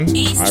Alright.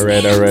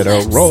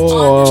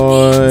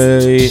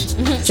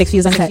 Six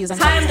Views Uncut.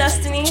 Hi, I'm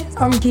Destiny.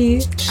 I'm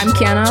Key. I'm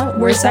Kiana.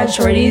 We're Sad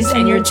Shorties,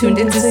 and you're tuned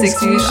into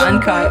Six Views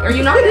Uncut. Are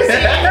you not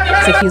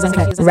listening? Six Views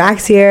Uncut.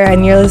 Rax here,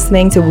 and you're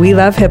listening to We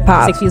Love Hip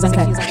Hop. Six Views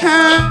Uncut. You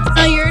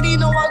already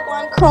know what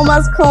going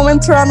Chroma's Chrome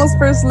and Toronto's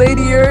first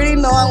lady. You already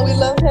know and We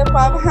Love Hip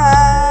Hop.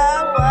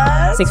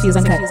 What? Six Views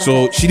Uncut.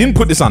 So she didn't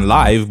put this on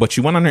live, but she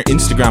went on her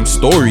Instagram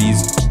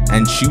stories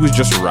and she was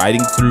just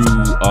riding through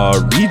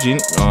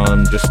Regent,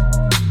 just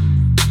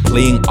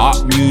playing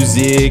op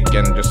music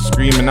and just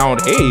screaming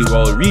out, "Hey,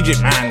 well,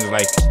 Regent man's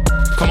like,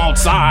 come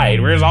outside.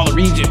 Where's all the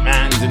Regent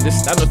mans and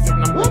this, that, and the thing?"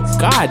 And I'm like,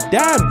 God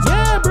damn,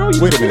 yeah, bro.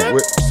 Wait a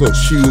minute. So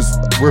she was,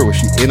 where was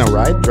she? In a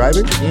ride,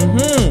 driving?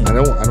 Mm-hmm. I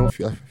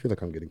feel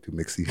like I'm getting too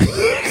mixy.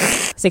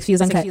 Six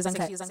Views Uncut.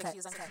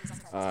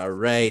 All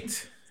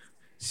right.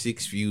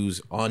 Six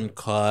Views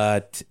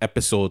Uncut,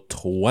 episode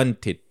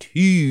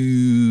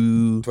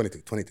 22.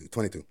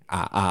 22.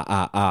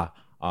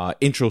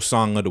 Intro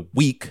song of the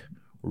week,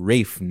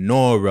 Rafe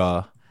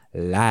Nora,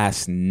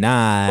 Last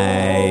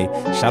Night.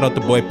 Shout out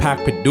the boy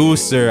Pack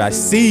Producer. I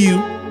see you.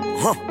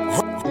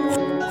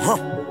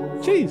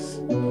 Jeez.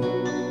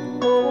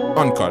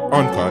 Uncut.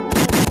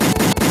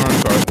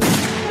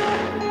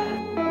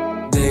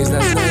 Days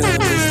last night, I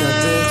missed that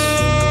bitch.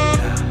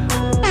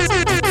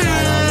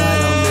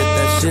 Alright, I'll admit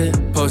that shit.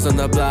 Post on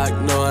the block,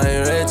 no, I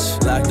ain't rich.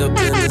 Locked up in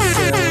the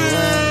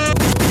cell.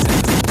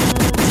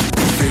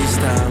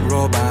 Freestyle,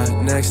 roll back.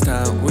 Next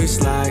time we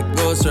slide,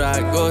 ghost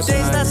ride. Days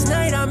last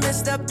night, I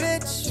missed that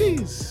bitch.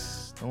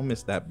 Jeez. Don't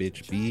miss that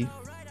bitch, B.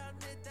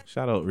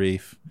 Shout out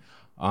Rafe.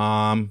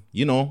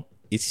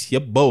 It's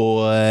your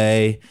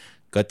boy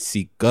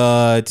Gutsy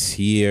Guts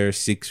here.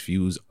 Six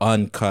Views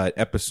Uncut,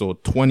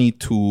 episode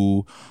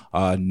 22.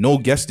 No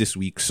guest this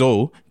week,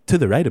 so to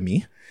the right of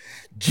me.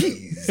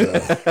 Jeez.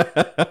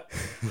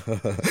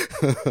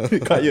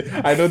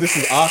 I know this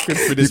is awkward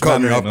for this. You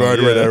caught me man off guard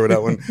right there with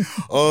that one.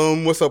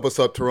 What's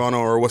up, Toronto,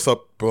 or what's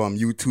up,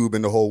 YouTube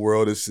and the whole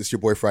world? It's your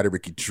boy Friday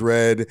Ricky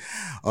Dread.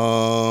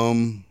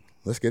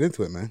 Let's get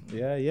into it, man.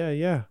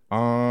 Yeah.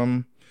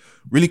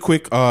 Really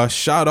quick,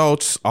 shout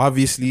outs,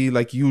 obviously,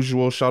 like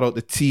usual. Shout out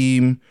the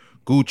team,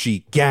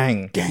 Gucci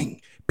Gang,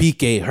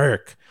 PK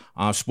Herc,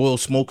 Spoiled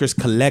Smokers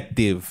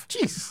Collective.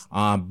 Jeez.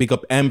 Big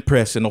up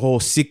Empress and the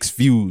whole Six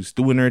Views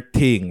doing her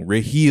thing.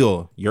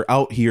 Raheel, you're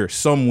out here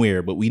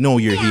somewhere, but we know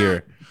you're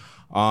here.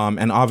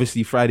 And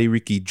obviously Friday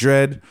Ricky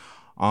Dread.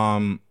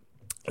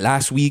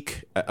 Last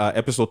week,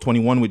 episode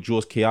 21 with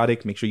Jules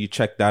Chaotic. Make sure you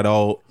check that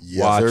out.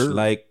 Yes, watch, sir.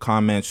 like,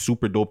 comment.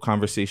 Super dope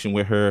conversation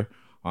with her.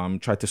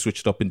 Tried to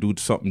switch it up and do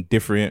something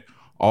different.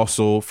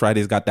 Also,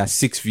 Friday's got that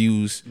Six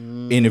Views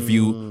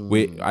interview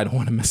with, I don't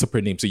want to mess up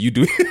her name, so you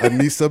do it.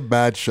 Anissa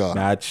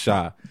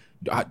Badshaw.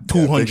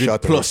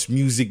 200 plus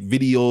music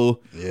video.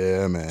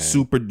 Yeah, man.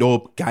 Super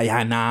dope.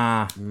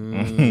 Guyana.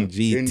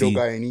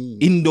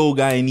 GT.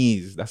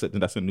 Indo-Guyanese.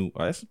 That's a new,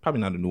 that's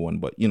probably not a new one,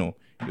 but your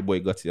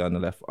boy Gutsy on the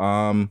left.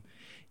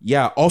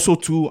 Yeah, also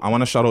too, I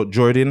want to shout out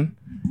Jordan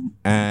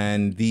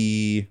and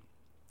the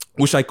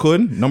Wish I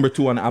Could, number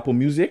 2 on Apple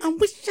Music. I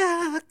wish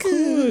I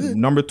could.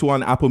 Number 2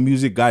 on Apple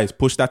Music, guys.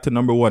 Push that to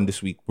number 1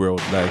 this week, bro.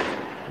 Like,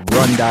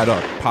 run that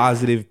up.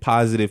 Positive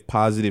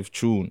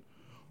tune.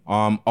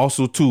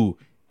 Also too,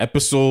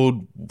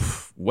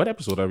 what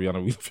episode are we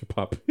on? We Love Hip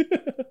Hop.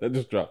 That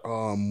just dropped.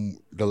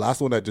 The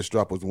last one that just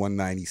dropped was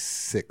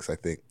 196, I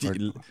think.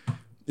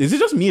 Is it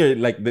just me or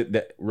like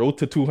the road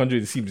to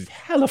 200 seems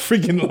hella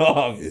freaking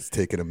long? It's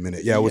taking a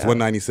minute. Yeah, it was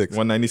 196.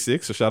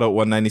 196. So shout out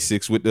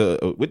 196 with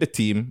the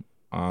team.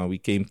 We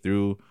came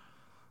through.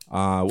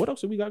 What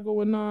else have we got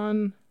going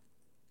on?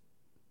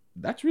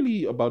 That's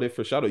really about it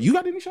for shout out. You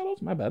got any shout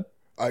outs? My bad.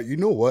 You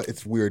know what?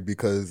 It's weird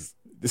because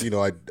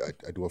I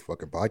do a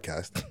fucking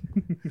podcast,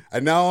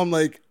 and now I'm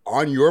like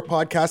on your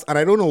podcast, and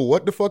I don't know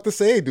what the fuck to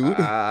say, dude.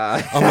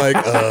 I'm like,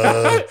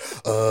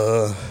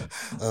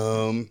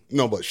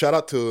 no, but shout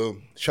out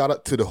to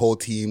the whole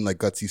team, like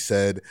Gutsy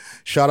said.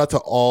 Shout out to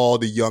all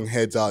the young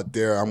heads out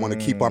there. I want to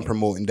keep on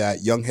promoting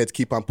that. Young heads,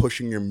 keep on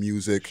pushing your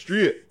music.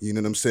 Straight. You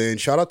know what I'm saying?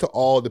 Shout out to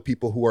all the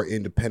people who are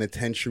in the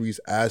penitentiaries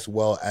as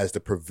well as the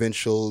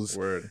provincials.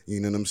 Word. You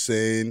know what I'm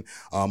saying?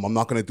 I'm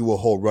not gonna do a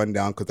whole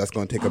rundown because that's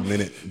gonna take a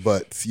minute.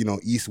 But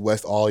East,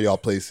 West, all y'all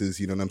places.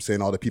 You know what I'm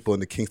saying? All the people in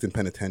the Kingston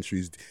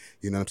penitentiaries.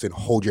 You know what I'm saying?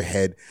 Hold your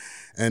head.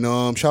 And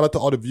shout out to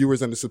all the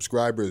viewers and the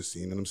subscribers.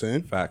 You know what I'm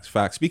saying? Facts.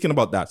 Speaking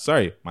about that,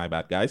 sorry, my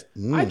bad, guys.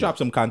 I dropped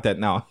some content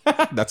now.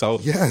 That's how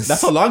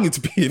long it's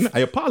been. I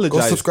apologize. Go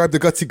subscribe to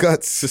Gutsy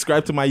Guts.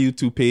 Subscribe to my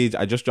YouTube page.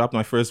 I just dropped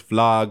my first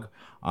vlog.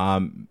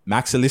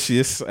 Max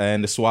Alicious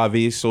and the Suave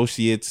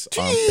Associates.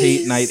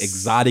 Paint night,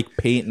 exotic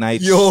paint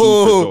night.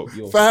 Yo,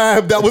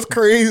 fam, that was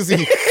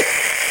crazy.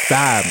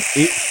 Fam,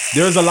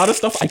 there's a lot of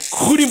stuff I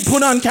couldn't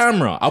put on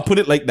camera. I'll put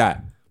it like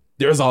that.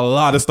 There's a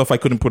lot of stuff I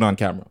couldn't put on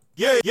camera.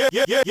 Yeah.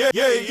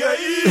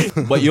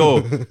 But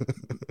yo,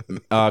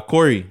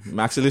 Corey,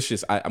 Max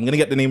Alicious. I'm gonna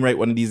get the name right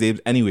one of these days.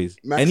 Anyways,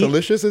 Max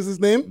Alicious is his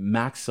name.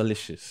 Max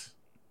Alicious.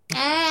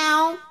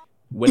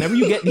 Whenever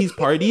you get these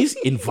parties,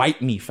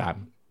 invite me,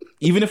 fam.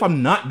 Even if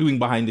I'm not doing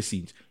behind the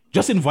scenes,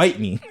 Just invite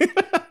me.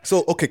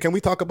 So, okay, can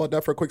we talk about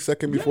that for a quick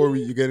second before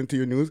you get into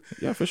your news?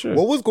 Yeah, for sure.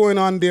 What was going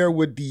on there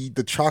with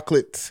the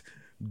chocolate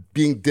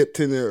being dipped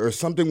in there or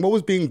something? What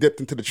was being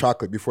dipped into the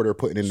chocolate before they were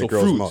putting it in the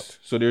girl's fruits. mouth?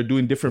 So they're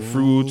doing different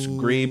fruits,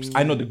 grapes.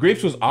 I know the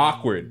grapes was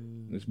awkward,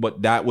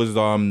 but that was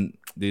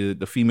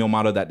the female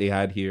model that they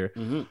had here.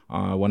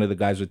 One of the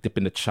guys was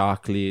dipping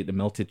the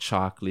melted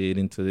chocolate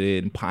into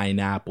it, and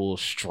pineapple,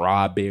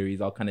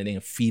 strawberries, all kind of thing,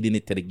 and feeding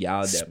it to the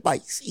gal.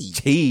 Spicy.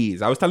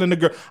 Jeez, I was telling the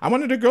girl, I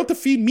wanted the girl to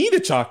feed me the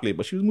chocolate,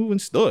 but she was moving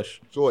stush.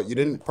 So what, you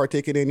didn't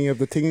partake in any of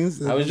the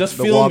things? I was just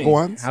the filming.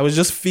 Wagwans? I was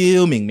just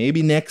filming.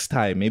 Maybe next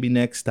time.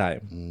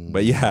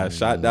 But yeah,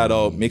 shout that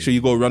out. Make sure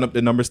you go run up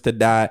the numbers to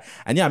that.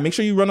 And yeah, make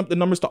sure you run up the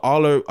numbers to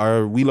all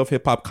our We Love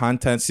Hip Hop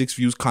content, 6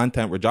 Views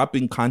content. We're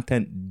dropping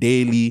content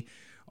daily,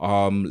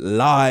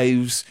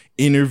 lives,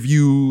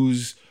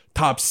 interviews,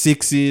 top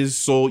sixes.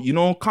 So,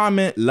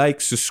 comment,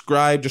 like,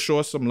 subscribe. Just show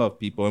us some love,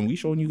 people. And we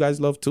showing you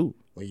guys love too.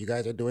 Well, you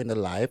guys are doing the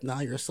live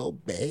now. You're so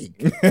big.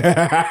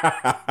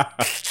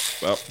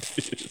 Well,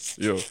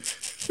 yo,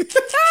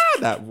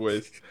 that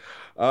voice.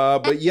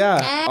 But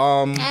yeah,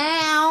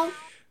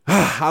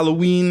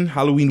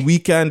 Halloween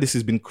weekend. This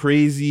has been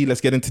crazy.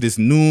 Let's get into this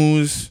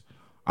news.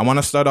 I want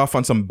to start off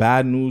on some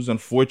bad news.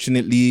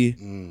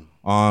 Unfortunately,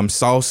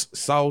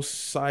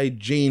 Southside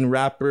Jane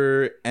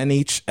rapper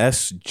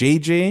NHS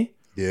JJ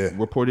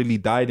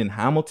reportedly died in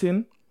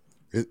Hamilton.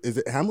 Is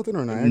it Hamilton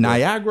or Niagara?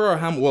 Niagara or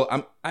Hamilton?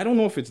 Well, I don't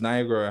know if it's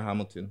Niagara or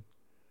Hamilton.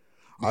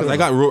 Because I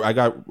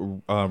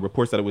got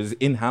reports that it was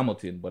in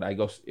Hamilton, but I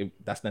guess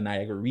that's the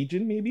Niagara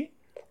region, maybe.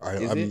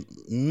 Kinda,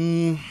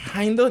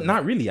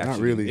 not really. Actually, not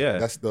really. Yeah,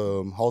 that's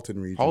the Halton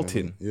region.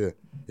 Halton.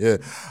 Yeah.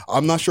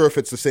 I'm not sure if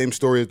it's the same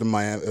story as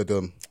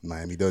the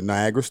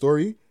Niagara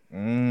story,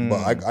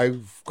 but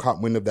I've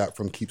caught wind of that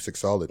from Keep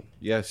Six Solid.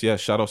 Yes.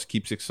 Shout out to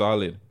Keep Six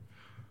Solid.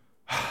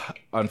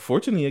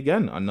 Unfortunately,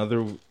 again,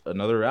 another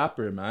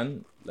rapper,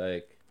 man.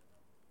 Like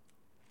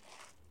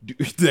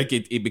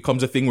it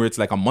becomes a thing where it's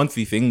like a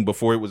monthly thing.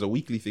 Before it was a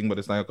weekly thing, but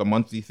it's like a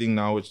monthly thing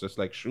now. It's just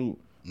like, shoot,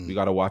 we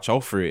gotta watch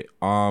out for it.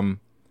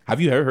 Have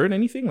you ever heard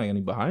anything, like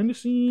any behind the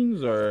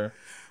scenes or?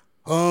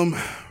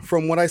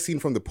 From what I seen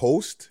from the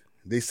post,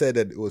 they said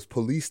that it was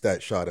police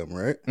that shot him,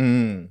 right?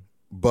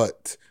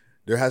 But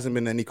there hasn't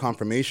been any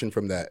confirmation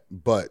from that.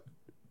 But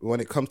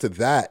when it comes to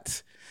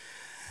that,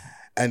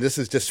 and this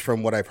is just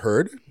from what I've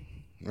heard,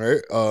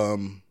 right?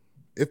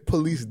 If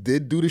police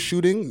did do the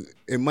shooting,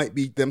 it might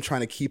be them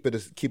trying to keep it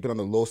on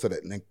the low so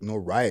that no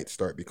riots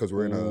start, because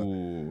we're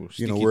we're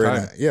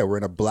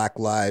in a Black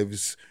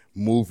Lives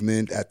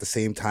movement at the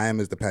same time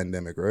as the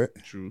pandemic, right?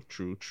 True.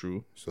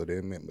 So they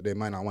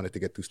might not want it to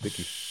get too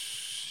sticky.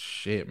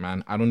 Shit,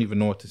 man, I don't even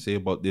know what to say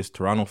about this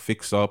Toronto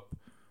fix up.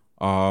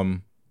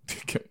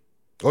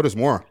 There's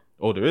more.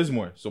 Oh, there is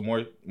more. So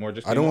more.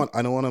 Just I don't want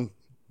to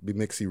be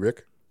Mixie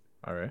Rick.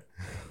 All right.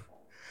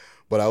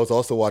 But I was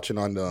also watching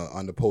on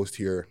the post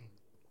here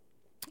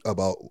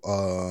about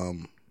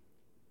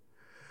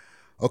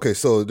okay,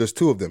 so there's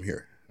two of them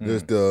here.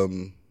 There's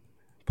the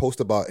post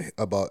about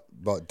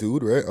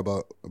dude, right?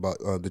 About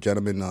the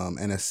gentleman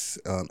NHS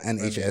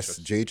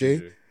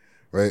JJ,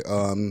 right?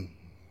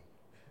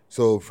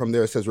 So from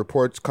there it says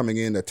reports coming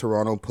in that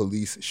Toronto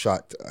police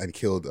shot and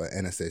killed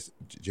NHS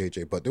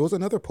JJ. But there was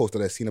another post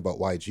that I seen about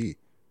YG.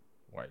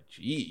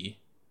 YG,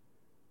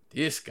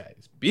 this guy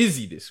is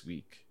busy this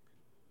week.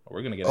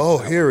 We're gonna get.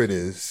 Here it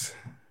is.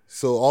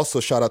 So also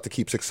shout out to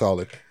Keep Six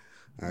Solid.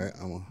 All right,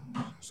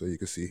 so you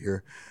can see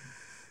here.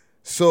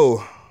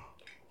 So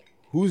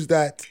who's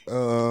that?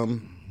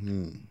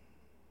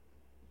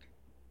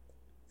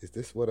 Is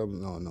this what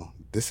I'm? No.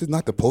 This is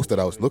not the post that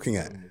I was looking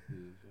at.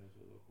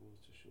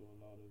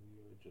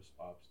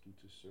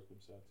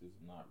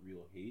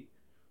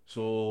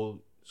 So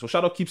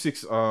shout out Keep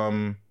Six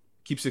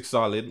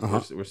Solid.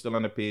 We're still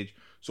on the page.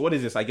 So what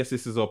is this? I guess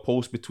this is a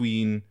post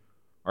between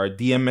our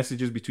DM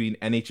messages between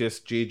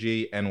NHS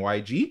JJ and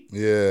YG.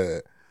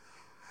 Yeah.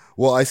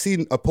 Well, I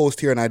seen a post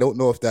here, and I don't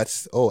know if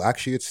that's. Oh,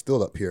 actually, it's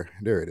still up here.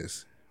 There it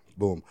is.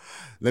 Boom.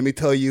 Let me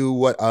tell you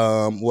what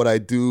I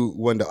do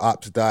when the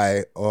ops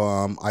die.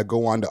 I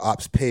go on the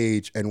ops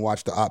page and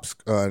watch the ops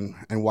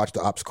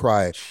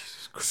cry.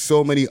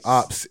 So many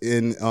ops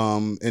in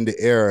the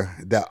air.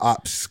 That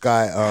ops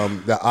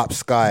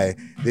sky.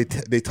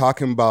 They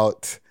talking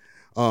about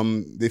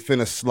they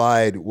finna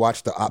slide.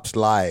 Watch the ops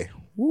lie.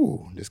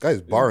 Ooh, this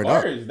guy's barring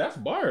up. That's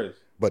bars.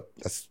 But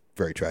that's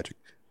very tragic.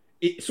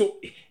 So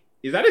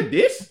is that a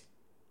diss?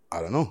 I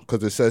don't know,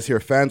 because it says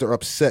here fans are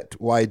upset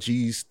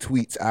YG's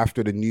tweets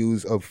after the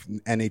news of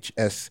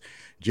NHS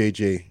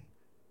JJ.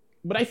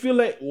 But I feel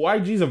like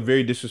YG's a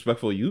very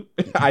disrespectful youth.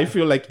 I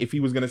feel like if he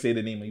was gonna say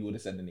the name, he would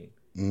have said the name.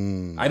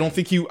 I don't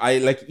think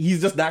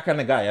he's just that kind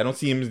of guy. I don't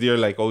see him there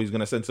like, he's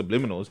gonna send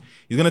subliminals.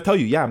 He's gonna tell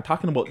you, yeah, I'm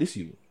talking about this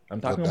you.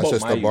 I'm talking about that's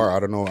just my the bar. youth. I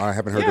don't know. I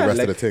haven't heard the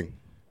rest of the thing.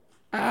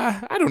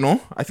 I don't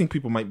know. I think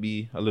people might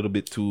be a little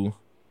bit too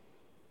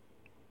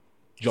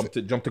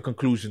jump to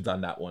conclusions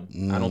on that one.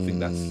 I don't think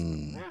that's.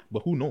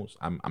 But who knows?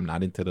 I'm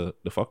not into the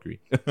fuckery.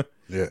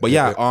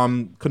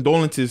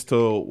 Condolences to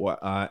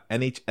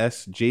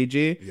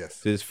NHSJJ.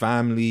 Yes. To his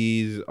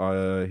families,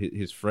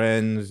 his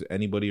friends,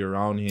 anybody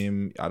around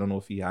him. I don't know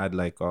if he had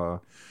like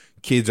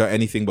kids or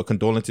anything, but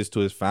condolences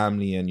to his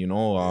family and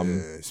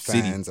his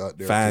fans out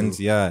there. Fans,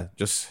 too. yeah,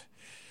 just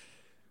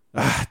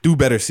do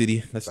better,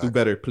 City. Let's do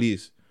better,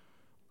 please.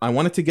 I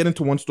wanted to get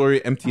into one story,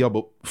 MTL,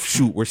 but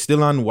shoot, we're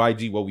still on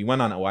YG. Well, we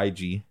went on at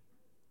YG.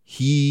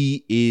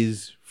 He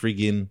is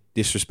friggin'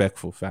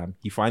 disrespectful, fam.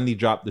 He finally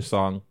dropped the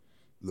song,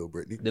 Little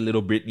Britney. the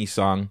Little Britney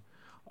song.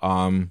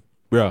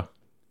 Bruh,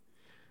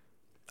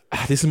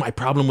 this is my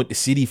problem with the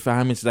City,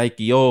 fam. It's like,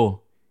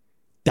 yo,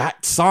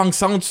 that song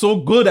sounds so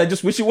good. I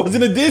just wish it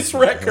wasn't a diss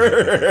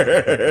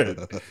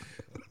record.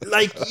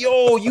 Like,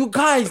 yo, you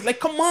guys, like,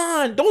 come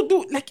on. Don't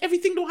do like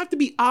everything don't have to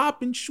be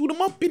up and shoot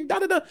them up and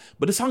da-da-da.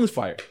 But the song is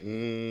fire.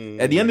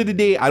 At the end of the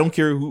day, I don't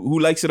care who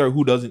likes it or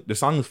who doesn't. The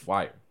song is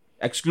fire.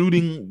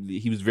 Excluding,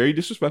 he was very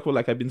disrespectful,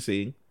 like I've been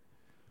saying.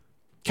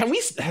 Can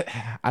we,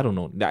 I don't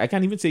know. I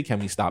can't even say, can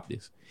we stop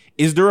this?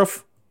 Is there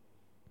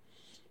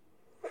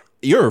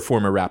you're a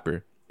former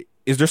rapper.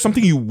 Is there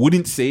something you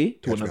wouldn't say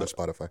to Catch me another?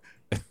 on Spotify.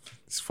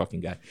 This fucking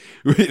guy.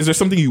 Is there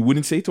something you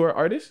wouldn't say to our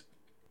artist?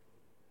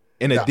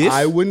 In a That diss?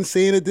 I wouldn't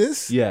say in a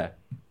diss. Yeah.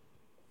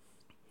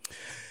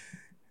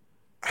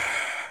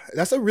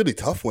 That's a really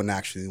tough one,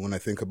 actually, when I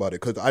think about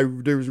it, because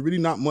there's really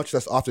not much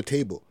that's off the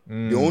table.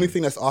 The only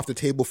thing that's off the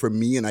table for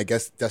me, and I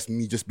guess that's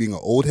me just being an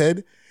old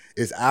head,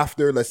 is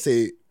after, let's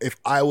say, if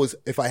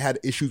I had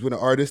issues with an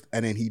artist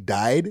and then he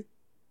died,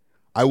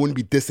 I wouldn't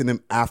be dissing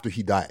him after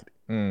he died.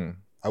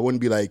 I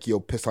wouldn't be like, yo,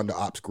 piss on the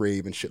op's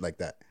grave and shit like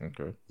that.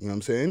 Okay. You know what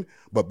I'm saying?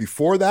 But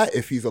before that,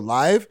 if he's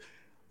alive,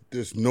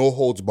 there's no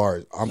holds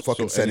bars. I'm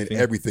fucking sending anything-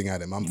 everything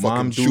at him. I'm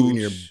Mom fucking shooting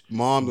your douche,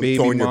 mom, baby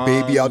throwing your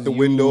baby out the moms,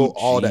 window, you,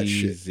 all that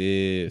shit.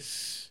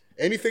 Jesus.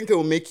 Anything that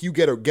will make you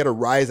get a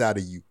rise out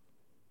of you.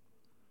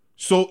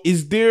 So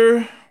is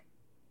there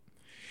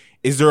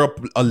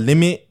a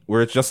limit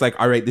where it's just like,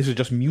 all right, this is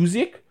just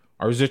music?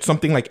 Or is it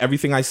something like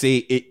everything I say,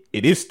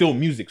 it is still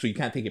music, so you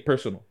can't take it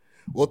personal?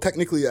 Well,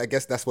 technically, I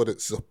guess that's what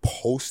it's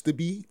supposed to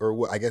be, or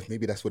what I guess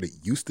maybe that's what it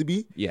used to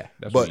be. Yeah,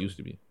 that's But what it used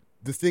to be.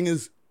 The thing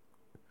is,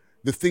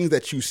 the things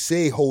that you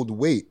say hold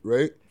weight,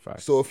 right?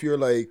 Fact. So if you're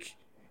like,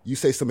 you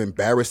say some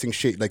embarrassing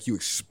shit, like you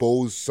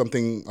expose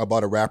something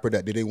about a rapper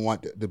that they didn't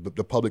want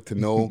the public to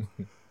know,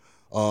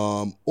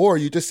 or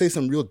you just say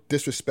some real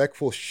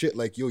disrespectful shit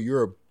like, yo,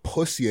 you're a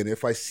pussy, and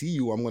if I see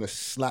you, I'm going to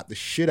slap the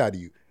shit out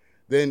of you.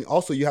 Then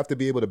also you have to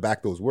be able to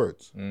back those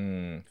words.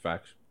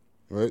 Facts.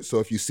 Right? So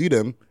if you see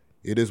them,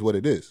 it is what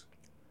it is.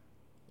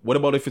 What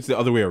about if it's the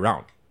other way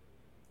around?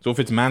 So if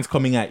it's man's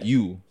coming at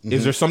you,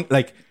 is there some,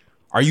 like,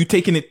 are you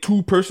taking it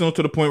too personal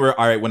to the point where,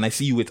 all right, when I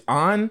see you, it's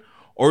on?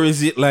 Or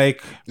is it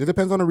like... It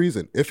depends on the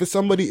reason. If it's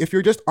somebody, if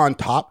you're just on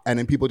top and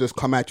then people just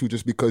come at you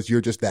just because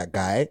you're just that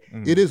guy,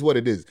 it is what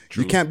it is.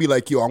 True. You can't be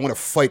like, yo, I want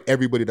to fight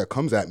everybody that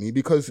comes at me,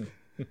 because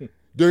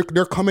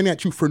they're coming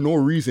at you for no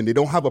reason. They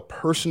don't have a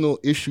personal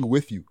issue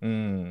with you.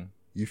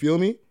 You feel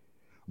me?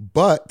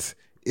 But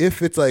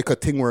if it's like a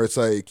thing where it's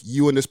like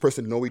you and this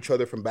person know each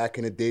other from back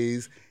in the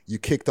days, you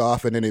kicked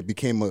off and then it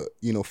became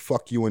a,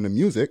 fuck you in the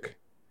music,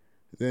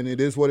 then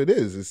it is what it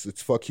is.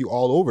 It's fuck you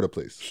all over the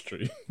place.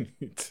 Straight.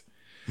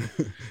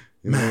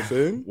 You know what I'm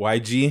saying?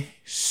 YG,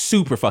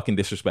 super fucking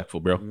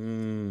disrespectful, bro.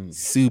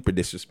 Super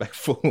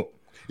disrespectful.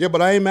 Yeah,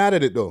 but I ain't mad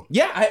at it though.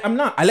 Yeah, I'm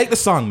not. I like the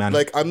song, man.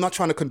 Like, I'm not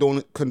trying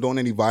to condone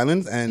any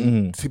violence.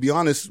 And to be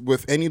honest,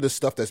 with any of the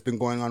stuff that's been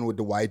going on with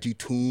the YG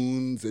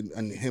tunes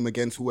and him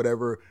against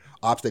whatever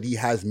ops that he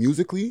has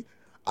musically,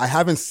 I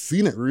haven't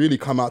seen it really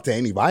come out to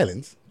any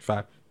violence.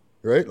 Fact.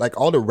 Right? Like,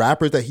 all the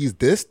rappers that he's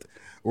dissed,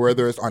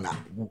 whether it's on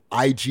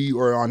IG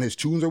or on his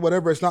tunes or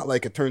whatever, it's not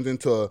like it turns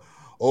into,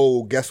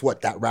 oh, guess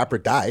what? That rapper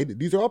died.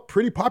 These are all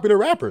pretty popular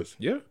rappers.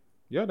 Yeah,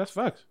 that's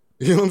facts.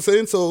 You know what I'm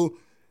saying? So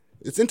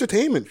it's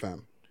entertainment,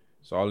 fam.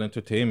 It's all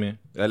entertainment.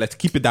 Let's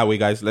keep it that way,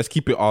 guys. Let's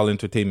keep it all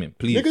entertainment,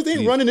 please. Niggas ain't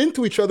please. running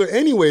into each other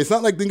anyway. It's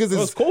not like niggas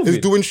it's COVID. is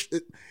doing...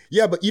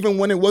 yeah, but even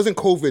when it wasn't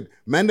COVID,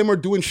 man, them are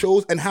doing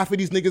shows and half of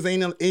these niggas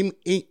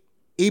ain't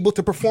able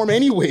to perform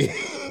anyway.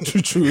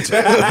 True.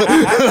 They're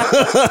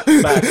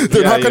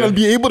not going to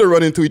be able to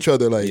run into each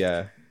other. Like,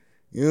 yeah.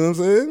 You know what I'm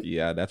saying?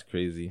 Yeah, that's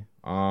crazy.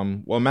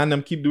 Well, man,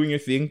 them keep doing your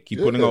thing.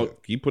 Keep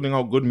putting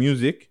out good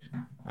music.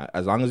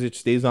 As long as it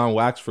stays on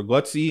wax for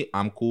Gutsy,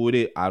 I'm cool with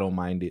it. I don't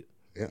mind it.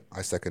 Yeah,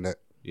 I second that.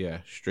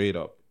 Yeah, straight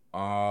up.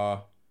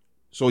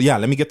 So yeah,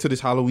 let me get to this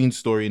Halloween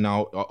story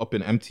now up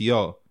in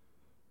MTL.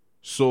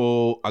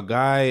 So a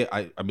guy,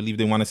 I believe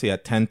they want to say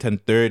at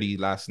 10:30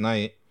 last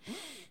night,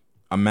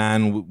 a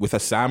man with a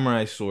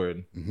samurai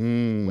sword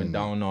went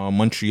down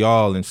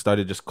Montreal and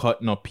started just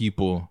cutting up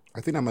people.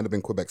 I think that might have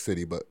been Quebec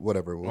City, but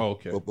whatever. We'll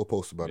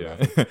post about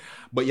it.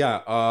 But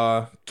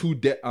yeah, 2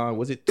 dead.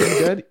 Was it 2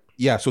 dead?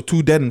 Yeah, so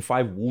 2 dead and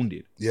 5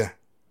 wounded. Yeah.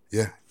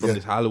 From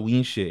this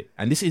Halloween shit.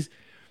 And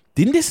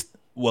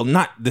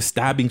not the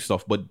stabbing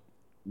stuff, but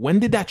when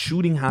did that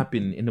shooting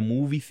happen in the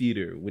movie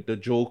theater with the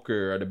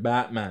Joker or the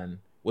Batman?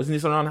 Wasn't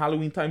this around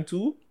Halloween time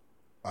too?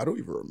 I don't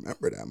even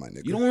remember that, my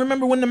nigga. You don't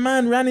remember when the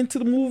man ran into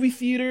the movie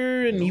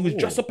theater and he was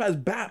dressed up as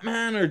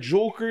Batman or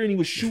Joker and he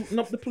was shooting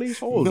up the place?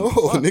 Holy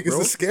fuck, niggas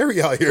bro. is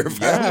scary out here,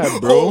 fam. Yeah,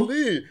 bro.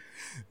 Holy.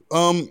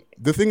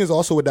 The thing is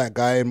also with that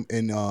guy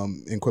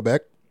in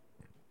Quebec,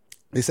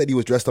 they said he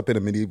was dressed up in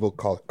a medieval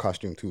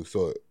costume too.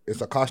 So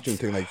it's a costume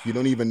thing. Like, you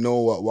don't even know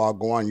what will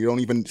go on. You don't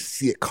even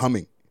see it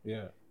coming.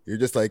 Yeah. You're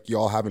just like,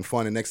 y'all having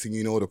fun, and next thing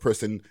you know, the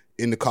person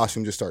in the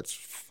costume just starts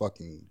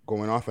fucking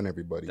going off on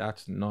everybody.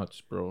 That's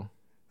nuts, bro.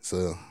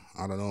 So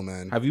I don't know,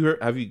 man. Have you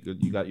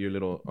got your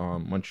little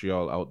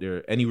Montreal out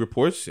there? Any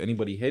reports?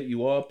 Anybody hit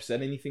you up?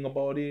 Said anything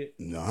about it?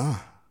 Nah.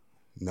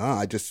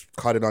 I just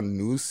caught it on the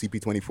news,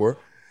 CP24,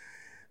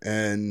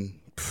 and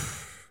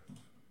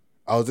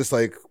I was just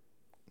like,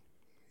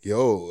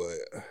 yo,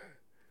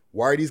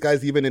 why are these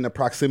guys even in the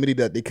proximity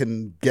that they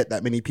can get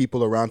that many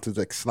people around to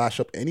like slash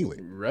up anyway?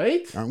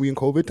 Right? Aren't we in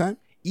COVID time?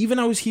 Even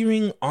I was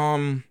hearing,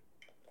 I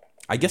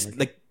guess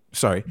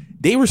sorry,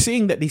 they were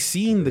saying that they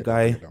seen the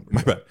guy.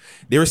 My bad.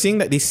 They were saying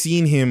that they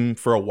seen him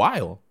for a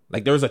while.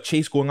 Like there was a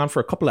chase going on for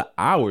a couple of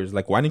hours.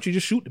 Like, why didn't you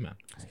just shoot the man?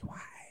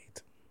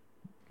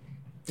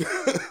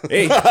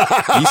 Hey,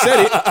 he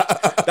said it.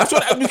 That's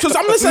what, because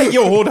I'm just like,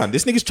 yo, hold on.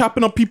 This nigga's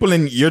chopping up people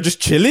and you're just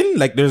chilling.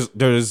 Like there's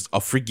a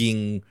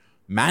freaking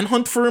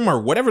manhunt for him or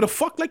whatever the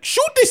fuck. Like,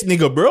 shoot this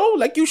nigga, bro.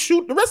 Like you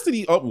shoot the rest of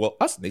the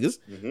us niggas.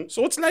 Mm-hmm.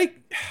 So it's like,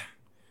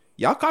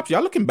 y'all cops,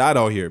 y'all looking bad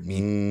out here,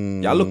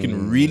 man. Y'all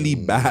looking really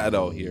bad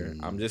out here.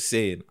 I'm just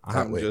saying.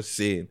 I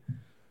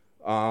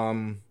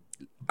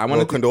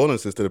want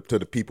condolences to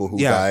the people who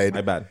died.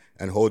 My bad.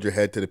 And hold your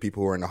head to the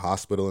people who are in the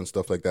hospital and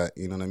stuff like that.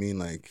 You know what I mean?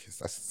 Like,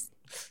 that's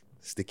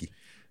sticky.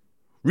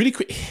 Really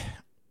quick,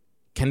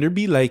 can there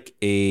be like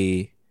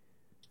I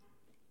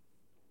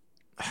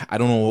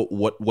don't know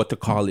what to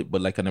call it,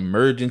 but like an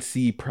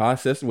emergency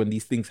process when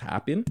these things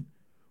happen?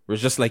 Where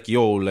it's just like,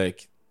 yo,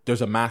 like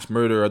there's a mass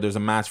murder or there's a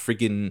mass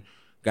freaking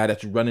guy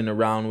that's running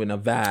around with a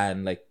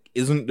van. Like,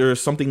 isn't there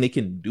something they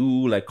can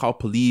do? Like call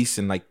police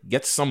and like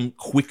get some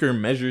quicker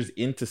measures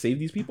in to save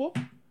these people?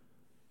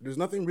 There's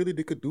nothing really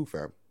they could do,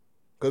 fam.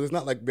 Because it's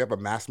not like we have a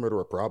mass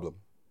murderer problem.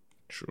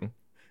 True.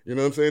 You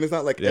know what I'm saying? It's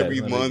not like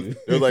every month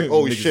they're like,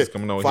 oh shit,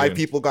 5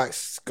 people got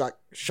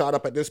shot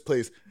up at this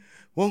place.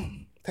 Well,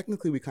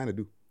 technically we kind of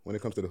do when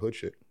it comes to the hood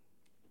shit.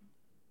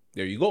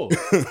 There you go.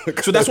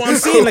 So that's what I'm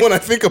saying. Like, when I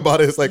think about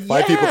it, it's like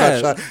 5 people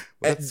got shot.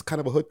 Well, that's kind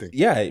of a hood thing.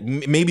 Yeah,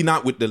 maybe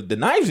not with the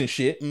knives and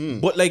shit,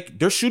 but like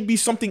there should be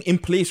something in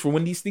place for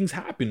when these things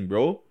happen,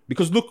 bro.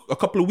 Because look, a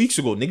couple of weeks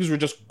ago, niggas were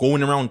just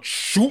going around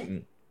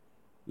shooting.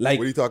 Like,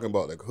 what are you talking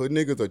about? Like hood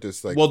niggas or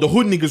just like? Well, the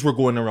hood niggas were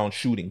going around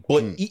shooting,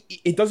 but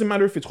it doesn't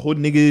matter if it's hood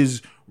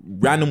niggas,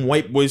 random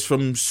white boys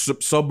from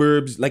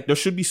suburbs. Like, there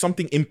should be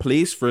something in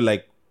place for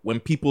like when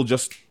people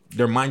just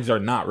their minds are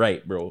not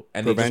right, bro.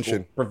 And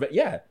prevention,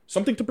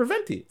 something to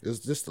prevent it. There's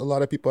just a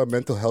lot of people have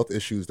mental health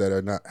issues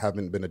that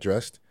haven't been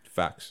addressed.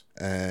 Facts.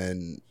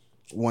 And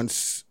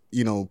once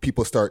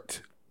people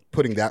start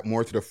putting that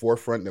more to the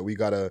forefront, that we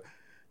gotta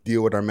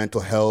deal with our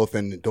mental health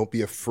and don't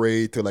be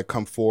afraid to like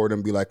come forward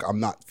and be like, I'm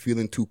not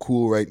feeling too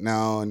cool right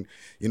now. And,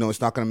 it's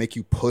not going to make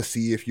you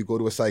pussy if you go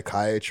to a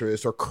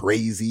psychiatrist or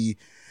crazy,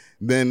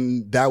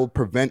 then that will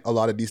prevent a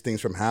lot of these things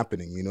from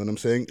happening. You know what I'm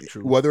saying?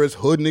 True. Whether it's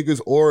hood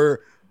niggas or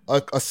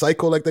a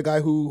psycho like the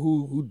guy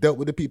who dealt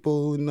with the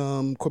people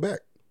in Quebec.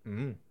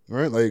 Mm-hmm.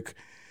 Right? Like,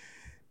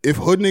 if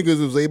hood niggas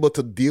was able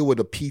to deal with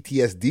the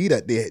PTSD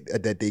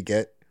that they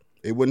get,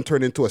 it wouldn't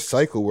turn into a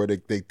cycle where they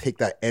take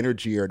that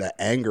energy or that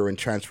anger and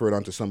transfer it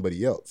onto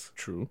somebody else.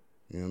 True.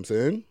 You know what I'm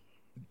saying?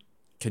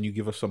 Can you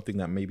give us something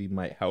that maybe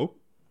might help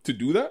to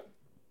do that?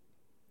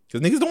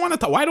 Because niggas don't want to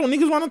talk. Why don't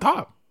niggas want to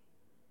talk?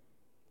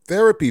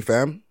 Therapy,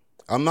 fam.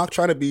 I'm not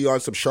trying to be on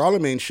some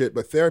Charlemagne shit,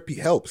 but therapy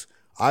helps.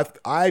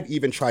 I've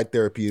even tried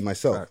therapy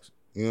myself. Facts.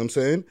 You know what I'm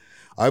saying?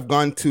 I've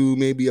gone to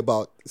maybe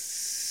about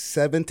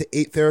 7 to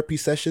 8 therapy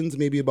sessions,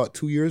 maybe about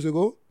 2 years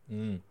ago.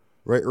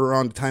 Right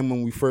around the time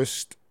when we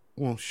first...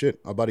 Well, shit,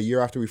 about a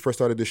year after we first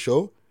started this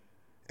show,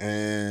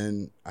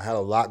 and I had a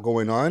lot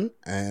going on,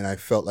 and I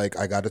felt like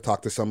I got to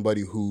talk to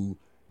somebody who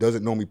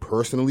doesn't know me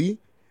personally,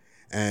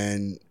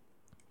 and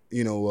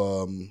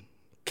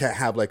can't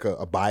have like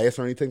a bias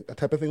or anything, a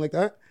type of thing like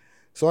that.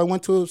 So I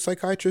went to a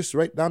psychiatrist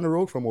right down the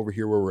road from over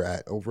here where we're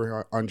at,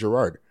 over on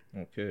Girard.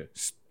 Okay.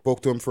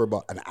 Spoke to him for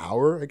about an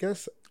hour, I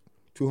guess,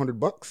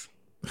 $200.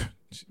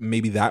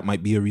 Maybe that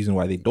might be a reason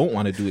why they don't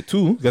want to do it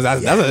too, because I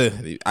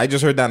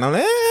just heard that and I'm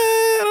like,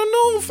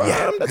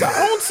 fam.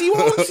 I don't see.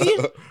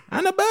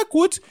 And the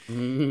backwoods.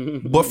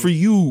 But for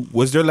you,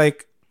 was there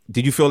like,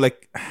 did you feel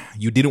like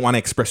you didn't want to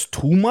express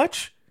too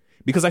much?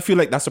 Because I feel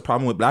like that's the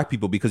problem with black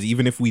people, because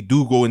even if we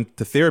do go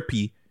into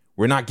therapy,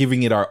 we're not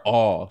giving it our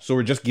all. So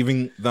we're just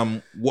giving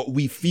them what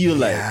we feel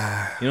like.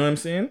 You know what I'm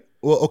saying?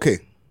 Well, okay.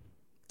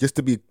 Just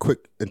to be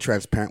quick and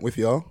transparent with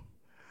y'all,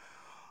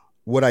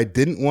 what I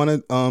didn't want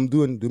to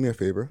do, and do me a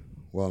favor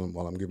while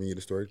I'm giving you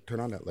the story,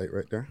 turn on that light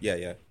right there.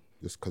 Yeah.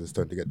 Just because it's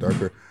starting to get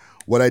darker.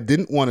 What I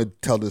didn't want to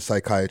tell the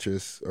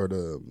psychiatrist or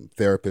the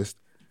therapist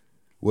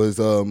was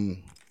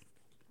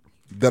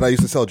that I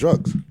used to sell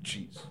drugs.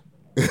 Jeez.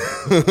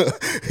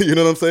 You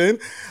know what I'm saying?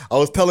 I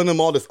was telling him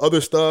all this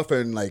other stuff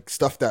and like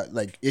stuff that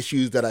like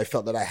issues that I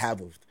felt that I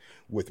have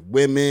with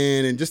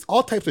women and just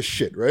all types of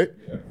shit, right?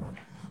 Yeah.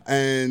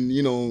 And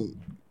you know,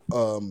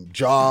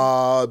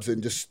 jobs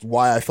and just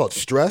why I felt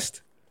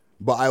stressed.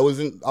 But I was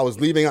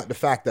leaving out the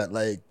fact that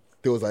like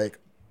there was like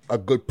a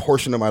good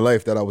portion of my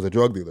life that I was a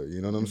drug dealer. You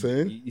know what I'm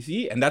saying? You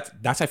see, and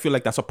that's I feel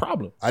like that's a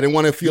problem. I didn't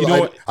want to feel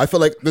like I feel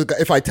like this guy,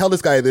 if I tell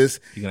this guy this,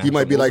 he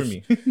might be like,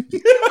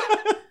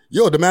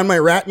 yo, the man might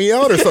rat me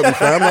out or something,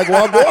 fam. Like,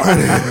 well, go on.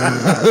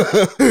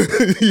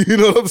 You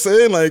know what I'm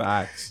saying?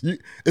 Like,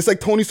 it's like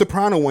Tony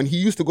Soprano when he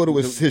used to go to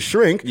his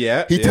shrink.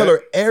 Yeah, he'd tell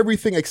her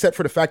everything except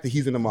for the fact that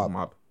he's in the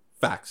mob.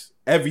 Facts.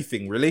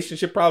 Everything.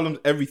 Relationship problems,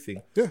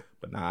 everything. Yeah.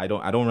 But nah, I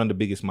don't run the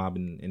biggest mob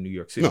in New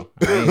York City. No.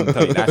 I ain't gonna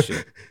tell you that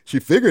shit. She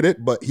figured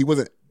it, but he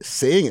wasn't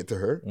saying it to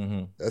her.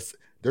 Mm-hmm.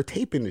 They're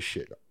taping this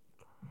shit.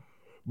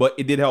 But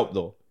it did help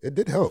though. It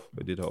did help.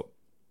 It did help.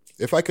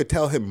 If I could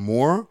tell him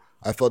more,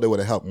 I felt it would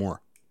have helped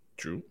more.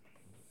 True.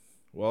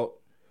 Well,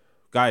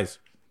 guys,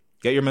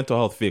 get your mental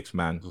health fixed,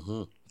 man.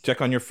 Mm-hmm.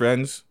 Check on your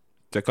friends.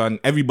 Check on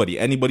anybody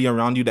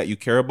around you that you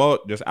care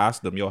about. Just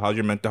ask them, yo, how's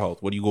your mental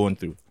health? What are you going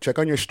through? Check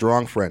on your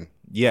strong friend.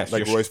 Yes.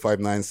 Like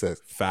Royce59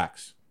 says.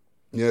 Facts.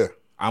 Yeah.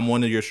 I'm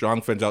one of your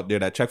strong friends out there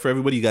that check for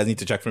everybody. You guys need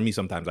to check for me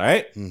sometimes, all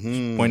right?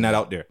 Mm-hmm. Point that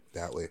out there.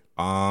 That way.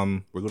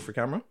 We're good for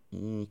camera?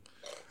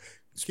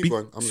 Keep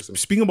going. I'm listening.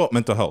 Speaking about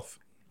mental health,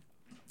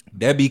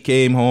 Debbie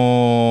came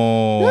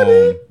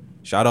home.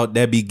 Shout out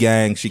Debbie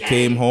gang. She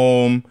came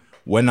home,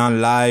 went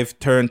on live,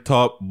 turned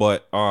up,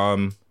 but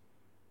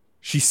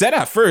she said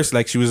at first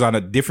like she was on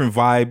a different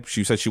vibe.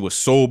 She said she was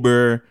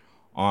sober.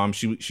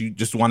 She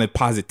just wanted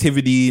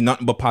positivity,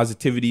 nothing but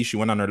positivity. She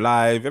went on her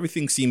live.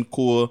 Everything seemed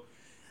cool.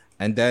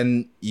 And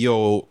then,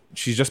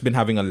 she's just been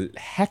having a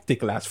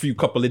hectic last few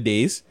couple of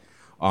days.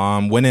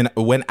 Went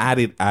at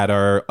it at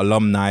our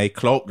alumni,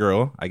 Clout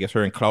Girl. I guess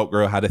her and Clout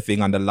Girl had a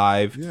thing on the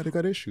live. Yeah, they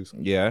got issues.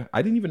 Yeah,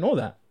 I didn't even know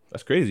that.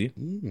 That's crazy.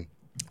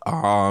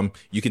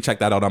 You can check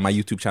that out on my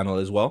YouTube channel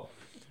as well.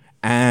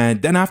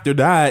 And then after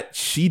that,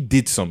 she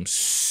did some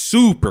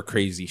super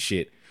crazy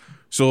shit.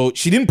 So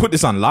she didn't put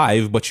this on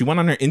live, but she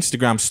went on her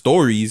Instagram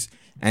stories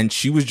and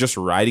she was just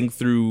riding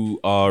through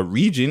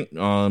Regent,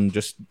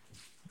 just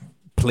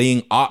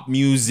playing op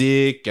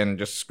music and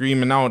just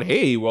screaming out,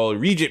 hey, well,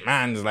 Regent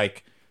man's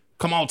like,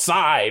 come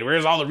outside.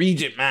 Where's all the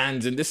Regent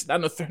mans and this, that,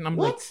 and the third. And I'm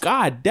like,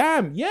 God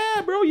damn,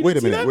 yeah, bro. Wait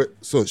a minute.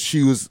 So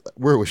she was,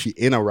 where was she,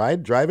 in a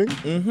ride driving?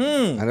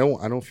 Mm-hmm.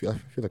 I feel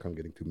like I'm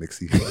getting too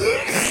mixy.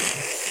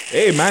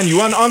 Hey, man, you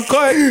want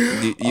uncut?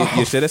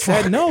 You should have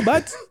said no,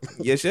 but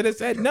you should have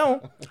said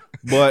no.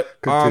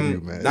 But Continue,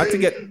 man. Not to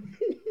get,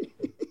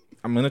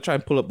 I'm gonna try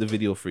and pull up the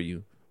video for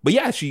you. But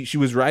yeah, she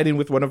was riding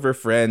with one of her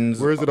friends.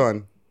 Where is it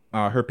on?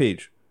 Her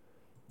page.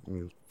 Let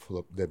me pull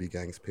up Debbie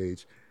Gang's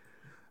page.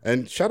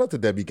 And shout out to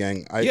Debbie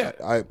Gang.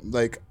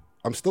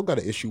 I'm still got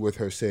an issue with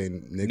her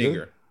saying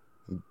nigger.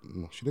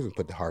 No, she doesn't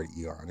put the hard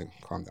ER on it.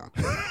 Calm down.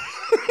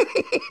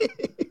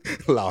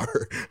 Allow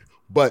her.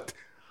 But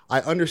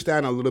I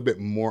understand a little bit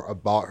more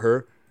about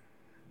her.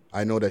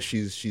 I know that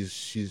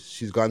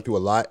she's gone through a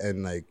lot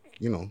and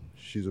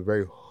she's a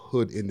very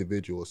hood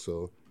individual,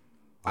 so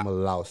I'm gonna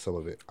allow some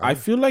of it. I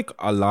feel like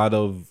a lot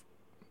of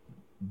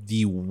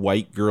the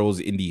white girls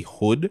in the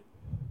hood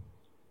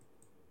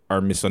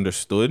are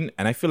misunderstood,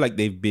 and I feel like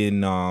they've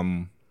been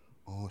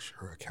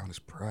her account is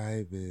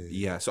private.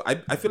 Yeah, so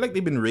I feel like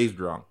they've been raised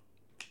wrong.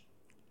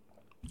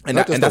 And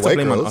that's a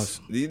blame on us.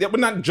 But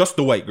not just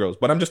the white girls,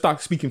 but I'm just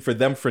speaking for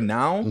them for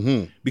now.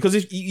 Mm-hmm. Because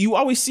if you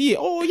always see it,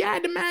 oh yeah,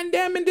 the man,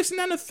 them, and this and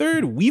that and the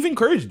third. We've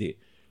encouraged it.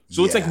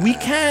 So it's like we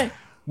can't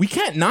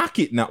knock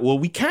it now. Well,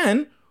 we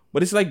can,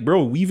 but it's like,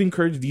 bro, we've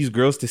encouraged these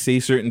girls to say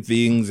certain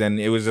things,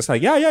 and it was just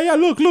like, yeah,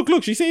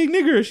 look, she's saying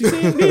nigger, she's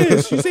saying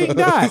this, she's saying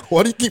that.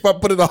 Why do you keep on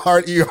putting a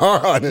hard ER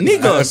on it?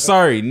 Nigga,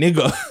 sorry,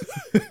 nigga.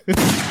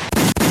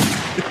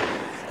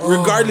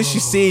 Regardless,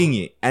 she's saying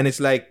it. And it's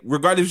like,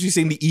 regardless if she's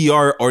saying the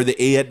ER or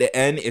the A at the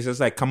end, it's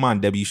just like, come on,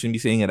 Debbie, you shouldn't be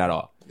saying it at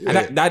all. Yeah.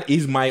 And that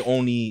is my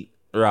only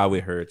raw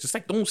with her. It's just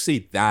like, don't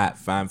say that,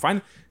 fam.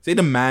 Say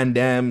the man,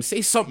 them,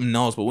 say something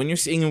else. But when you're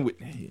saying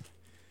it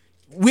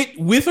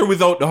with or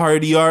without the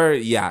hard ER,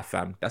 yeah,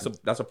 fam,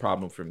 that's a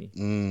problem for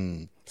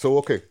me. So,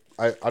 okay,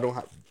 I don't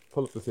have,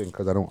 pull up the thing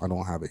because I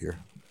don't have it here.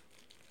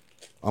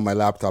 On my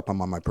laptop,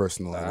 I'm on my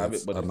personal. I'm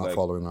not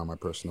following on my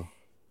personal.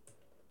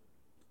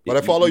 But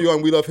I follow you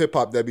on We Love Hip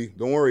Hop, Debbie.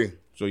 Don't worry.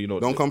 So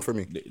don't come for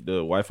me. The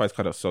Wi-Fi is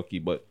kind of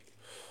sucky, but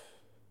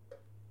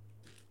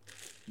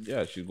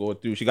yeah, she's going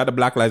through. She got the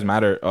Black Lives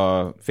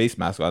Matter face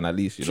mask on at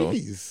least,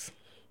 Jeez.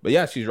 But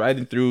yeah, she's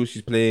riding through.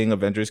 She's playing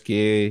Avengers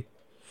K.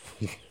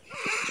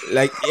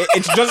 Like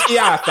it's just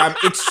fam.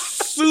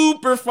 It's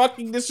super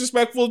fucking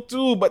disrespectful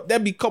too. But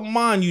Debbie, come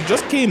on, you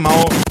just came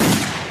out.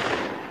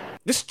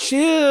 Just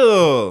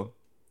chill.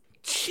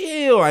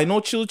 I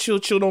know chill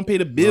don't pay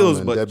the bills,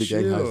 but Debbie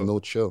chill. Gang has no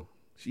chill.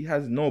 She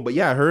has no, but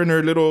yeah, her and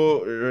her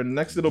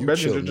next little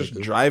bedroom are just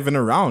driving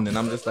around, and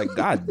I'm just like,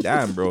 God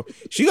damn, bro.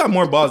 She got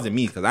more balls than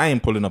me because I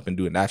ain't pulling up and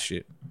doing that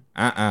shit.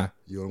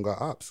 You don't got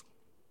ops.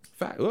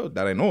 Fact. Well,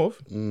 that I know of.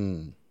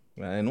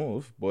 That I know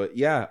of. But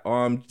yeah,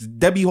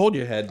 Debbie, hold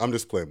your head. I'm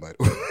just playing, by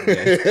the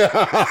way.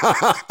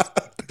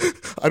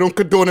 I don't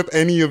condone if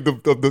any of the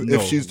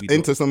if she's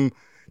into some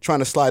trying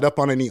to slide up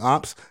on any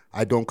ops.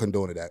 I don't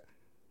condone that.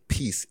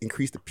 Peace,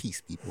 increase the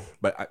peace, people.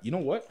 But you know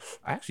what?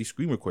 I actually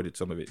screen recorded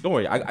some of it. Don't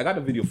worry, I got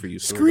a video for you.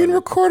 So Screen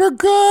recorder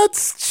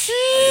guts.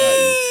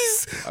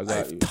 Jeez,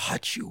 I've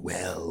taught you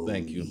well.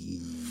 Thank you.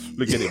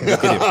 Look at him.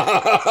 Look at him.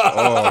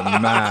 Oh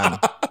man.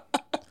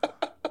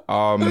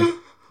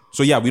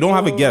 So yeah, we don't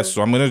have a guest,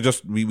 so I'm gonna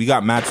just we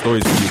got mad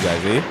stories for you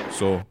guys, eh?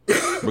 So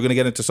we're gonna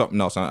get into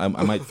something else. I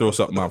might throw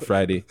something on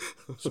Friday,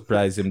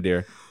 surprise him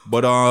there.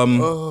 But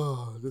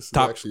this is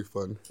actually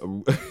fun.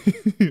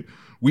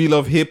 We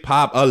Love Hip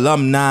Hop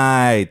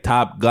alumni,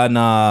 Top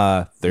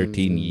Gunner,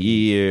 13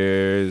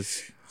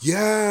 years.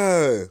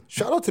 Yeah,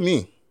 shout out to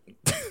me.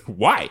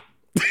 Why?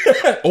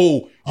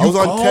 Oh, I was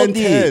on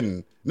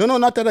 1010. No,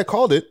 not that I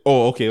called it.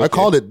 Oh, okay. I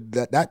called it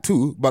that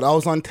too, but I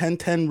was on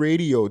 1010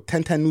 radio,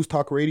 1010 News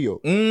Talk Radio.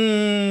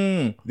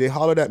 They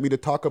hollered at me to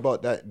talk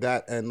about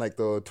that and like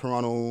the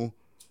Toronto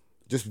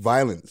just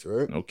violence,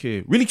 right?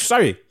 Okay. Really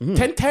sorry.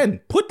 1010.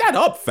 Put that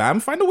up,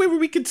 fam. Find a way where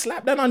we can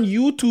slap that on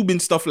YouTube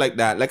and stuff like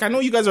that. Like, I know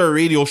you guys are a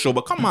radio show,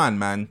 but come on,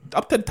 man.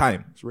 Up to the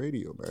time. It's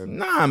radio, man.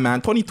 Nah, man.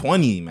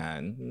 2020,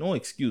 man. No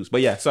excuse. But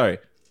yeah, sorry.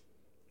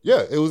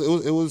 Yeah, it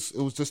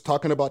was just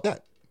talking about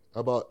that.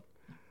 About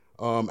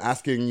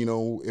asking, you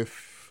know,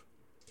 if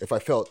I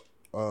felt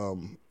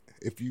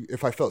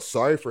if I felt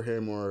sorry for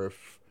him, or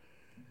if,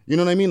 you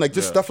know what I mean, like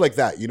just stuff like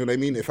that, you know what I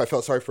mean, if I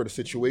felt sorry for the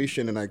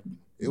situation. And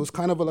it was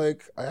kind of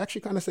like, I actually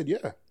kind of said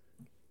yeah.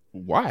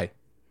 Why?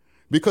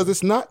 Because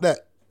it's not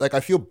that, like, I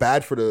feel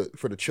bad for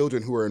the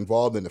children who are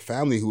involved and the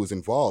family who was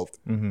involved,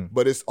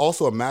 but it's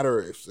also a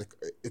matter.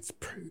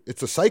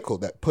 It's a cycle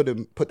that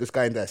put this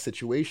guy in that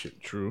situation.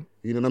 True.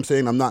 You know what I'm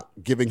saying? I'm not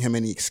giving him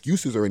any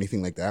excuses or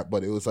anything like that,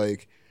 but it was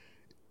like,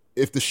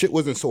 if the shit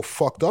wasn't so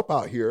fucked up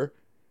out here,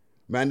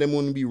 man, them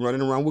wouldn't be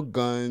running around with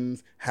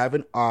guns,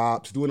 having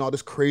ops, doing all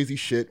this crazy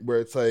shit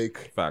where it's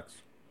like, facts.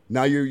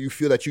 Now you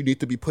feel that you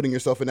need to be putting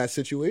yourself in that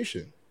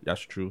situation.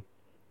 That's true.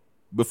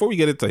 Before we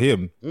get into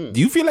him, do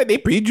you feel like they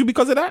paid you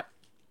because of that?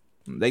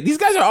 Like, these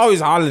guys are always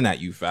hollering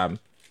at you, fam.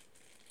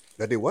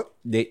 That they what?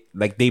 They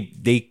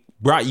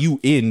brought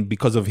you in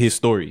because of his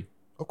story.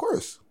 Of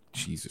course.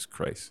 Jesus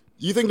Christ.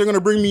 You think they're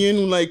gonna bring me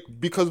in like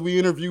because we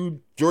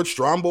interviewed George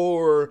Strombo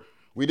or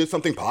we did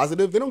something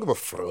positive? They don't give a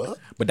fuck.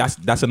 But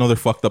that's another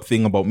fucked up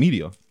thing about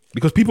media,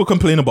 because people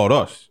complain about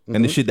us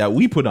and the shit that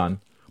we put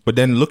on. But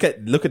then look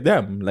at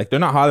them. Like, they're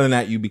not hollering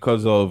at you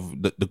because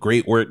of the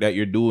great work that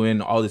you're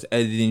doing, all this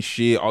editing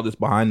shit, all this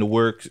behind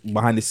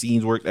the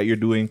scenes work that you're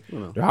doing.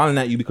 They're hollering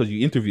at you because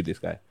you interviewed this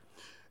guy.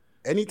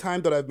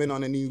 Anytime that I've been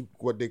on any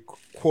what they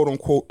quote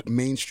unquote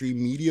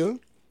mainstream media,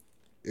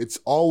 it's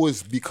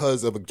always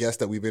because of a guest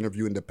that we've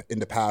interviewed in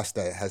the past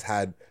that has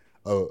had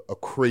a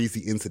crazy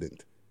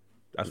incident.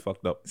 That's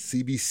fucked up.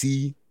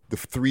 CBC, the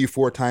 3 or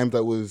 4 times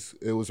it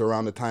was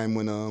around the time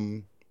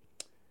when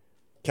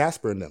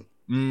Casper and them.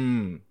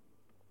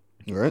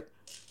 Right.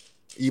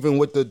 Even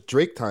with the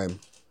Drake time,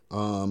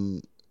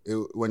 when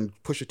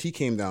Pusha T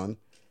came down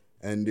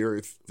and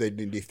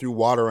they threw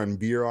water and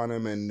beer on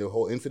him and the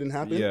whole incident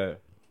happened. Yeah.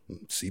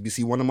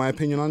 CBC wanted my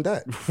opinion on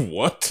that.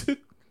 What?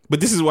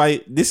 But this is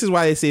why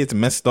I say it's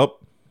messed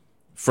up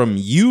from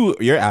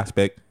your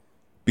aspect,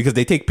 because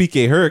they take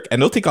PK Herc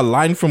and they'll take a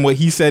line from what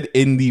he said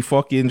in the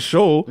fucking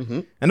show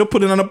and they'll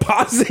put it on a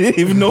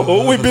positive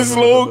note with his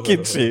slow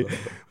kid shit.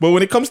 But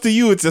when it comes to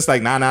you, it's just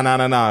like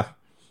nah.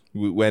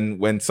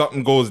 When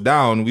something goes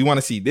down, we want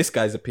to see this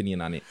guy's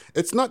opinion on it.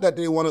 It's not that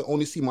they want to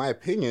only see my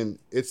opinion.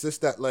 It's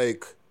just that,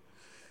 like,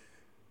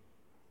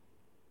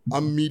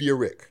 I'm Media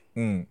Rick,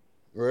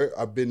 right?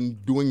 I've been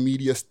doing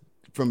media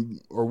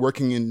or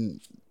working in,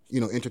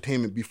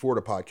 entertainment before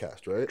the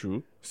podcast, right?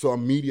 True. So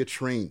I'm media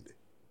trained.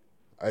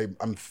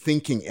 I'm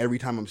thinking every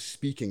time I'm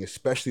speaking,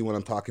 especially when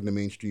I'm talking to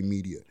mainstream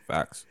media.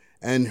 Facts.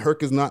 And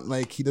Herc is not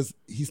like,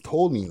 he's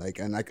told me, like,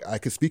 and I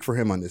could speak for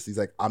him on this. He's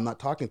like, I'm not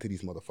talking to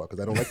these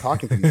motherfuckers. I don't like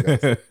talking to these guys.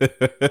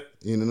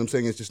 You know what I'm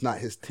saying? It's just not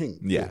his thing.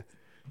 Yeah.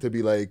 To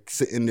be like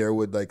sitting there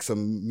with like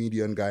some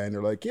media guy and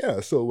they're like, yeah,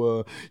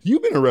 so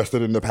you've been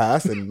arrested in the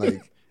past and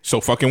like.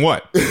 So fucking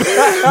what?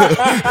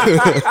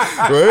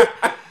 Right?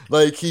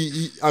 Like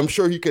I'm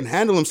sure he can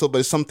handle himself, but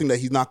it's something that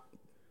he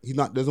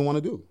doesn't want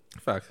to do.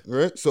 Fact.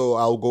 Right? So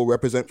I'll go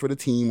represent for the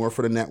team or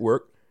for the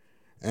network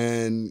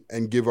and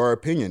give our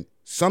opinion.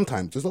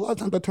 Sometimes. There's a lot of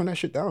times I turn that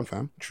shit down,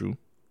 fam. True.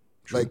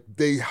 Like,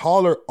 they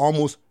holler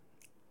almost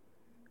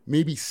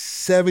maybe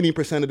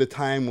 70% of the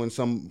time when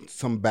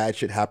some bad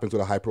shit happens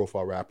with a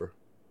high-profile rapper.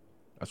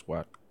 That's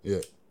whack. Yeah.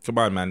 Come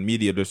on, man.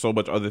 Media, there's so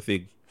much other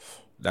thing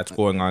that's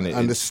going on.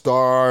 And the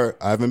Star,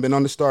 I haven't been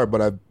on the Star,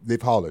 but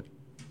they've hollered.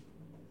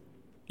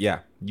 Yeah.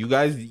 You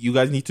guys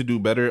need to do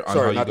better on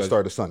Sorry, not the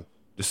Star, the Sun.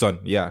 The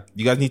Sun, yeah.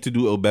 You guys need to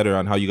do better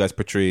on how you guys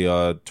portray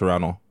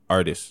Toronto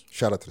artists.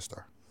 Shout out to the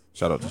Star.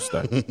 Shout out to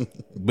Star.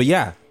 But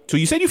yeah, so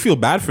you said you feel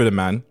bad for the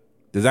man.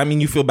 Does that mean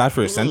you feel bad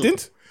for his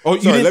sentence? Oh,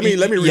 sorry, let me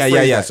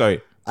rephrase that.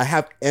 Sorry. I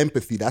have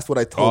empathy. That's what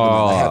I told him.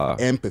 I have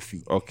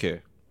empathy.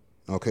 Okay.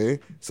 Okay?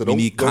 So We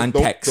need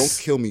context. Don't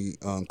kill me,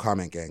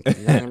 comment gang.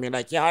 You're gonna be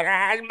like, yo,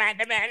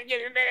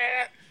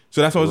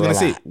 So that's what I was gonna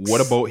say. Relax.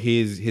 What about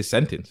his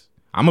sentence?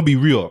 I'm gonna be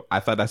real. I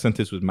thought that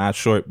sentence was mad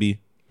short, B.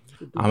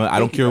 I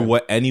don't care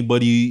what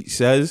anybody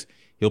says.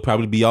 He'll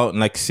probably be out in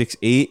like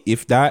 6-8,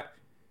 if that.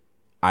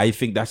 I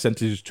think that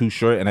sentence is too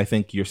short, and I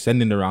think you're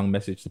sending the wrong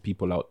message to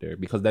people out there,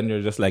 because then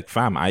you're just like,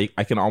 fam, I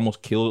can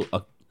almost kill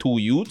 2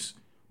 youths,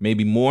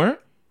 maybe more,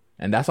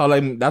 and that's all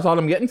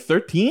I'm getting.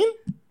 13,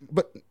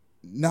 but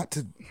not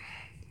to.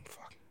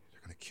 Fuck,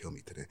 you're gonna kill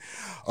me today.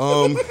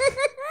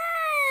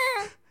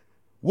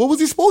 What was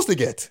he supposed to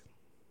get?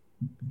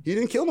 He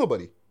didn't kill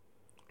nobody.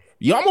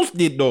 You almost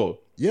did though.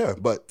 Yeah,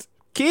 but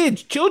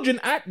Children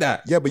at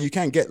that. yeah, but you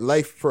can't get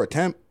life for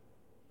attempt.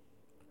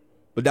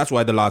 But that's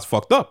why the law's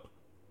fucked up.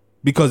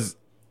 Because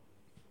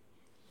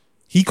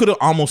he could have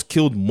almost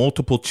killed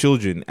multiple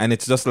children. And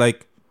it's just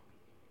like,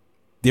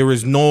 it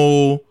was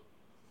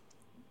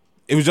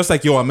just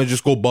like, yo, I'm going to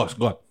just go bust.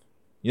 God.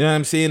 You know what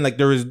I'm saying? Like,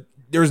 there is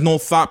no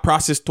thought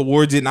process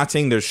towards it. Not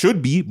saying there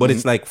should be, but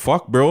it's like,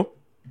 fuck, bro.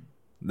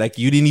 Like,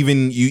 you didn't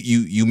even,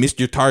 you missed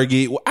your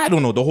target. Well, I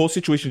don't know. The whole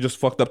situation just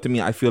fucked up to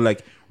me. I feel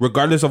like,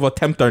 regardless of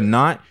attempt or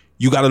not,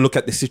 you got to look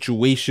at the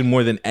situation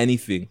more than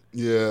anything.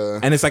 Yeah.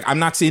 And it's like, I'm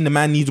not saying the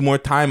man needs more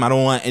time. I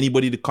don't want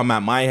anybody to come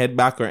at my head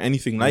back or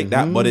anything like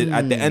that. But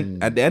at the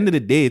end of the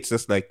day, it's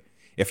just like,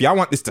 if y'all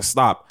want this to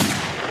stop,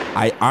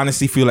 I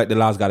honestly feel like the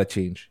laws got to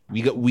change.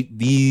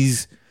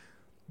 The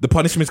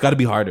punishments got to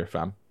be harder,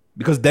 fam.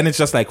 Because then it's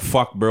just like,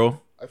 fuck, bro.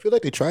 I feel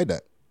like they tried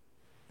that.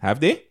 Have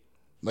they?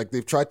 Like,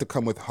 they've tried to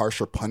come with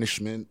harsher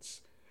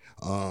punishments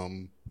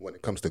when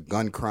it comes to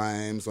gun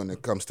crimes, when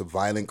it comes to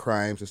violent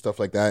crimes and stuff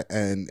like that,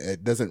 and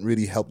it doesn't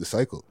really help the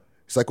cycle.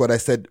 It's like what I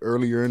said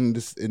earlier in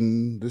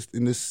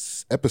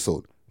this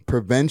episode.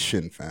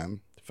 Prevention,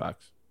 fam.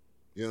 Facts.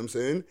 You know what I'm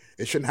saying?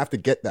 It shouldn't have to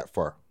get that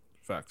far.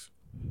 Facts.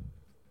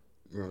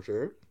 You know what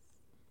I'm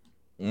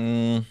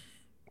saying?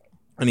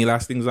 Any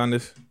last things on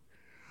this?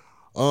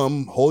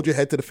 Hold your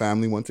head to the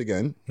family once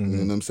again. You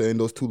know what I'm saying?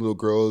 Those 2 little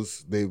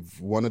girls,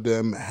 one of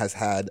them has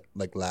had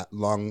like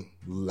long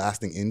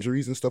lasting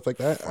injuries and stuff like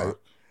that.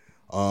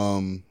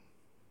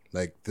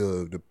 Like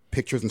the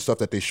pictures and stuff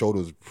that they showed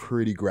was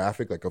pretty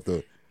graphic, like of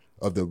the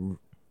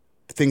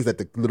things that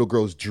the little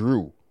girls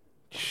drew.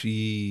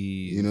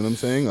 Jeez. You know what I'm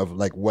saying? Of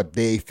like what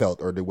they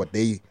felt or what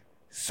they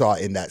saw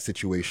in that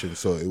situation.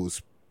 So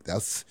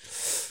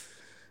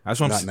that's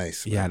not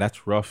nice. Yeah,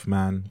 that's rough,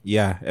 man.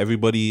 Yeah,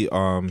 everybody,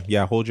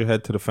 hold your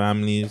head to the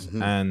families.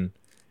 And,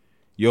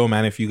 yo,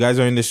 man, if you guys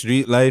are in the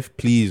street life,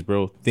 please,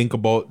 bro, think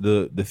about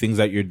the things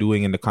that you're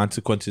doing and the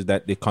consequences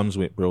that it comes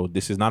with, bro.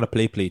 This is not a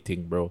play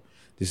thing, bro.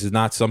 This is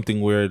not something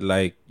where,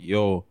 like,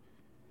 yo,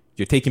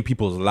 you're taking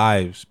people's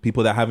lives.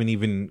 People that haven't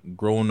even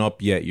grown up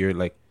yet. You're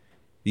like,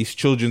 these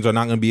children are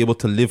not going to be able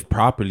to live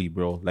properly,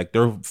 bro. Like,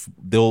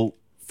 they'll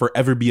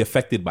forever be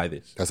affected by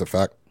this. That's a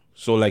fact.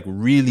 So, like,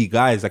 really,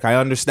 guys, like, I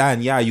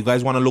understand, yeah, you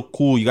guys want to look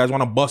cool, you guys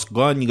want to bust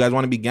gun, you guys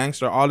want to be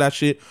gangster, all that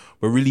shit,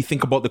 but really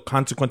think about the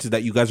consequences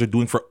that you guys are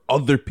doing for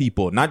other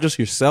people, not just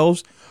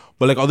yourselves,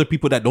 but, like, other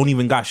people that don't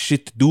even got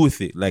shit to do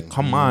with it. Like,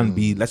 come on,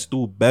 B, let's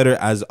do better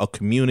as a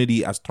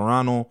community, as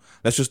Toronto.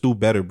 Let's just do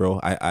better, bro.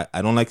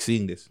 I don't like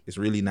seeing this. It's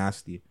really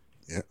nasty.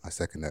 Yeah, I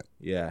second that.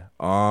 Yeah.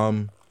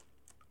 I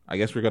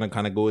guess we're going to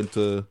kind of go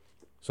into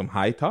some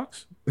high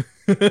talks.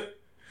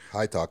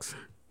 High talks.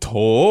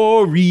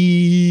 Tory.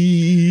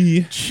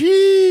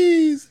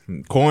 Jeez.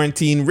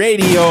 Quarantine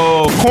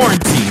radio.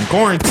 Quarantine.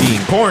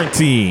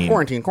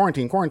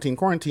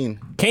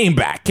 Came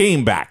back. You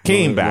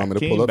want me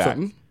to pull up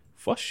something?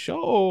 For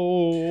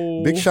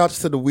sure. Big shouts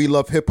to the We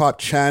Love Hip Hop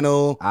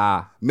channel.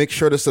 Make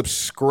sure to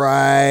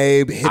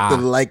subscribe, hit the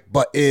like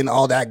button,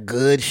 all that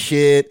good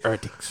shit.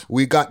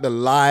 We got the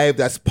live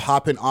that's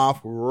popping off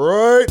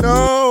right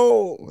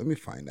now. Let me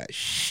find that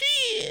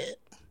shit.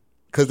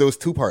 Because there was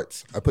 2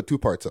 parts. I put 2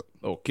 parts up.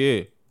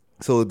 Okay.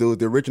 So there was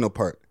the original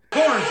part.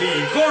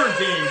 Quarantine.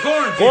 Quarantine.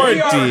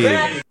 We are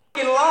back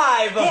in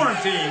live.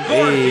 Quarantine.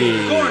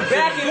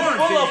 Back in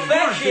full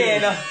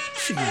affection.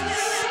 Jeez.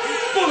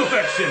 Full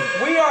affection.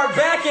 We are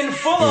back in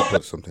full I'll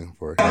put something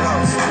for it. Ain't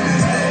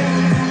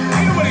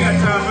nobody got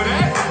time for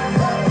that.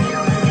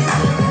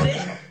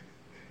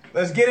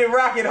 Let's get it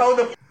rocking. Hold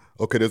the.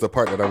 Okay, there's a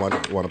part that I want to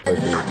play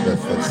for you.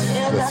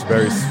 That's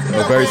very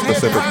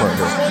specific part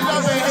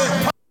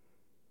here.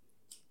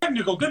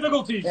 Technical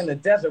difficulties. In the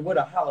desert with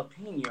a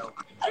jalapeno.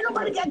 Ain't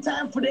nobody got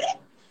time for that.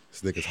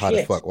 This nigga's hot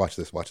as fuck. Watch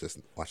this.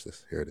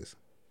 Here it is.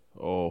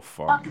 Oh,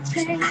 fuck. Watch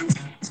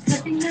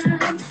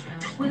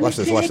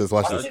this.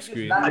 My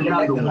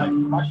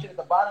shit at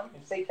the bottom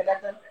and say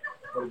connecting.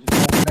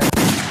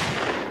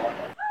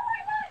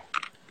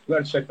 You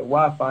gotta check the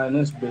Wi-Fi in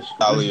this bitch.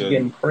 This is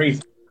getting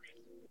crazy.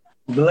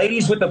 The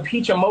ladies with the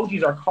peach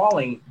emojis are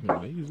calling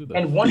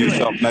and wondering. You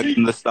shot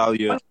Megan Thee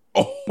Stallion.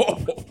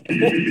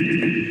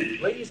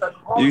 Ladies are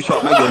calling. You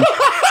shot Megan.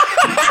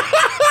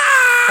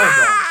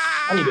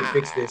 I need to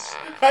fix this.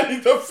 I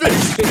need to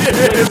fix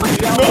this.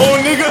 No,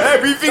 nigga,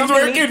 everything's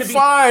working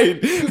fine.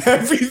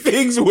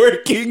 Everything's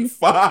working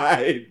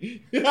fine.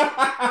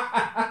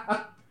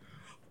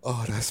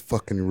 Oh, that's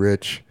fucking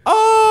rich.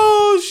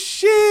 Oh,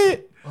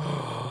 shit.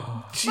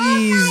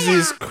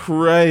 Jesus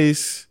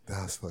Christ.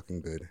 That's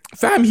fucking good.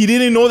 Fam, he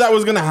didn't know that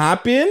was going to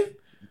happen?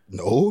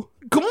 No.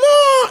 Come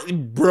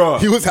on, bro.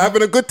 He was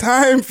having a good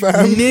time,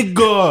 fam.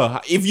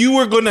 Nigga, if you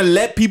were going to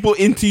let people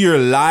into your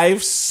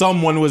life,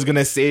 someone was going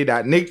to say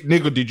that.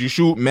 Nigga, did you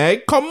shoot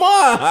Meg? Come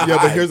on. Yeah,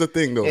 but here's the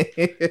thing, though.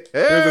 Here's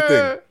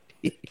the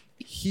thing.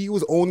 He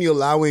was only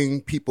allowing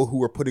people who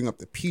were putting up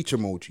the peach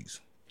emojis.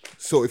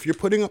 So if you're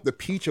putting up the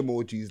peach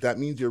emojis, that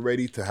means you're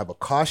ready to have a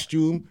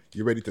costume.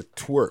 You're ready to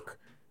twerk,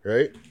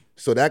 right?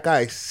 So that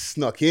guy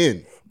snuck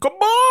in. Come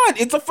on,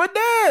 it's a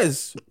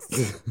finesse.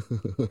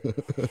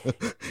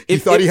 He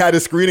thought he had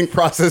his screening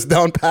process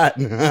down pat.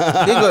 Nigga,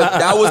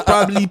 that was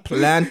probably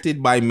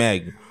planted by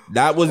Meg.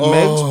 That was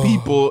Meg's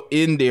people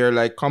in there.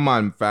 Like, come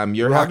on, fam,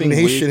 you're Rock having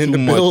Nation way in too the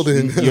much.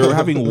 building. You're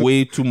having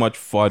way too much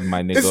fun,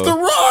 my nigga. It's The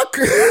Rock.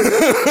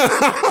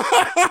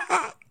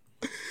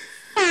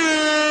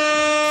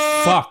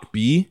 Fuck,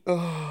 B.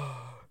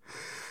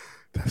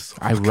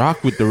 I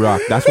rock with The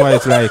Rock. That's why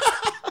it's like,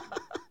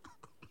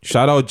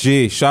 shout out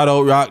Jay, shout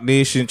out Rock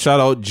Nation, shout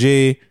out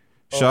Jay,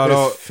 shout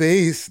out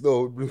face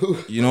though, bro.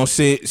 You know,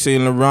 Saint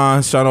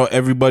Laurent, shout out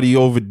everybody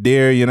over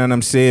there. You know what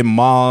I'm saying?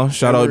 Mal,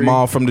 shout out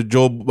Mal from the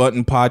Joe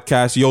Button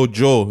podcast. Yo,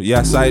 Joe,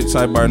 yeah,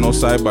 sidebar, no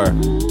sidebar.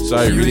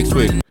 Sorry, really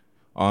quick.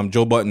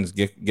 Joe Buttons,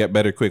 get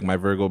better quick. My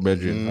Virgo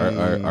brethren,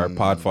 our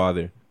pod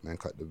father. Man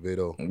caught the vid.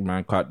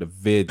 Man caught the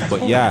vid.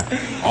 But yeah,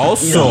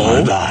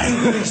 also,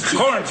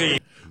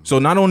 so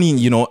not only,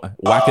 you know,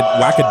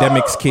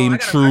 Whackademics came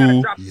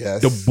true.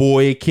 Yes. The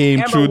boy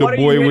came true. The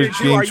boy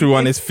came true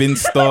on his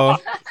Finsta.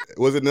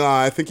 Was it? No,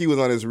 I think he was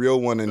on his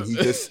real one, and he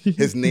just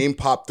his name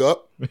popped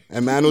up,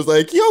 and man was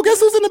like, "Yo,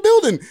 guess who's in the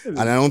building?"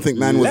 And I don't think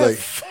man was like,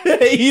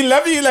 he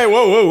left you like,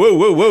 whoa.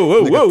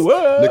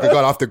 Nigga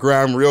got off the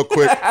ground real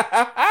quick.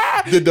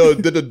 Did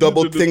the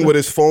double thing with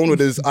his phone, with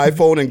his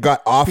iPhone, and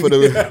got off of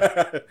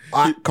the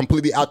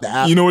completely out the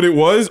app. You know what it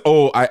was?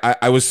 Oh,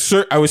 I was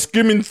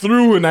skimming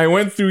through, and I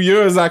went through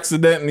yours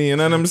accidentally. You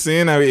know what I'm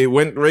saying? It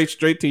went right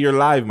straight to your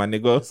live, my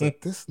nigga. Like,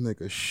 this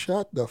nigga,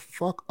 shut the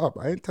fuck up!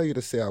 I didn't tell you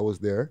to say I was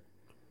there.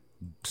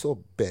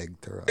 So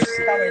begged her.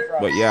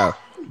 But yeah,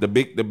 the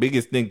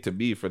biggest thing to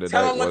be for the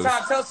night was.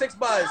 Tell Six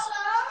Buzz.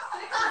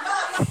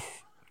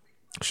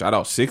 Shout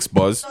out Six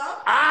Buzz.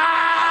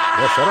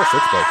 Yeah, shout out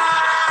Six Buzz.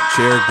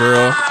 Chair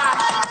girl.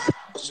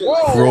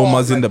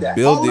 Chroma's in the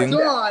building.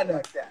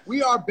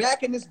 We are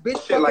back in this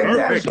bitch. Shit like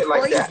that.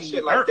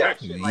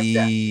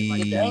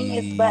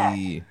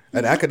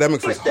 And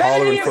Academics was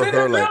hollering for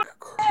her like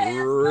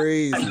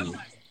crazy.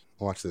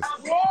 Watch this.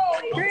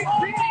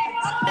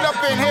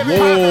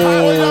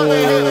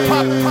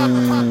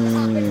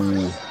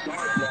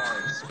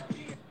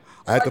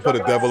 I had to put a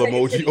devil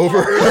emoji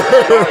over her.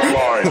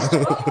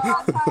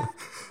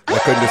 I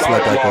couldn't just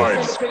let that go.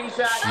 Jesus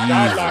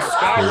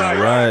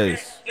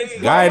Christ.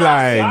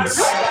 Guidelines.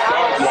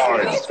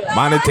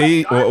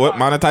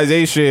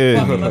 Monetization.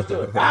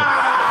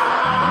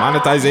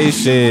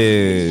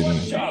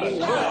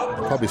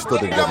 Probably still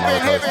didn't get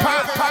monetized.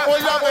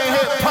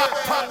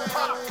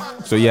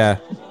 So yeah.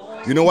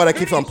 You know what I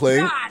keep on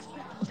playing?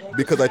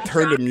 Because I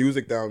turned the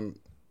music down.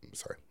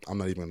 Sorry, I'm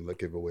not even gonna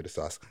give away the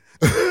sauce.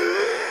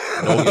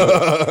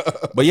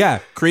 But yeah,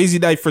 crazy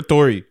night for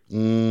Tory.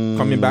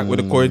 Coming back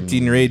with a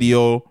quarantine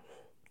radio,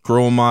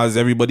 Chromas,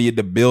 everybody in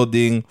the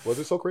building. Was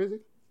it so crazy?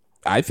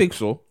 I think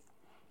so.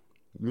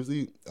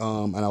 Usually,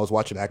 and I was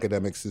watching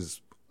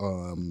Academics'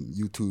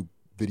 YouTube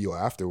video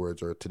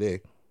afterwards or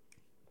today.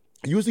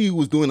 Usually, he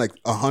was doing like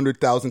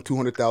 100,000,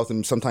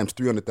 200,000, sometimes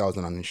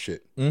 300,000 on his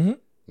shit. Mm-hmm. You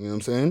know what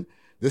I'm saying?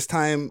 This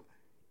time,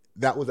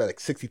 that was at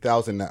like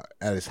 60,000 at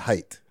its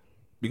height.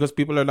 Because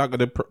people are not going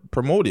to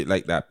promote it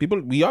like that.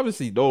 We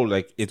obviously know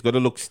like it's going to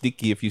look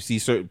sticky if you see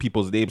certain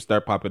people's names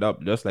start popping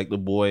up, just like the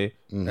boy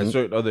and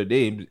certain other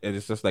names. And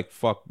it's just like,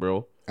 fuck,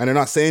 bro. And they're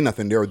not saying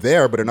nothing. They're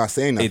there, but they're not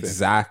saying nothing.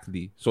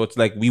 Exactly. So it's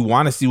like, we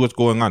want to see what's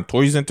going on.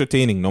 Tory's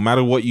entertaining. No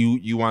matter what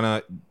you want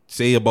to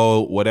say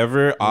about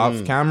whatever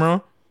off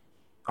camera,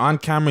 on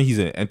camera, he's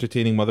an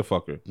entertaining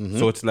motherfucker.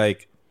 So it's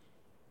like,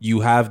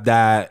 you have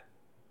that,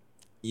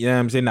 you know what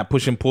I'm saying, that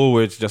push and pull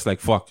where it's just like,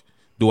 fuck.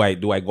 Do I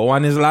go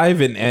on his live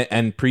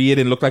and pre it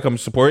and look like I'm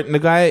supporting the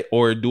guy,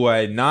 or do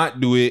I not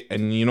do it?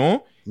 And you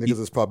know, niggas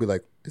is probably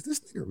like, is this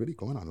nigga really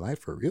going on live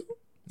for real?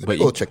 But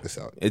go check this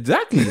out.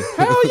 Exactly.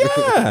 Hell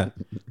yeah.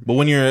 But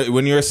when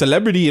you're a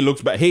celebrity, it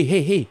looks bad.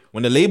 Hey.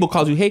 When the label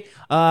calls you, hey,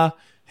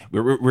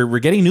 we're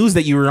getting news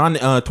that you were on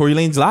Tory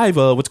Lanez live.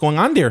 What's going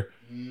on there?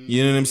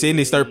 You know what I'm saying?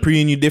 They start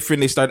preing you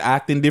different. They start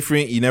acting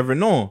different. You never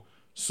know.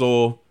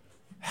 So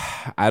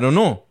I don't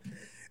know.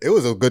 It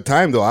was a good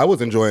time though. I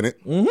was enjoying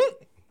it.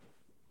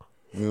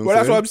 You know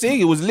that's what I'm saying.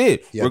 It was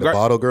lit. Yeah, the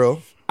bottle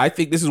girl. I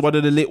think this is one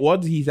of the lit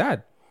ones he's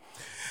had.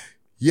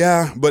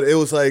 Yeah, but it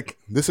was like,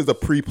 this is a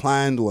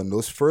pre-planned one.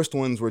 Those first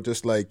ones were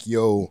just like,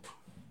 yo,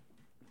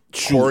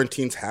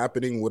 Quarantine's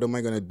happening. What am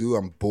I gonna do?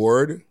 I'm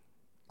bored.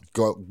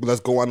 Let's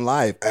go on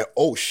live.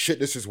 Oh shit,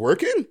 this is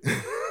working.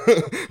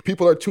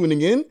 People are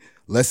tuning in.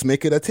 Let's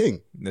make it a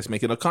thing. Let's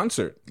make it a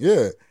concert.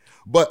 Yeah,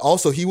 but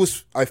also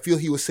I feel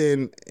he was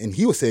saying,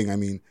 I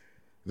mean,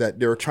 that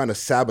they were trying to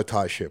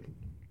sabotage him.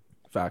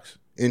 Facts.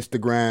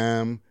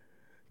 Instagram,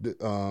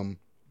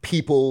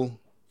 people,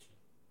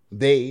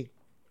 you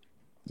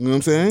know what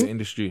I'm saying? The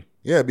industry.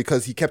 Yeah,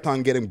 because he kept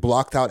on getting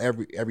blocked out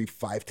every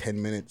 5-10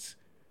 minutes.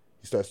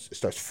 He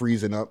starts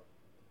freezing up.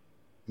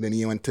 And then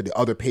he went to the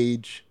other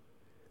page,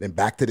 then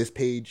back to this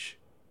page.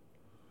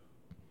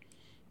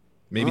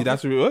 Maybe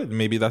that's the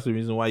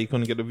reason why he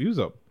couldn't get the views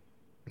up.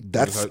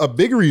 That's a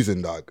big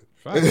reason, dog.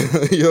 You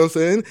know what I'm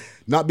saying?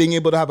 Not being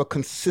able to have a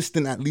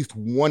consistent at least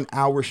 1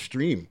 hour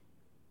stream.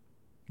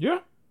 Yeah.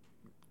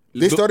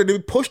 They started to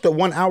push the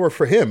 1 hour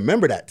for him.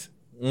 Remember that?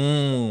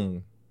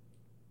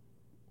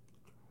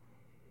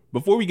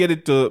 Before we get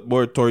into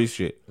more Tory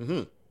shit,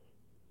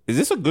 is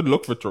this a good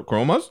look for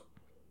Chromas?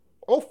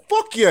 Oh,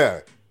 fuck yeah.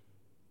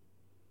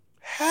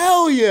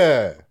 Hell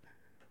yeah.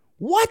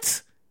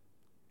 What?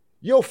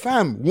 Yo,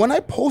 fam, when I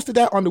posted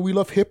that on the We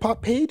Love Hip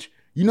Hop page,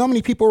 you know how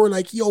many people were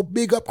like, yo,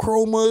 big up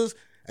Chromas?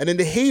 And then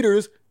the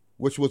haters,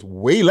 which was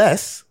way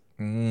less,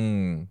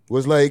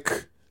 was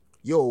like,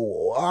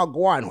 yo,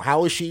 go on.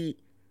 How is she?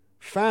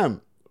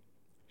 Fam,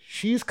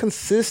 she's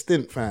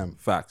consistent, fam.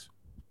 Facts.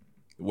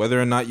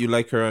 Whether or not you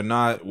like her or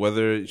not,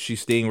 whether she's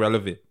staying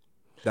relevant.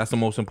 That's the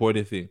most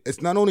important thing. It's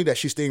not only that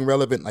she's staying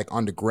relevant, like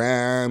on the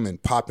gram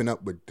and popping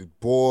up with the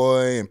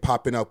boy and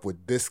popping up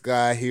with this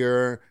guy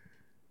here.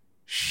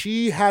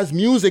 She has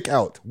music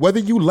out, whether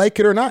you like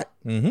it or not.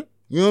 You know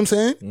what I'm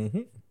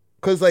saying?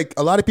 Because like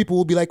a lot of people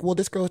will be like, well,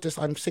 this girl's just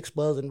on 6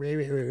 Buzz and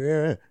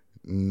rah.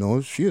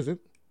 No, she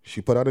isn't.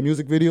 She put out a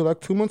music video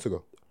like 2 months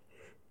ago.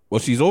 Well,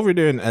 she's over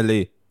there in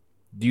LA.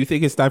 Do you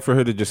think it's time for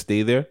her to just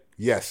stay there?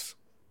 Yes.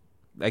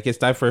 Like, it's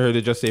time for her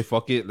to just say,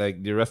 fuck it.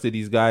 Like, the rest of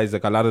these guys,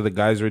 like, a lot of the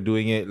guys were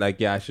doing it.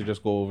 Like, yeah, I should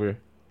just go over.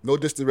 No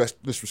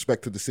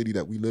disrespect to the city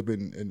that we live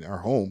in our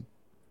home.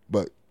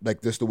 But,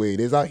 like, just the way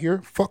it is out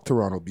here, fuck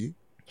Toronto, B.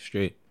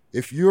 Straight.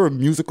 If you're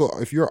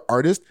if you're an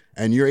artist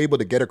and you're able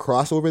to get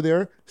across over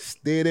there,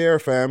 stay there,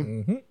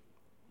 fam.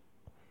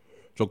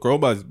 So,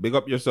 Chromas, big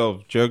up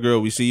yourself. Chill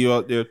girl, we see you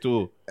out there,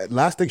 too.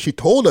 Last thing, she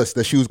told us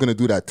that she was going to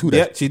do that, too.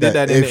 Yeah, she did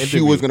that in the If she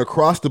interview. was going to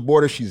cross the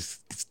border, she's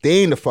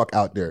staying the fuck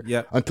out there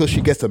until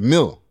she gets a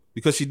mill.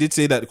 Because she did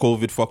say that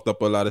COVID fucked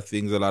up a lot of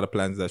things, a lot of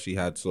plans that she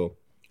had, so.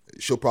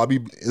 She'll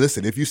probably,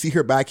 listen, if you see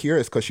her back here,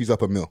 it's because she's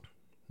up a mill.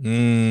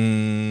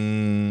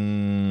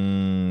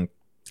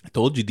 I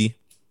told you, D.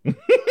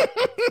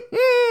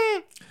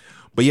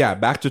 But yeah,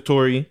 back to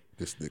Tory.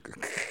 This nigga.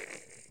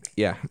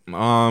 Yeah.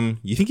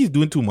 You think he's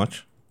doing too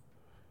much?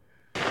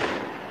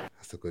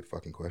 That's a good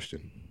fucking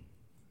question.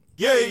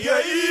 Yeah.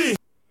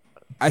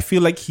 I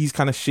feel like he's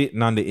kind of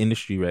shitting on the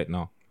industry right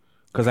now.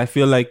 Because I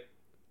feel like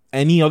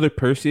any other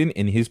person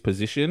in his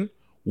position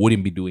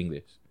wouldn't be doing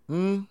this.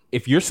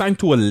 If you're signed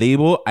to a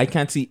label, I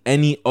can't see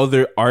any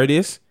other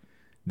artist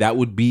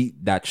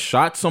that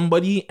shot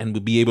somebody and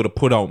would be able to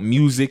put out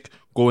music,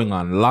 going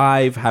on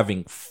live,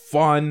 having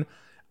fun.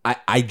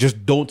 I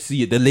just don't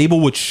see it. The label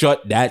would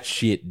shut that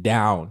shit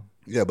down.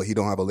 Yeah, but he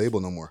don't have a label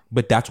no more.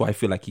 But that's why I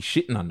feel like he's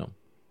shitting on them.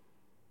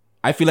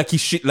 I feel like he's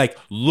shit. Like,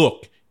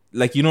 look,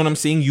 like, you know what I'm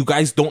saying? You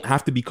guys don't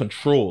have to be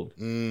controlled.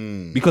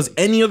 Because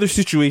any other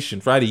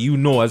situation, Friday, you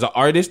know, as an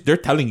artist, they're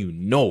telling you,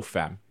 no,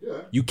 fam.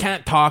 Yeah. You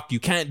can't talk. You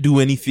can't do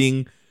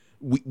anything.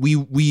 We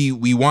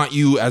want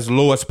you as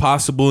low as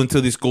possible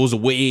until this goes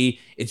away.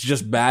 It's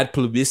just bad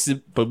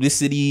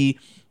publicity.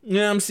 You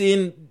know what I'm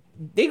saying?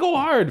 They go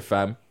hard,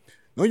 fam.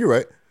 No, you're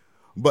right.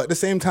 But at the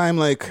same time,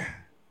 like,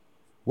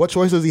 what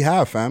choice does he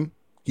have, fam?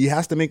 He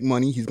has to make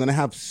money. He's going to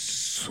have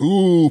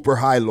super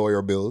high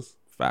lawyer bills.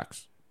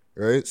 Facts.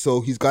 Right? So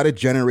he's got to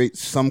generate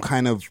some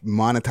kind of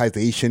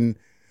monetization.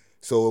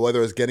 So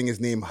whether it's getting his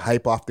name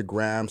hype off the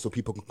gram so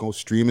people can go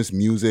stream his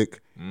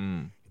music,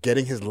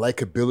 getting his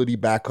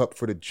likability back up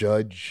for the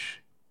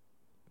judge,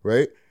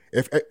 right?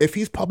 If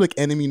he's public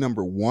enemy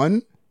number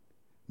 1,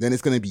 then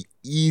it's going to be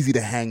easy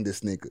to hang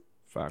this nigga.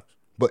 Facts.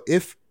 But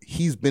if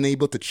he's been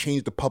able to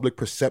change the public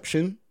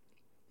perception,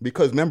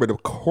 because remember, the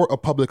court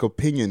of public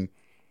opinion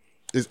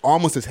is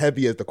almost as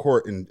heavy as the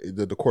court in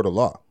the court of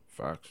law.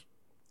 Facts.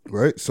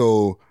 Right?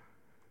 So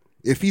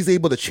if he's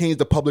able to change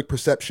the public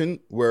perception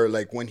where,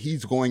 like, when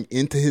he's going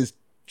into his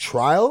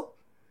trial,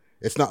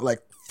 it's not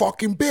like,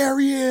 fucking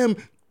bury him,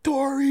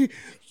 Tory,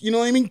 you know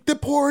what I mean?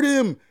 Deport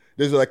him.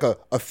 There's like a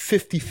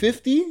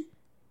 50-50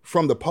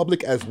 from the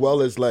public as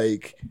well as,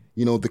 like,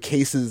 you know, the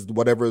cases,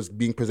 whatever is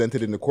being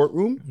presented in the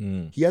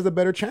courtroom. He has a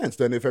better chance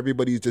than if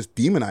everybody's just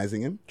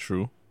demonizing him.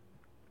 True.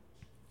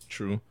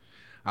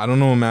 I don't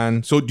know,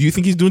 man. So do you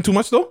think he's doing too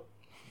much, though?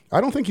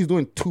 I don't think he's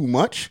doing too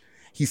much.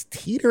 He's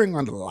teetering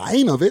on the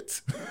line of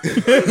it.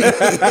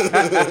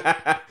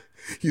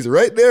 He's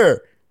right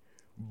there,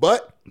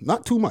 but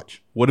not too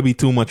much. What would be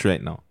too much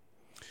right now?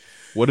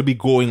 What would be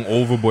going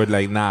overboard?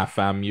 Like, nah,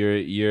 fam,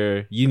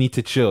 you need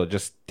to chill.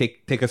 Just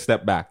take a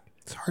step back.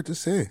 It's hard to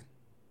say.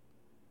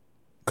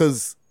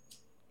 Because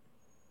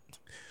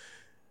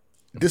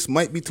this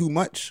might be too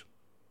much.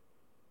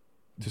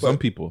 To some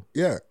people.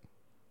 Yeah.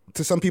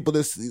 To some people,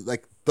 this,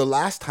 like the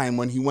last time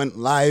when he went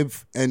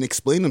live and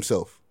explained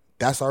himself,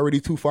 that's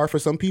already too far for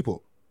some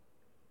people.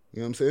 You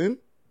know what I'm saying?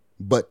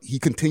 But he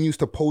continues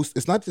to post.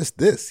 It's not just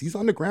this. He's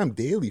on the gram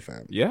daily,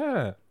 fam.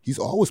 Yeah. He's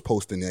always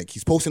posting. Like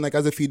he's posting like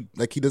as if he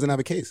doesn't have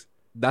a case.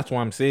 That's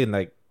why I'm saying,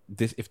 like,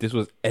 this. If this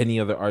was any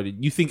other artist,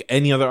 you think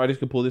any other artist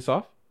could pull this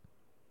off?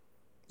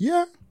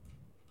 Yeah.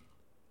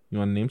 You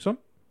want to name some?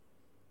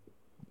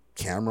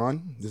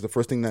 Cameron is the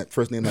first name that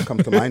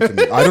comes to mind to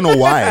me. I don't know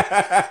why.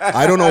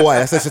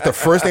 That's just the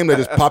first name that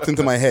just popped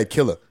into my head.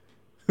 Killer.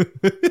 You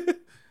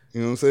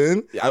know what I'm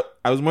saying?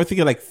 I was more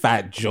thinking like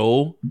Fat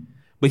Joe,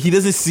 but he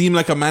doesn't seem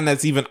like a man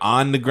that's even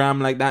on the gram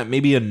like that.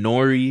 Maybe a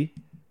Nori.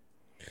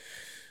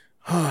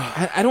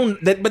 I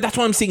don't. But that's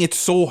why I'm saying it's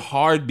so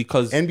hard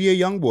because NBA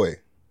YoungBoy.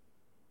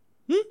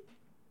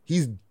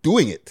 He's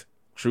doing it.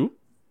 True.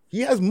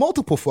 He has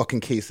multiple fucking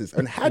cases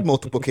and had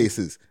multiple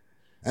cases,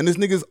 and this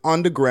nigga's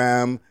on the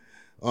gram.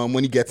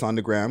 When he gets on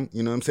the gram,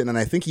 you know what I'm saying? And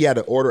I think he had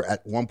an order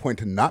at one point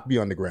to not be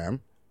on the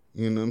gram.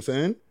 You know what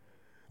I'm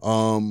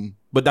saying?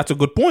 But that's a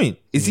good point.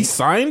 Is he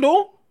signed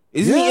though?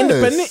 Isn't he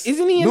independent?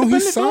 Isn't he independent? No,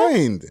 he's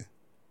signed.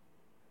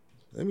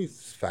 Let me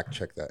fact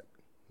check that.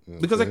 You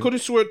know because I could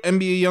have sworn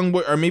NBA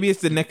YoungBoy, or maybe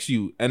it's the next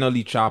you,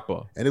 NLE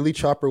Chopper. NLE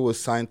Chopper was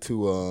signed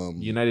to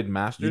United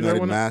Masters.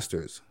 United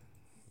Masters,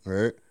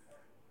 right?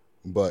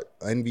 But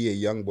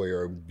NBA YoungBoy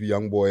or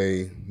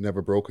YoungBoy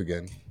Never Broke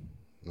Again.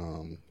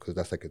 Because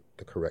that's like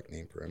the correct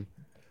name for him.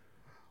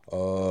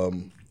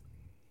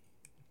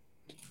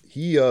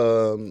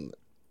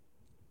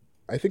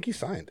 I think he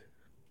signed.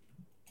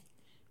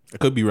 I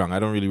could be wrong. I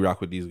don't really rock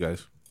with these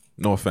guys.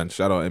 No offense.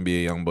 Shout out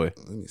NBA YoungBoy.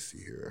 Let me see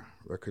here.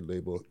 Record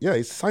label. Yeah,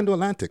 he's signed to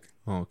Atlantic.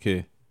 Oh,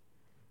 okay.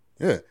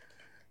 Yeah,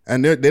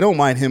 and they don't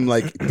mind him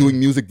like doing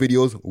music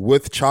videos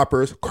with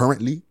choppers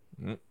currently.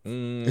 You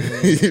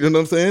know what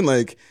I'm saying?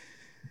 Like.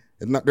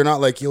 They're not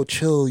like, yo,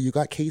 chill, you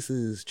got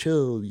cases,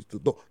 chill.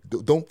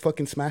 Don't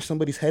fucking smash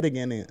somebody's head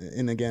again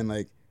and again.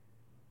 Like,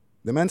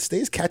 the man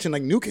stays catching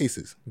like new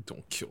cases.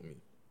 Don't kill me. You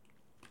know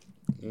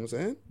what I'm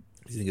saying?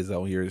 These niggas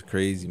out here is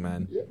crazy,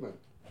 man. Yeah,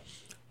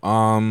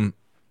 man.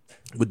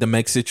 With the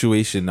Meg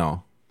situation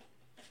now,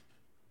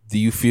 do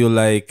you feel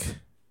like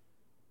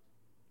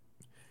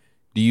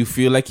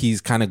he's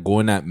kind of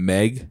going at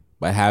Meg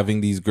by having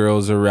these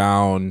girls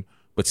around,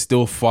 but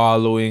still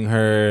following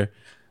her?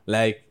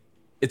 Like,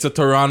 it's a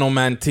Toronto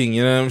man thing,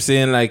 you know what I'm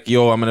saying? Like,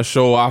 yo, I'm gonna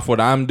show off what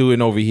I'm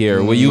doing over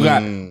here. What you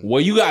got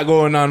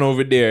going on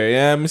over there? You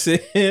know what I'm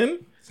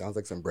saying? Sounds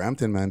like some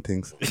Brampton man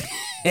things.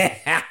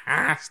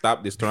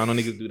 Stop this. Toronto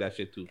niggas do that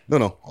shit too.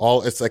 No.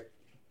 It's like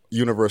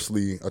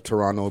universally a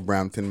Toronto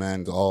Brampton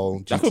man's all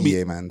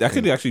GTA man. That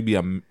could actually be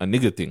a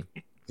nigga thing.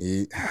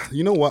 Yeah.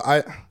 You know what?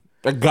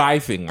 A guy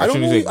thing. I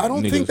don't know. I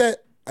don't think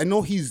that. I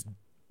know he's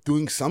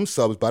doing some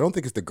subs, but I don't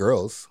think it's the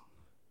girls.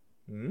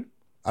 I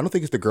don't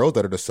think it's the girls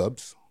that are the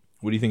subs.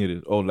 What do you think it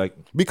is? Oh, like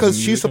because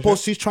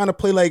she's trying to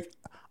play like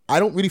I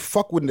don't really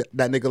fuck with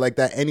that nigga like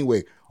that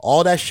anyway.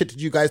 All that shit that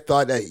you guys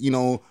thought that, you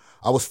know,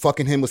 I was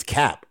fucking him was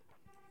cap.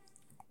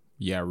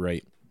 Yeah,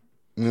 right.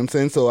 You know what I'm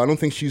saying? So I don't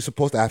think she's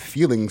supposed to have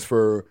feelings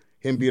for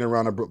him being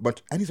around a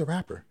bunch. And he's a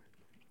rapper.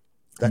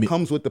 That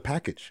comes with the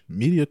package.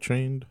 Media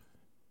trained.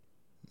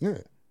 Yeah.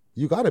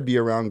 You got to be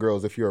around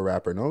girls if you're a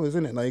rapper, no?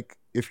 Isn't it like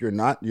if you're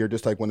not, you're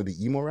just like one of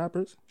the emo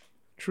rappers?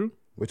 True.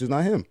 Which is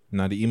not him.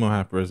 Now the emo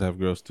rappers have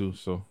girls too,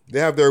 so they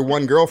have their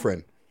one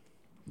girlfriend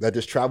that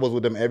just travels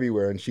with them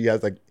everywhere, and she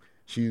has like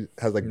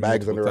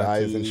bags under her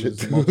eyes and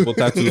shit. Multiple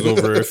tattoos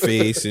over her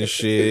face and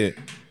shit.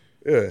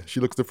 Yeah, she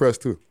looks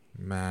depressed too.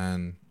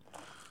 Man,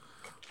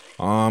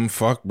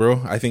 fuck,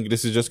 bro. I think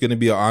this is just gonna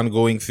be an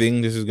ongoing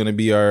thing. This is gonna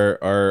be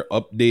our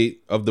update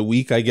of the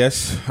week, I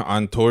guess,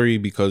 on Tory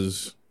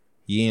because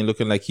he ain't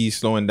looking like he's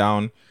slowing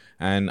down.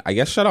 And I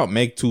guess shout out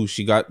Meg too.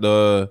 She got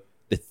the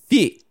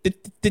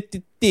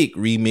thick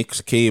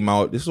remix came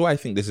out. This is why I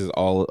think this is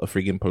all a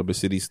freaking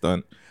publicity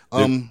stunt.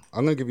 I'm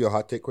gonna give you a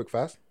hot take quick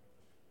fast.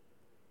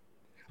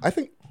 I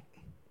think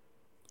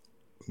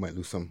we might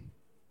lose some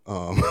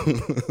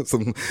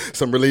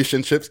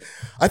relationships.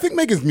 I think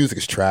Megan's music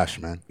is trash,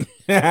 man.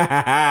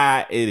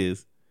 It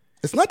is.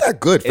 It's not that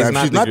good, fam.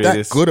 She's not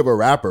that good of a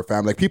rapper,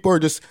 fam. Like people are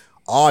just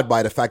awed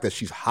by the fact that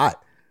she's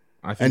hot.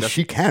 And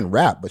she can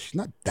rap, but she's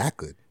not that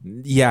good.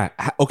 Yeah.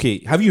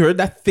 Okay. Have you heard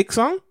that Thick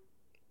song?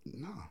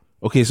 No.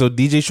 Okay, so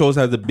DJ Shows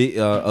has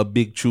a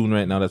big tune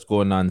right now that's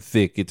going on.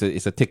 Thick.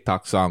 It's a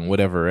TikTok song,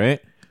 whatever,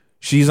 right?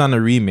 She's on the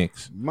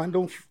remix. Man,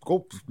 don't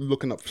go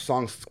looking up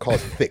songs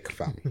called Thick,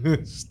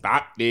 fam.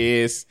 Stop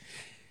this.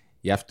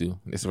 You have to.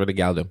 It's for the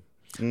gal.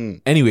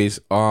 Anyways,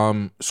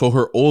 so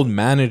her old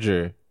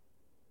manager,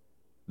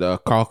 the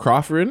Carl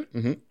Crawford,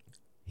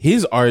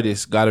 his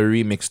artist got a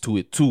remix to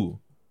it too.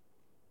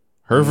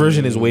 Her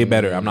version is way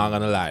better. I'm not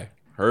gonna lie.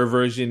 Her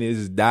version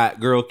is that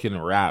girl can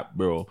rap,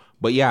 bro.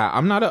 But yeah,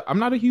 I'm not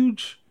a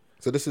huge.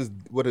 So this is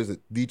what is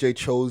it? DJ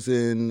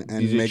Chosen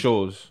and DJ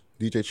Chose.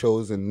 DJ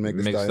Chose and Meg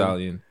Thee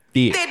Stallion.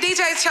 Yeah. That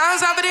DJ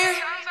Chose over there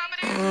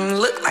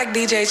look like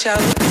DJ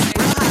Chose.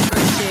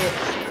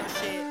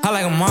 I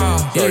like them all.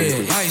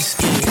 Yeah, light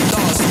skin,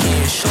 dark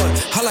skin, short.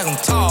 I like them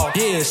tall.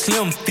 Yeah,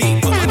 slim,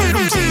 thick. But I like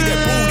them G's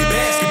that booty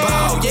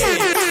basketball.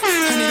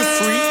 Yeah, I need a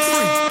free.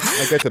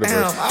 I'll get to the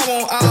verse. I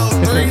want all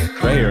three.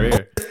 Right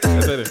here.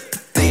 That's it.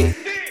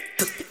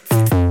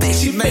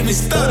 She made me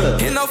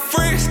stutter. In no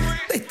freaks.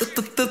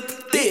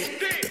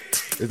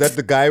 Is that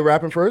the guy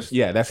rapping first?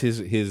 Yeah, that's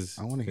his.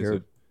 I want to hear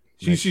it.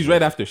 She's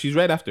right after. She's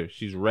right after.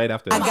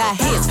 I got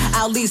hits.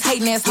 All these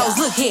hating ass hoes,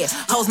 look here.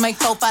 Hoes make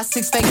 4, 5,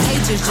 6 fake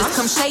pages. Just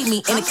come shade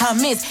me in the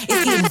comments.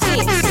 It's getting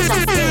thick. Bitch,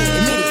 I'm scared.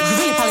 Admit it. You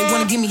really probably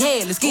wanna give me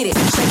head. Let's get it.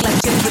 Shake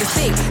like jelly with a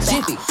stick.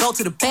 Jiffy. Go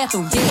to the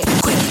bathroom. Yeah.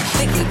 Quick.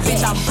 Thickly.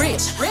 Bitch, I'm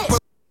rich.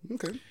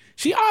 Okay.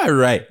 She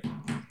alright.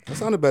 That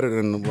sounded better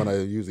than what I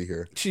usually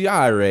hear. She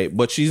alright,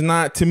 but she's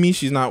not. To me,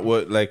 she's not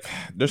what like.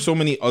 There's so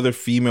many other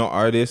female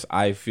artists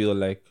I feel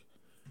like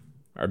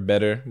are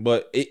better,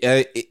 but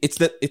it's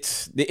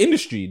the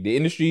industry. The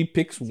industry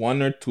picks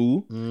one or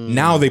two.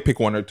 Now they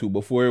pick one or two.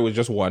 Before it was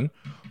just one,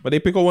 but they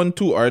pick a 1,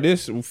 2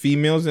 artists,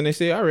 females, and they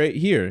say, "All right,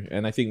 here."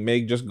 And I think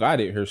Meg just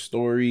got it. Her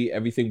story,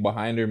 everything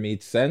behind her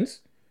made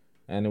sense,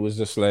 and it was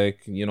just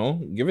like, you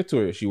know, give it to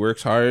her. She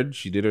works hard.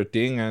 She did her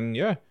thing, and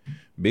yeah,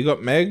 big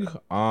up Meg.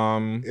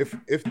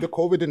 If the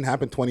COVID didn't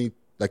happen,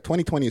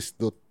 2020 is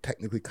still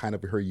technically kind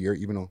of her year,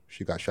 even though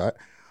she got shot.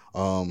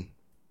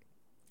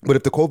 But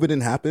if the COVID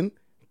didn't happen,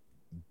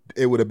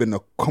 it would have been a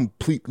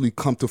completely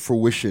come to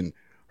fruition,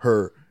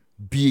 her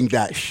being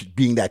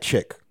that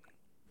chick.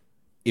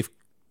 If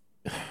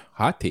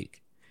hot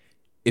take,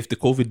 if the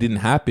COVID didn't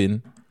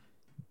happen,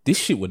 this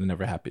shit would have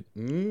never happened.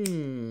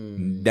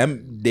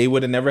 They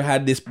would have never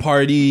had this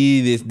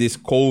party, this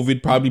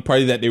COVID party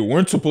that they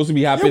weren't supposed to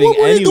be happening. What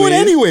were they doing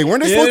anyway?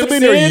 Weren't they supposed to be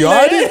in their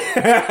yard?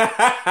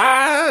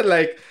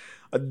 Like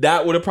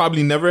that would have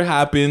probably never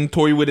happened.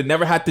 Tori would have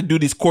never had to do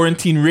this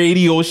quarantine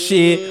radio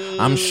shit.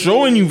 I'm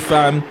showing you,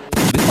 fam.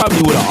 This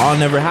probably would have all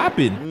never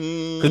happened.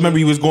 Because remember,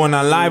 he was going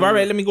on live. All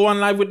right, let me go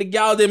on live with the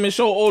gal them and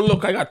show, oh,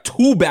 look, I got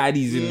 2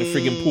 baddies in the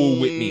friggin' pool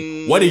with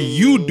me. What are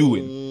you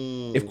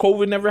doing? If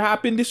COVID never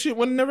happened, this shit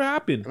would have never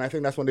happened. And I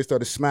think that's when they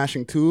started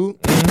smashing too.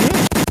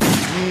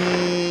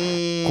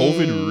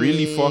 COVID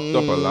really fucked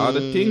up a lot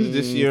of things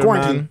this year,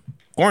 man.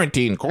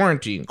 Quarantine.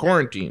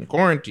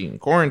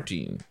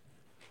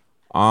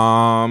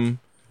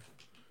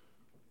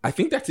 I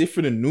think that's it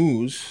for the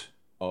news.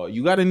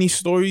 You got any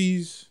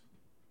stories?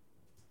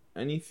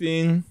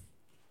 Anything?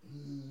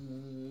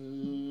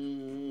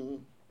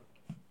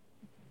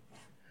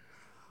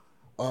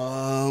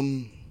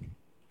 Y'all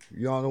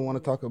don't want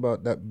to talk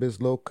about that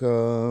Bizloke,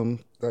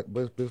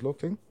 Bizloke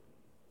thing?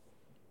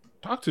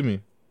 Talk to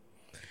me.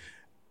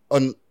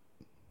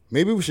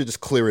 Maybe we should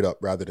just clear it up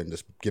rather than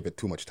just give it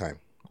too much time.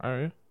 All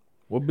right.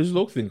 What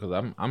Bizloke thing?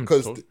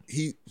 Because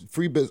he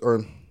free Biz,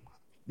 or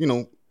you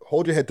know,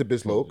 hold your head to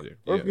Bizloke,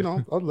 or you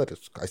know,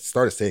 I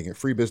started saying it,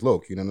 free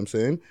Bizloke. You know what I'm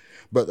saying?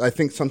 But I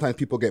think sometimes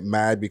people get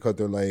mad because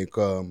they're like,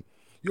 yo,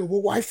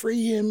 well, why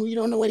free him? We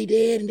don't know what he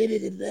did and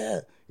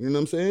da. You know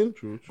what I'm saying?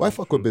 True, why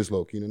fuck with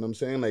Bizloke? You know what I'm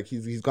saying? Like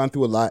he's gone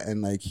through a lot,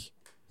 and like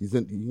he's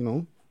in, you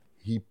know,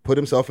 he put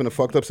himself in a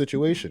fucked up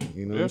situation.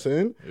 You know what I'm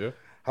saying? Yeah.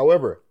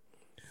 However,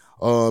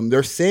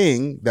 they're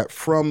saying that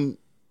from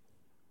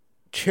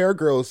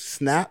Chairgirl's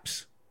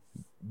snaps,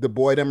 the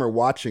boy them are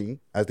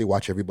watching as they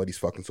watch everybody's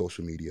fucking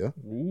social media.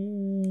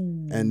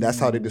 Ooh. And that's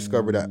how they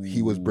discovered that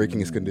he was breaking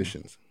his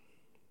conditions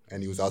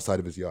and he was outside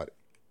of his yacht.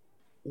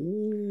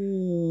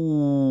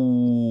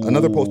 Ooh.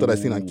 Another post that I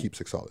seen on Keep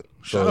Six Solid.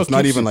 So it's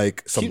not even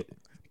like some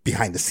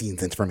behind the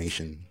scenes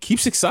information. Keep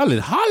Six Solid,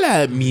 holla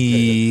at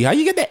me. How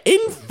you get the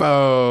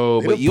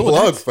info? They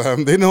plug,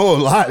 fam. They know a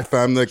lot,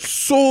 fam. Like,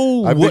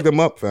 so I picked them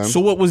up, fam.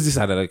 So what was this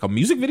at? Like a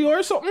music video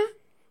or something?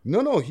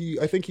 No.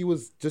 I think he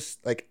was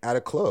just like at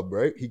a club,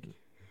 right?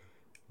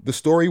 The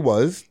story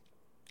was,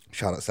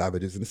 shout out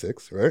Savages in the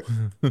 6, right?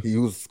 He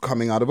was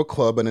coming out of a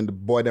club and then the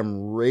boy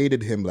them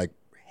raided him like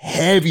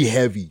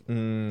heavy. You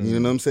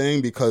know what I'm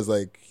saying? Because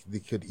like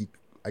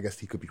I guess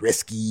he could be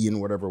risky and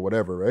whatever,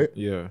 right?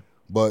 Yeah.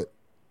 But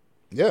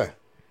yeah,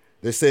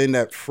 they're saying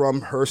that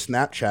from her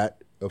Snapchat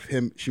of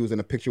him, she was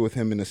in a picture with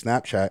him in the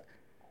Snapchat.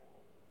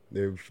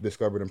 They've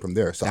discovered him from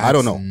there. So I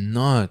don't know.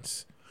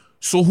 Nuts.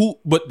 So who?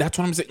 But that's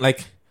what I'm saying.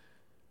 Like,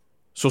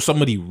 so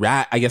somebody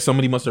I guess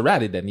somebody must have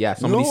ratted then. Yeah.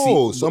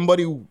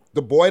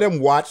 The boy them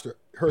watched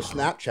her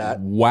Snapchat.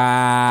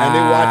 Wow. And they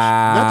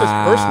watched not just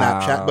her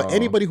Snapchat, but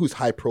anybody who's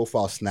high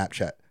profile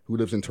Snapchat who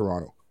lives in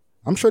Toronto.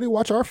 I'm sure they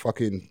watch our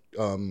fucking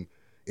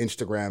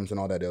Instagrams and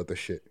all that other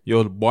shit.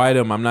 Yo, boy,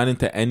 I'm not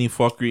into any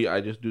fuckery.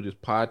 I just do this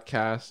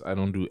podcast. I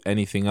don't do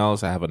anything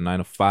else. I have a 9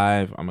 to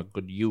 5. I'm a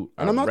good youth.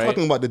 And I'm not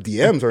talking about the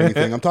DMs or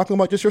anything. I'm talking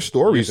about just your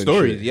stories. Your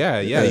stories, shit. Yeah.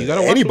 You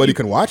gotta. Anybody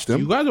can watch them.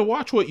 You gotta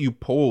watch what you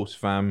post,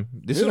 fam.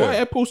 This is why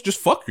I post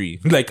just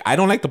fuckery. Like, I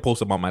don't like to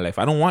post about my life.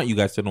 I don't want you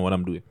guys to know what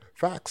I'm doing.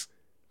 Facts.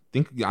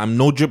 Think I'm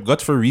no drip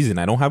guts for a reason.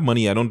 I don't have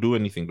money. I don't do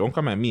anything. Don't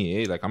come at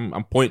me. Like I'm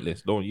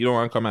pointless. You don't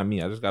want to come at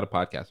me. I just got a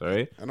podcast. All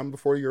right. And I'm the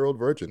 40-year-old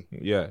virgin.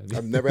 Yeah.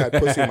 I've never had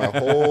pussy in my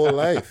whole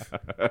life.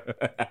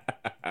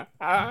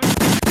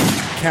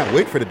 Can't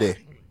wait for the day.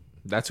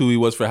 That's who he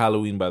was for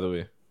Halloween, by the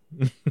way.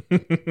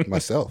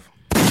 Myself.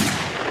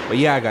 But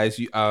yeah, guys,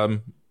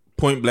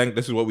 point blank,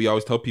 this is what we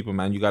always tell people,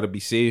 man. You got to be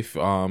safe.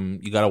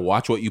 You got to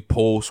watch what you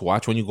post.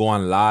 Watch when you go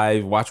on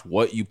live. Watch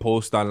what you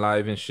post on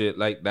live and shit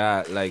like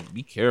that. Like,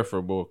 be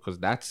careful, bro, because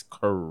that's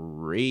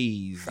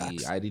crazy.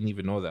 Facts. I didn't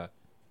even know that.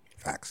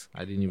 Facts.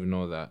 I didn't even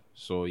know that.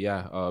 So,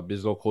 yeah,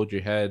 Bizlo, hold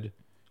your head.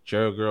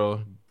 Cheryl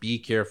girl, be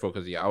careful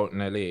because you're out in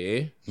LA,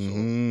 eh?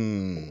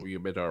 So you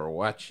better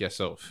watch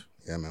yourself.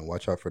 Yeah, man.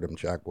 Watch out for them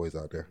Jack boys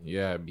out there.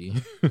 Yeah, B.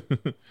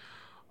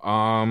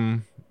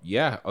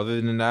 Yeah,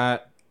 other than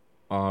that,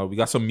 we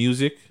got some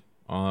music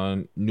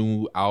on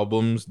new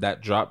albums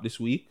that dropped this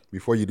week.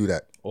 Before you do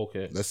that,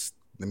 okay, let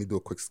me do a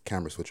quick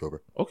camera switch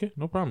over. Okay,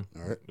 no problem.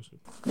 All right.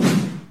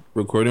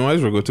 Recording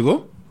wise, we're good to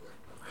go.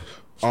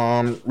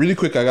 Really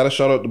quick, I gotta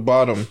shout out the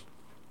bottom.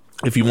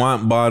 If you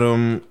want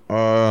bottom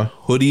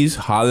hoodies,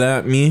 holla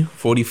at me.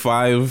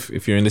 45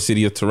 if you're in the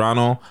city of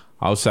Toronto.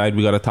 Outside,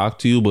 we gotta talk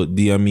to you, but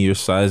DM me your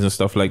size and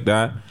stuff like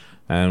that,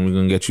 and we're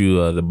gonna get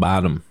you the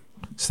bottom.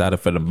 Started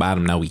for the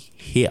bottom. Now we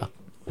here.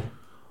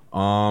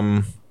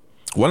 One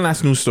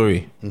last news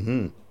story.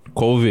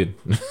 COVID.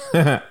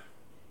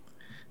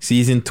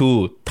 Season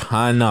 2,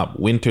 turn up.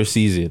 Winter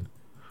season.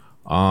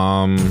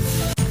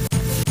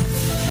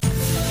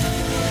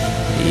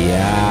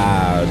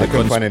 Yeah. I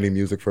couldn't find any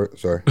music for it.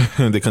 Sorry.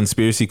 The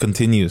conspiracy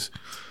continues.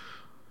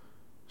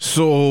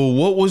 So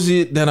what was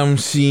it that I'm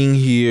seeing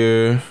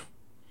here?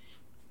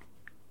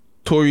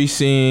 Tory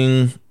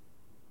saying...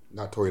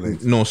 Not Tory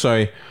Lanez. No,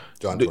 sorry.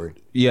 John Tory.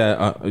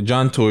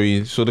 John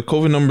Tory. So the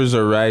COVID numbers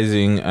are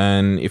rising,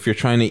 and if you're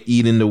trying to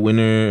eat in the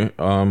winter...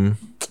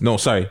 no,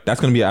 sorry. That's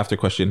going to be an after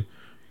question.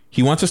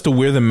 He wants us to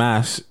wear the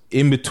mask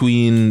in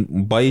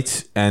between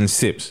bites and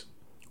sips.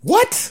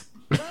 What?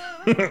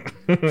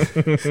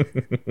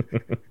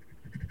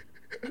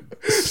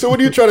 So what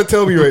are you trying to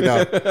tell me right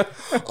now?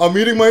 I'm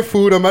eating my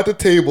food. I'm at the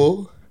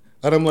table,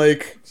 and I'm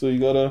like... So you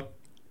gotta...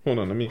 Hold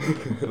on,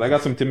 I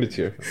got some Timbits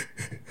here.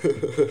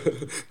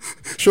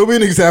 Show me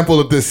an example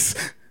of this.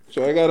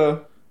 So I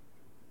gotta...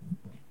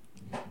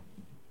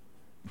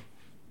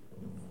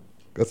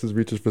 Gus is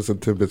reaching for some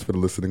Timbits for the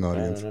listening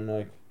audience. And I'm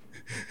like...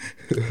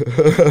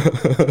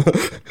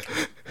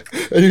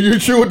 And you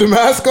chew with the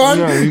mask on?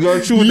 Yeah, you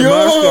gotta chew with the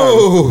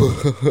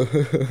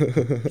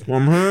mask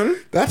on.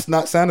 That's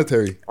not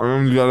sanitary.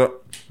 You gotta...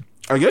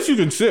 I guess you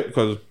can sip,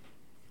 because...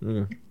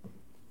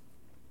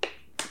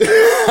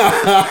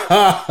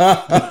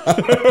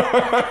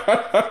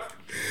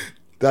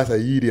 That's a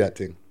idiot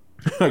thing.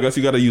 I guess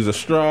you gotta use a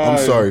straw. I'm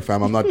sorry,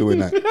 fam. I'm not doing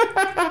that.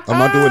 I'm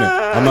not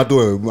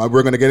doing it.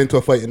 We're gonna get into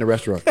a fight in the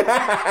restaurant.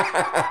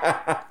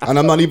 And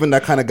I'm not even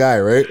that kind of guy,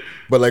 right?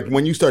 But like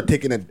when you start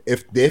taking it,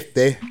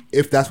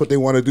 if that's what they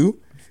want to do,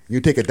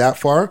 you take it that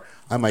far,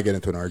 I might get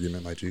into an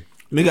argument, my G.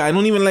 Nigga, I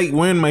don't even like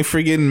wearing my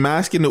friggin'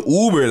 mask in the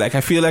Uber. Like,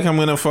 I feel like I'm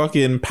gonna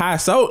fucking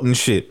pass out and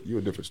shit. You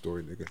a different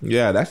story, nigga.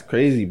 Yeah, that's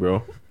crazy,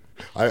 bro.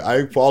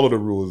 I follow the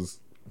rules.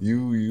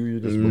 You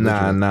just...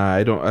 Nah,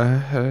 I don't.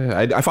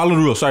 I follow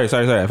the rules. Sorry.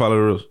 I follow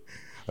the rules.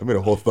 I made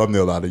a whole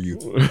thumbnail out of you.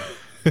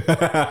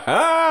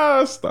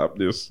 Stop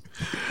this.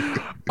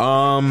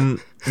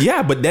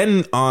 Yeah, but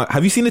then,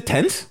 have you seen the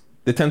tents?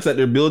 The tents that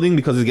they're building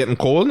because it's getting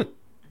cold?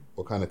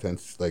 What kind of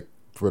tents? Like,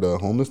 for the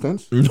homeless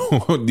tents?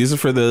 No, these are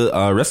for the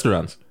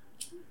restaurants.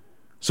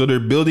 So they're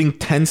building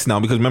tents now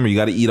because remember, you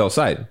got to eat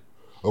outside.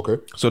 Okay.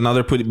 So now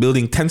they're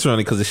building tents around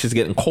it because it's just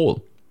getting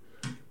cold.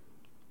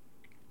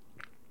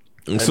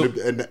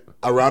 And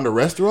around the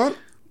restaurant?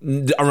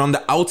 Around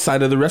the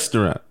outside of the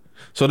restaurant.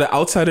 So the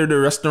outside of the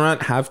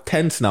restaurant have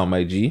tents now,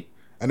 my G.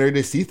 And are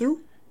they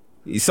see-through?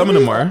 Some of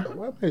them are.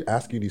 Why am I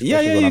asking these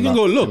questions? Yeah, you can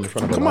go look.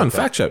 Come on,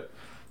 fact check.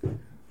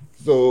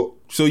 So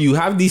you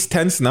have these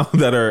tents now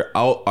that are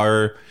out.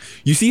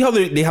 You see how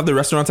they have the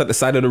restaurants at the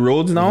side of the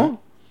roads now? Mm-hmm.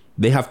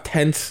 They have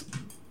tents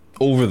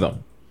over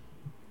them,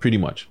 pretty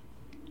much.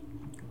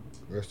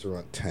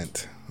 Restaurant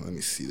tent. Let me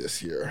see this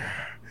here.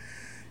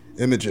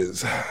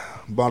 Images.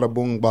 Bada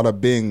boom, bada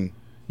bing.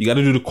 You got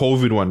to do the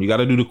COVID one. You got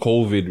to do the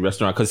COVID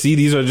restaurant because see,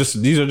 these are just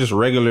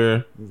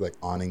regular. These like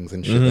awnings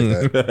and shit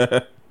like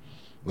that.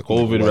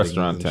 COVID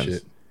restaurant tents.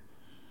 Shit.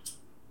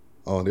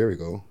 Oh, there we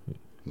go.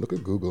 Look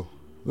at Google.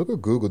 Look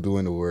at Google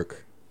doing the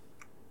work.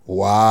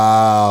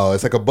 Wow,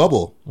 it's like a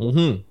bubble.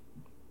 Mm-hmm.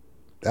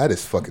 That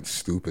is fucking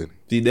stupid.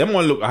 See, them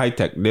one look high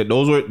tech.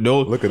 Those.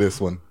 Look at this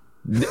one.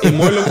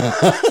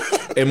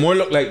 It more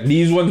look like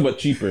these ones, but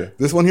cheaper.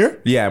 This one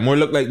here? Yeah, more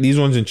look like these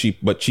ones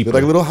but cheaper.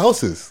 They're like little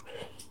houses.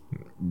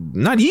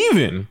 Not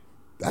even.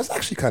 That's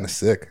actually kind of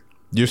sick.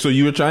 So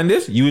you would try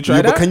this? You would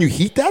try that? But can you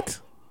heat that?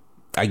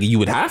 You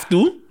would have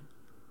to.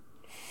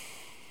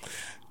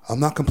 I'm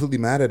not completely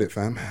mad at it,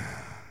 fam.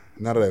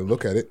 Now that I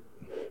look at it.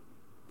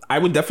 I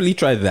would definitely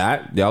try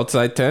that. The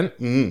outside tent.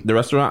 Mm-hmm. The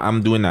restaurant,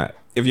 I'm doing that.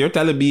 If you're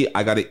telling me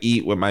I got to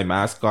eat with my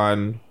mask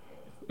on,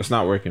 it's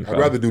not working, fam. I'd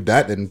rather do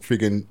that than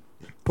freaking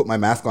put my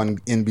mask on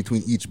in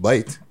between each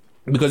bite.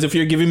 Because if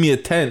you're giving me a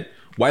tent,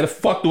 why the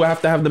fuck do I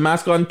have to have the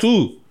mask on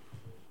too?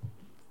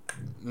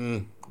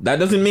 That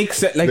doesn't make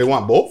sense. Like, they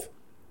want both?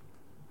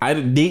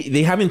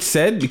 They haven't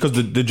said, because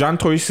the John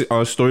Tory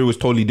story was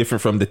totally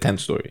different from the Tent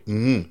story.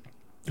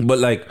 But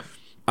like,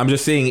 I'm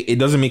just saying it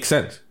doesn't make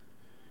sense.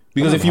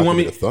 Because if you want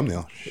me a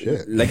thumbnail,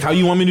 shit. Like, how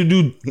you want me to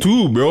do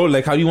two, bro?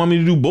 Like, how do you want me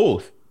to do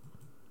both?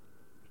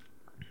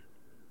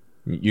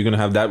 You're gonna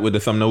have that with the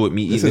thumbnail with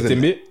me eating the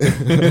Timbit?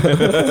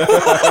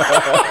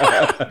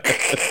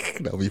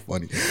 That'll be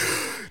funny.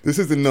 This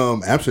is in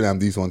Amsterdam.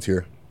 These ones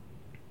here.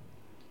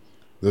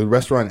 The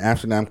restaurant in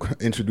Amsterdam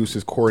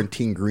introduces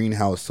quarantine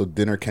greenhouse so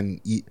diners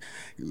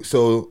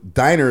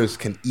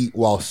can eat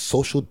while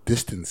social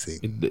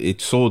distancing.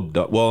 It's so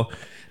well.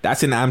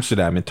 That's in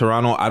Amsterdam. In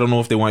Toronto, I don't know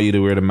if they want you to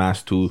wear the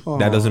mask too. Aww.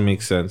 That doesn't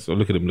make sense. So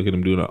look at him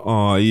doing that.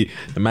 Oh, the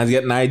man's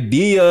getting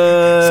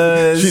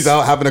ideas. She's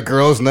out having a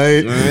girls'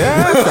 night.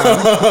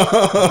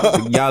 Yeah,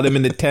 y'all them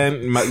in the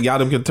tent. Y'all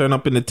them can turn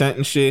up in the tent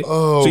and shit.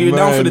 Oh, so you're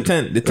down for the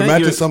tent. The tent.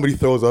 Imagine somebody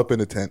throws up in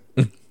the tent.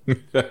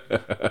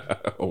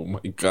 Oh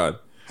my god.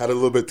 Had a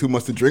little bit too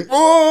much to drink.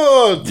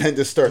 Oh, tent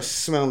just starts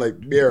smelling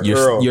like beer.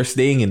 You're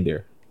staying in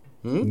there.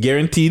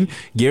 Guaranteed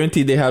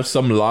they have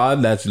some law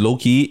that's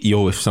low-key.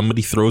 Yo, if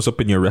somebody throws up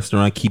in your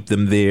restaurant, keep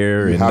them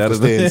there. You have to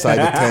stay inside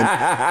the tent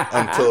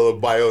until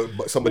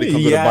somebody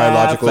comes with a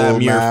biological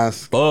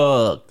mask.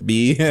 Fucked,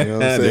 B. You know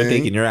what I'm They're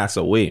taking your ass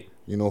away.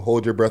 You know,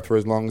 hold your breath for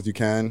as long as you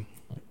can.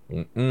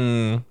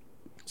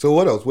 So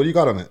what else? What do you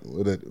got on it?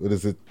 What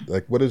is it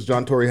like? What does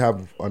John Tory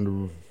have on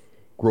the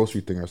grocery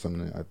thing or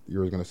something? You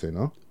were gonna say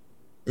no?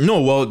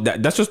 No, well,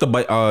 that's just the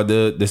bite.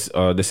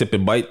 The sip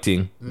and bite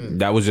thing.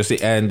 That was just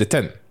it, and the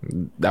tent.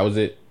 That was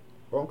it.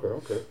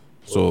 Okay.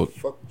 So,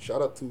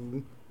 shout out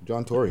to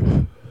John Tory.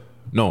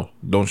 No,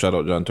 don't shout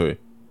out John Tory.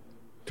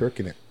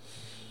 Turking it.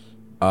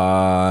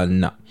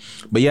 Nah.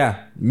 But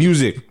yeah,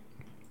 music.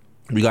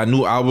 We got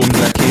new albums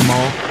that came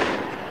out.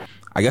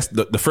 I guess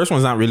the first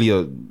one's not really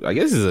I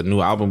guess it's a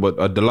new album, but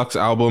a deluxe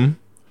album.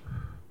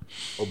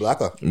 Oh,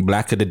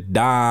 Blacker the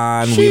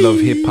Don. Sheesh. We Love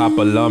Hip Hop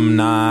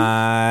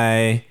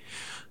alumni.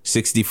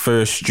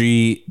 61st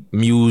Street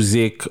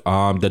Music,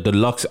 the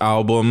deluxe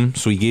album.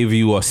 So he gave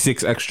you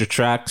 6 extra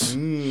tracks.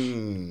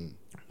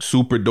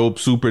 Super dope.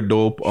 Shout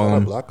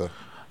out Blacker.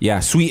 Yeah,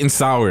 Sweet and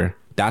Sour.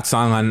 That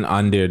song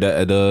on there,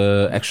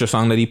 the extra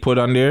song that he put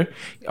on there,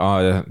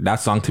 that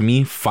song to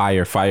me,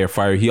 fire.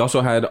 He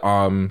also had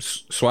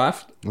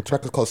Swaft. The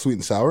track is called Sweet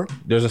and Sour.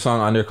 There's a song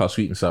on there called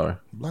Sweet and Sour.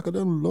 Blacker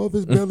doesn't love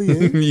his belly,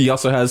 eh? He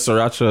also has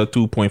Sriracha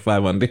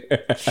 2.5 on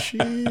there.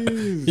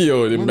 Jeez.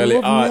 Yo, the belly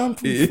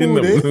art.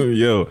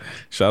 Yo,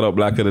 shout out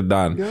Blacker the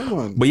Don. Yeah,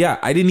 man. But yeah,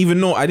 I didn't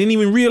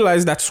even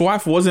realize that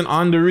Swaft wasn't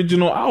on the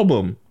original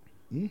album.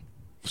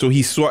 So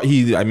he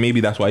maybe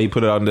that's why he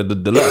put it on the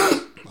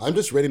deluxe. I'm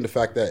just rating the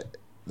fact that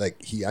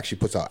like he actually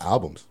puts out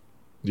albums.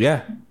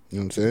 Yeah. You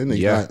know what I'm saying?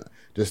 Like, not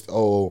just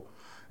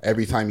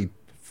every time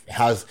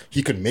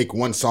he could make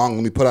one song,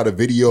 let me put out a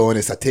video and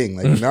it's a thing.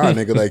 Like, nah,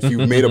 nigga, like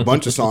you made a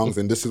bunch of songs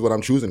and this is what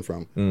I'm choosing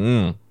from. You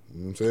know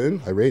what I'm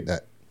saying? I rate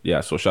that.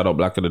 Yeah, so shout out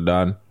Blacker the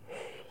Don.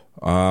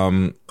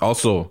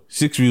 Also,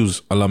 6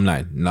 Views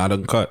alumni, not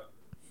uncut.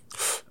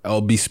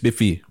 LB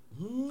Spiffy.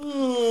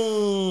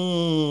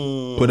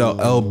 Put out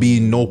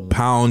LB No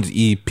Pounds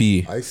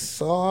EP. I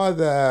saw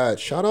that.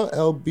 Shout out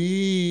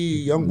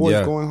LB. Young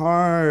boy's going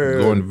hard.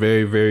 Going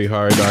very, very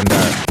hard on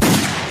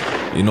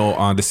that. You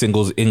know, the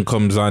singles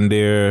Income's on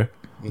there.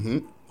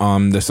 There's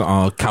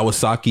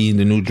Kawasaki,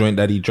 the new joint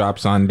that he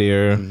drops on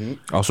there.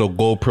 Also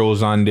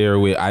GoPro's on there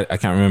with I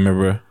can't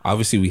remember.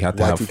 Obviously we had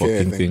to have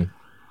fucking thing.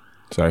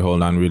 Sorry,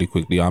 hold on really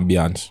quickly.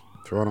 Ambiance.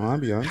 Toronto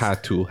Ambiance.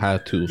 Had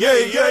to.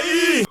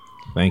 Yeah.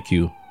 Thank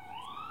you.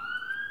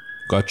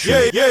 Got you.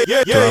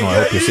 Yeah. Toronto,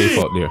 I hope you're safe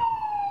out there. I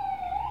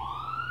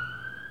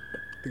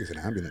think it's an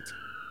ambulance.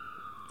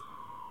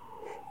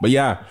 But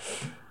yeah,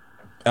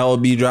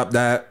 LB dropped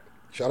that.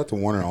 Shout out to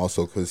Warner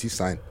also because he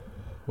signed.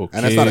 Okay.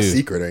 And that's not a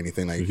secret or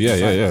anything. Like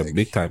yeah, like,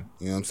 big time.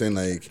 You know what I'm saying?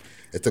 Like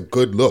it's a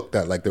good look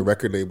that like the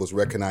record labels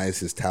recognize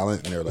his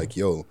talent and they're like,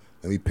 yo,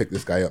 let me pick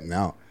this guy up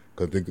now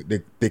because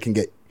they can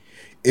get,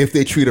 if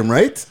they treat him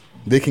right,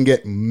 they can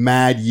get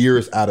mad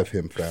years out of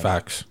him. Fam.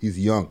 Facts. He's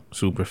young.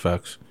 Super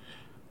facts.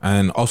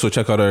 And also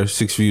check out our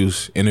 6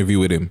 Views interview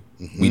with him.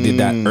 We did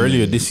that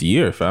earlier this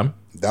year, fam.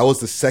 That was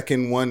the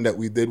second one that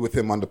we did with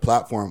him on the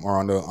platform or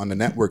on the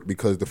network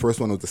because the first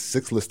one was the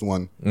 6 list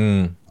one.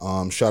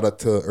 Shout out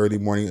to early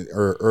mornings,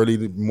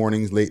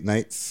 late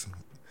nights.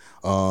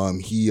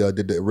 He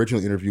did the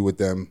original interview with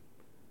them,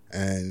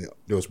 and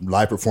there was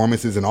live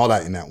performances and all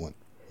that in that one.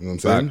 You know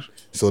what I'm saying?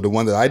 Facts. So the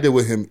one that I did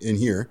with him in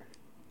here,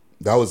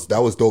 that was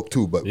dope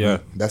too. But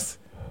that's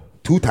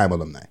 2-time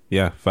alumni.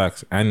 Yeah,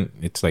 facts. And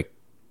it's like,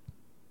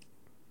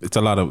 it's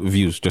a lot of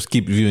views. Just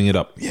keep viewing it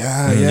up.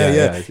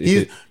 Yeah.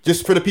 He's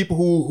just for the people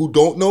who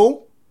don't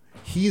know,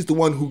 he's the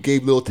one who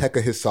gave Lil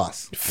Tecca his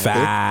sauce. Facts.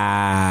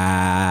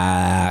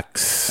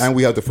 Okay? And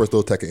we have the first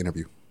Lil Tecca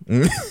interview.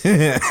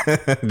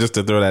 Just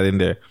to throw that in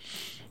there.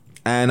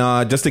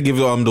 And just to give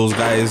those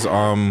guys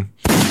over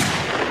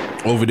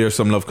there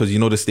some love, because you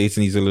know the States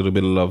needs a little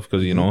bit of love,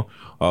 because you know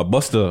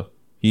Busta,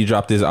 he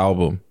dropped his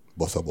album.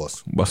 Busta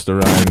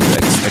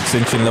Rhymes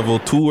Extension Level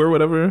 2 or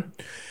whatever.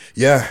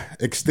 Yeah,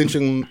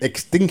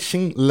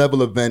 Extinction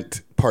Level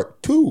Event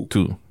Part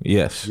 2.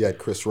 Yes. You had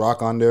Chris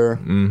Rock on there.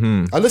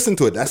 I listened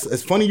to it.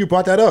 It's funny you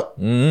brought that up.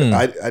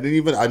 I didn't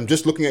even. I'm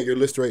just looking at your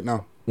list right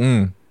now.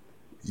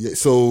 Yeah,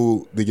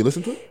 so did you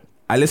listen to it?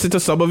 I listened to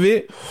some of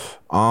it.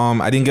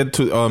 I didn't get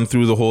to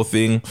through the whole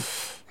thing.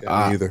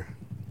 Yeah, me either.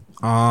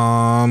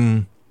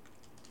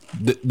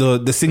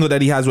 The single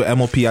that he has with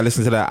MOP, I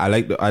listened to that.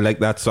 I like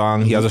that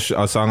song. He has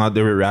a song out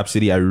there with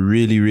Rhapsody. I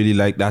really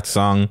like that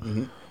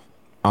song.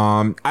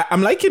 I'm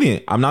liking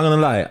it. I'm not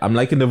gonna lie. I'm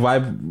liking the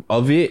vibe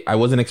of it. I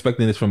wasn't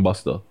expecting this from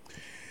Busta.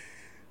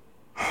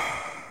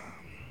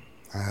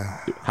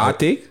 Hot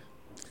take?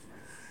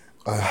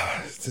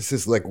 This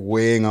is like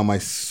weighing on my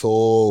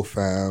soul,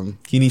 fam.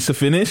 He needs to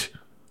finish?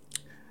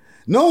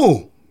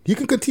 No, he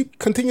can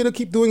continue to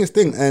keep doing his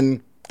thing,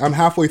 and I'm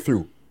halfway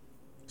through.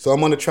 So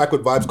I'm on the track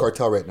with Vybz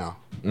Kartel right now,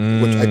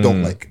 which I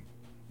don't like.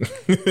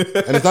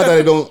 And it's not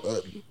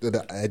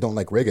that I don't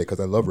like reggae, because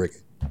I love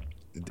reggae.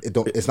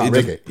 It's not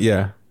reggae.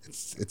 Yeah,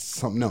 it's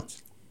something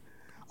else.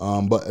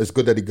 But it's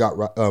good that he got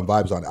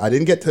Vybz on it. I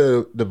didn't get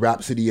to the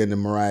Rhapsody and the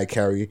Mariah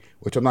Carey,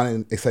 which I'm not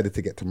excited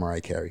to get to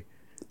Mariah Carey.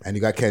 And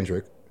you got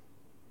Kendrick.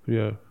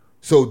 Yeah.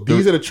 So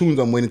these are the tunes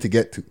I'm waiting to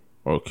get to.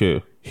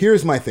 Okay.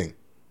 Here's my thing.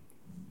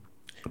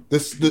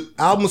 The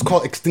album is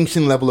called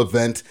Extinction Level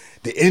Event.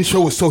 The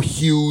intro is so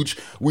huge.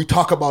 We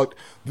talk about,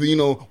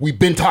 we've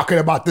been talking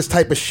about this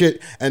type of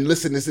shit. And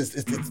listen,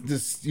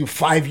 this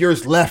 5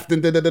 years left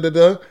and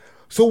da-da-da-da-da.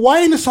 So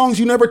why in the songs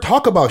you never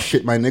talk about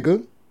shit, my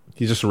nigga?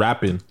 He's just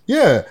rapping.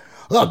 Yeah.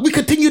 We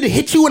continue to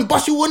hit you and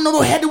bust you on the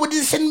head with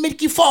this and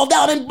make you fall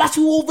down and bust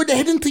you over the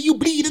head until you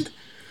bleed. And,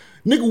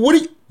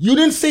 nigga, you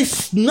didn't say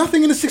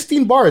nothing in the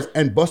 16 bars.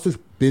 And Busta's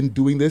been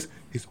doing this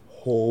his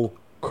whole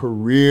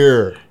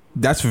career.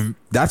 That's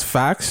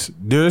facts.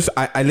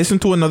 I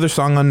listened to another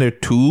song on there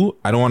too.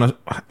 I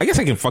guess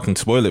I can fucking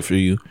spoil it for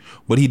you.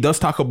 But he does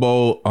talk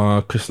about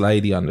Chris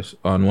Lighty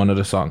on one of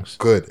the songs.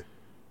 Good.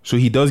 So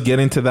he does get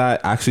into that.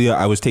 Actually,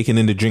 I was taking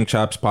in the Drink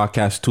Chops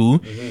podcast too.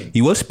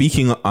 He was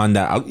speaking on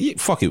that.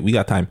 Fuck it, we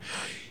got time.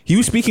 He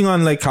was speaking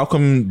on like how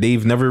come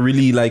they've never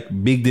really like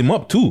bigged him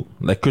up too,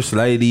 like Chris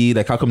Lighty.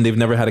 Like how come they've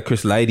never had a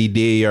Chris Lighty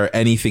day or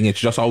anything? It's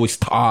just always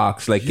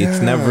talks. Like it's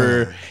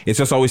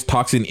just always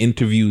talks in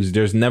interviews.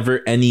 There's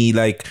never any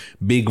like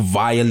big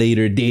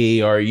Violator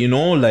day or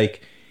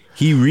like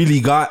he really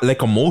got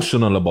like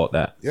emotional about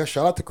that. Yeah,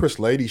 shout out to Chris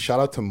Lighty. Shout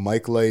out to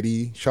Mike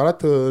Lighty. Shout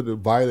out to the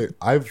Violator.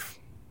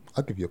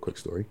 I'll give you a quick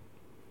story.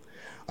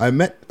 I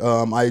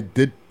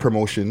did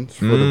promotions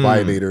for the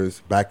Violators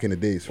back in the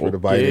days for the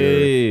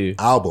Violator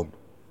album.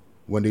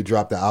 When they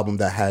dropped the album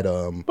that had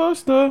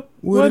Busta,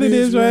 what it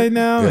is right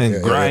now,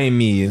 and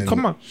Grimy, and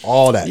come on,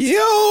 all that.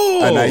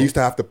 Yo! And I used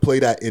to have to play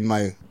that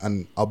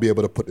and I'll be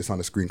able to put this on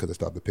the screen because I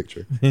stopped the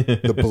picture.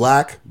 The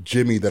black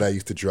Jimmy that I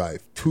used to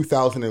drive,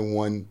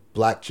 2001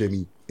 black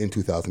Jimmy in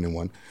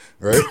 2001,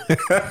 right?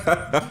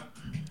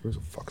 Where's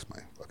the fuck's my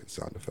fucking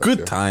sound effect?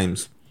 Good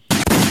times.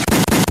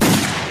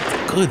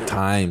 Good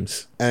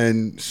times.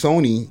 And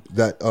Sony,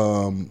 that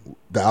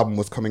the album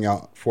was coming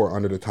out for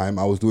under the time.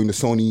 I was doing the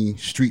Sony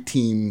street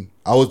team.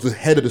 I was the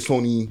head of the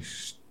Sony.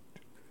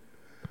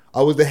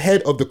 I was the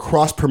head of the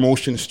cross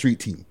promotion street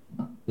team.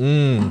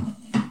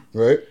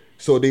 Right?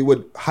 So they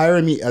would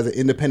hire me as an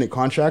independent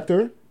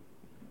contractor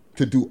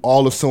to do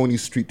all of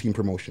Sony's street team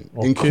promotion,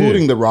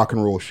 including the rock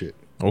and roll shit.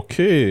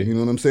 Okay. You know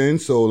what I'm saying?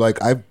 So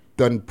like I've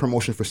done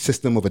promotion for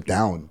System of a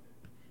Down,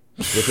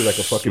 which is like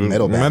a fucking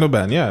metal band. Metal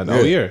band, yeah.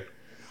 Oh, yeah.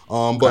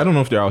 But I don't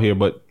know if they're out here,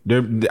 but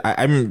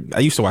I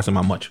used to watch them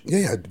how much.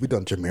 Yeah, we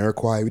done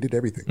Jamiroquai. We did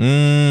everything.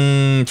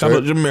 Shout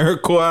out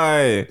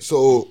Jamiroquai.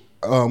 So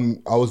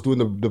I was doing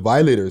the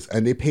Violators,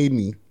 and they paid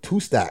me 2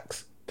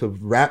 stacks to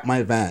wrap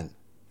my van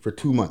for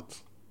 2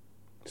 months.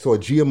 So a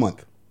G a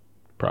month.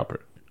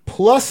 Proper.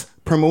 Plus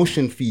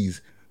promotion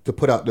fees to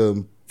put out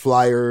the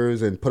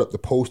flyers and put up the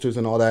posters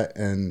and all that.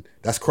 And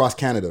that's cross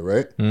Canada,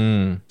 right?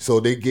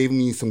 So they gave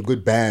me some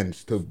good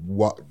bands to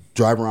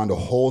drive around the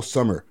whole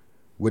summer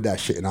with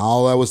that shit. And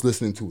all I was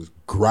listening to was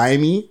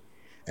Grimy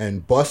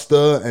and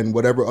Busta and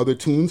whatever other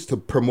tunes to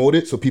promote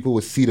it so people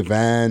would see the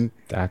van.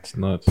 That's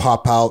nuts.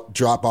 Pop out,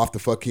 drop off the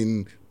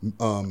fucking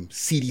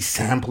CD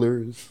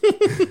samplers.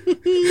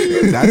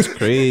 That's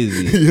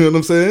crazy. You know what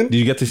I'm saying? Did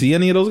you get to see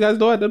any of those guys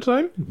though at that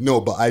time? No,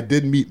 but I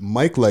did meet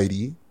Mike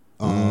Lighty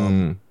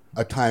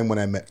a time when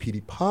I met P.D.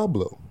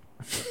 Pablo.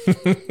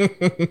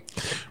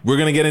 We're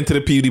gonna get into the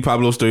P.D.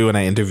 Pablo story when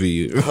I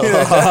interview you.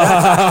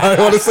 I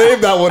want to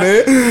save that one,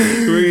 eh?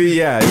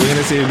 We're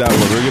gonna save that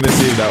one. We're gonna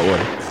save that one.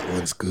 That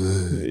one's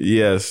good.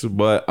 Yes,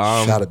 but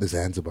shout out to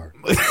Zanzibar.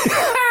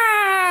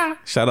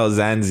 Shout out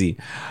Zanzi.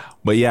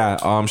 But yeah,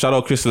 shout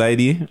out Chris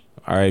Lighty,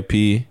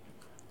 R.I.P.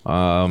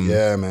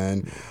 Yeah,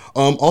 man.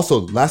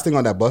 Also, last thing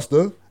on that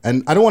Busta,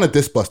 and I don't want to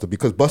diss Busta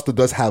because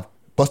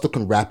Busta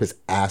can rap his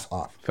ass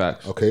off.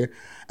 Facts. Okay?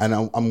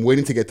 And I'm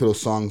waiting to get to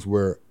those songs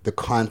where the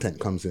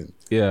content comes in.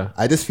 Yeah.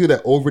 I just feel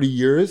that over the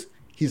years,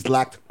 he's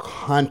lacked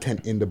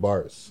content in the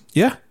bars.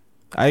 Yeah.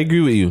 I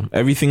agree with you.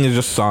 Everything is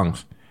just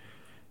songs.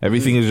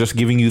 Everything is just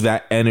giving you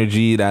that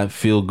energy, that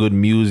feel good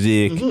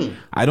music.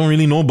 I don't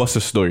really know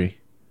Busta's story.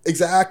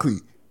 Exactly.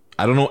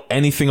 I don't know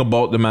anything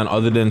about the man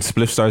other than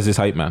Spliff Stars is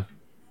hype man.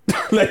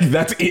 Like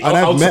that's it. And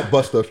I've met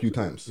Busta a few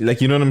times.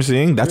 Like, you know what I'm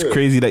saying? That's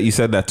crazy that you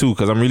said that too,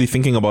 because I'm really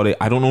thinking about it.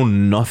 I don't know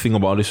nothing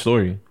about his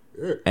story.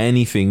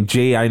 Anything.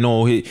 Jay, I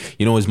know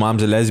his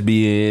mom's a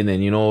lesbian,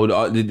 and you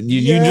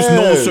just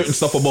know certain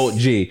stuff about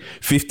Jay.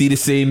 50 the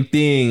same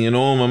thing,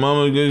 my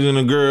mama is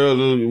a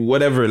girl,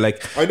 whatever.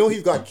 Like, I know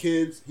he's got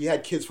kids. He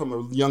had kids from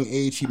a young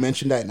age. He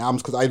mentioned that in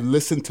albums because I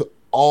listened to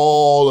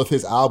all of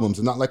his albums,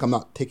 and not like I'm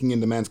not taking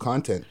in the man's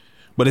content.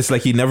 But it's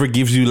like he never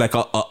gives you like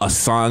a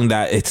song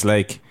that it's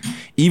like,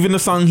 even the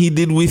song he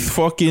did with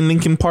fucking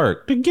Linkin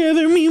Park,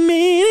 Together We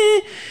Made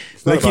It.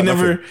 Like he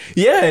never, nothing.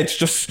 It's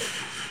just.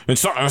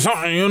 It's something,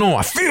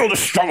 I feel the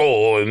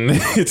struggle, and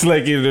it's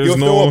like there's You'll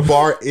throw a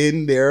bar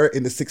in there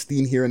in the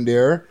 16 here and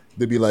there.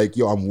 They'd be like,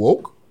 yo, I'm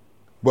woke.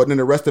 But then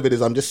the rest of it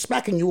is I'm just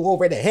smacking you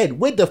over the head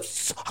with the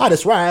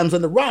hottest rhymes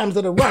and the rhymes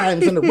and the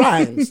rhymes and the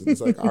rhymes. And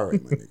it's like, all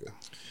right, my nigga.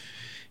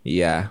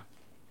 Yeah.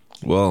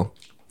 Well,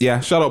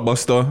 yeah, shout out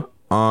Busta.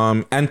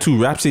 And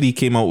too, Rhapsody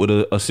came out with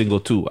a single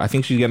too. I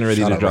think she's getting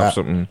ready to drop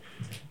something.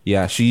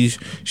 Yeah, she's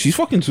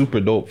fucking super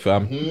dope,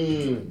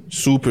 fam.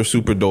 Super,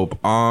 super dope.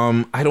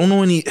 I don't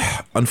know any.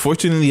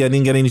 Unfortunately, I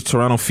didn't get any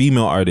Toronto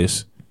female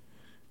artists.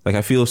 Like,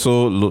 I feel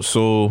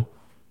so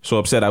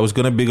upset. I was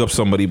gonna big up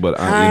somebody, but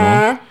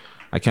I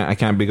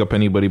can't big up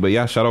anybody. But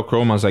yeah, shout out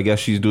Chromas. I guess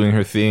she's doing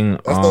her thing.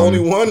 That's the only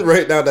one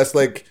right now that's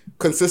like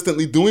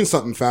consistently doing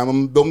something,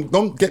 fam.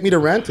 Don't get me to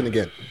ranting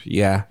again.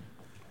 Yeah.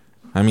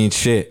 I mean,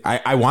 shit.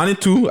 I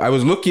wanted to. I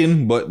was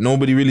looking, but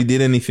nobody really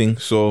did anything.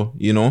 So,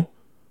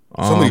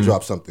 somebody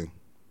dropped something.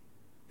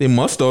 They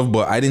must have,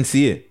 but I didn't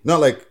see it. Not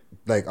like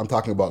I'm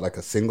talking about like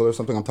a single or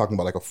something. I'm talking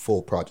about like a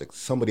full project.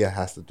 Somebody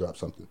has to drop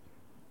something.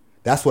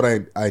 That's what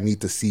I need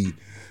to see.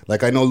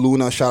 Like, I know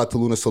Luna. Shout out to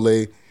Luna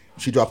Soleil.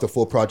 She dropped a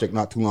full project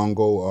not too long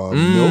ago.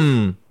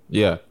 Milk.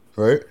 Yeah.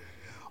 Right.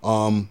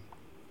 I'm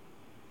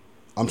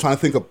trying to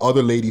think of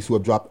other ladies who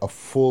have dropped a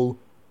full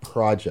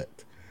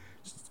project.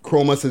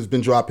 Chromas has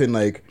been dropping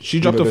like she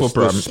dropped a full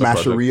project,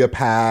 Smasheria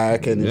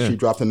pack, and she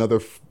dropped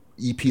another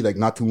EP like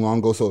not too long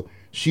ago. So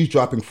she's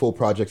dropping full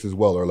projects as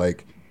well, or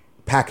like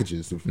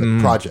packages of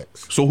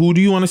projects. So who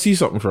do you want to see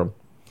something from?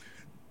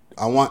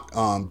 I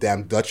want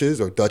damn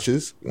Duchess or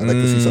Duchess. I'd like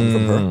to see something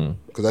from her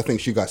because I think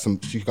she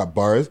got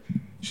bars.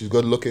 She's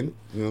good looking.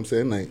 You know what I'm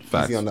saying? Like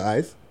easy on the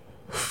eyes.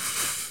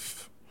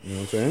 You know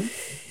what I'm saying?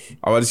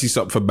 I want to see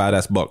something for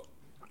Badass Buck.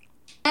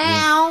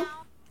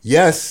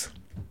 Yes.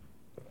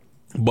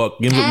 Buck,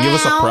 give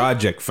us a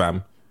project,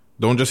 fam.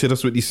 Don't just hit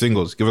us with these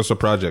singles. Give us a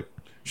project.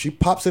 She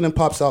pops in and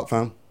pops out,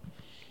 fam.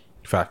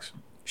 Facts.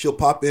 She'll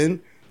pop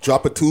in,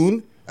 drop a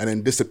tune, and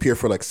then disappear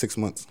for like 6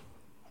 months.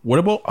 What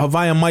about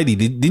Havaya Mighty?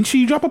 Didn't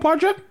she drop a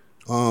project?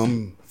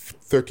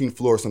 13th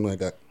Floor or something like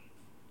that,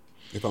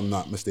 if I'm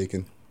not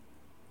mistaken.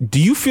 Do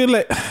you feel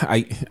like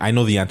I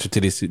know the answer to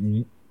this,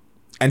 and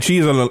she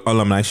is an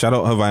alumni. Shout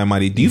out Havaya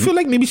Mighty. Do you feel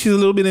like maybe she's a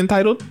little bit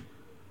entitled?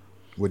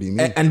 What do you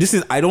mean? And this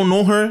is, I don't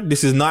know her.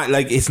 This is not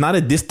like, it's not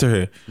a diss to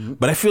her,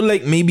 but I feel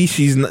like maybe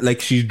she's not, like,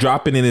 she's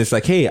dropping in. It's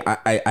like, hey,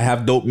 I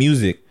have dope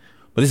music,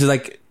 but this is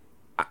like,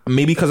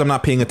 maybe because I'm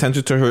not paying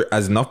attention to her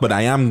as enough, but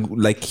I am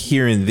like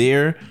here and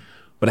there.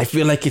 But I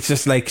feel like it's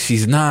just like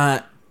she's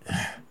not.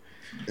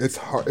 It's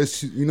hard.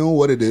 You know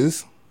what it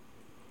is?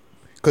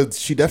 Because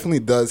she definitely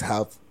does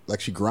have,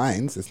 like, she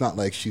grinds. It's not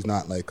like she's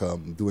not like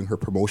doing her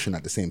promotion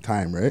at the same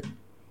time, right?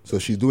 So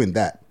she's doing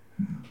that.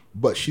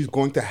 But she's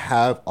going to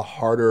have a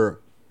harder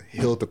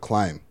hill to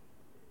climb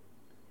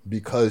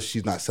because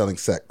she's not selling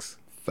sex.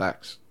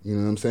 Facts. You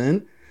know what I'm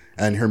saying?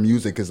 And her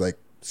music is like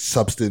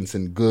substance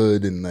and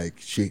good, and like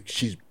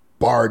she's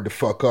barred the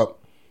fuck up.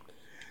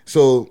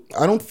 So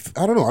I don't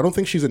know. I don't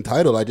think she's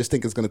entitled. I just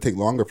think it's gonna take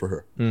longer for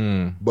her.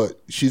 But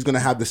she's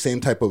gonna have the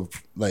same type of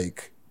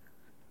like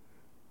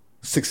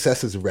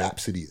success as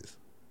Rhapsody is.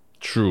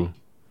 True.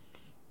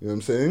 You know what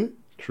I'm saying?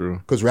 True.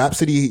 Because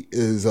Rhapsody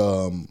is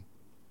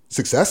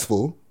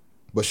successful,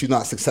 but she's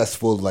not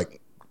successful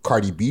like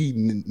Cardi B,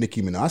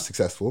 Nicki Minaj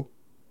successful.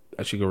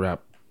 She could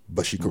rap.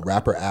 But she could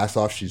rap her ass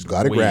off. She's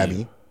got a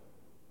Grammy.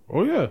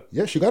 Oh, yeah.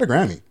 Yeah, she got a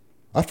Grammy.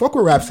 I fuck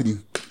with Rhapsody.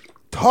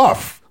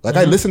 Tough. Like,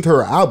 I listen to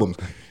her albums.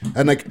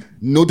 And, like,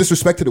 no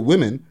disrespect to the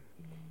women,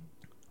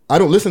 I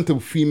don't listen to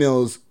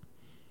females'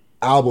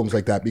 albums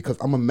like that because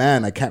I'm a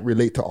man. I can't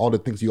relate to all the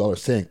things y'all are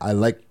saying. I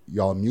like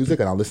y'all music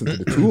and I'll listen to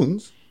the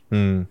tunes.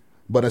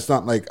 But it's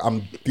not like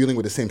I'm dealing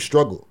with the same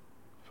struggle.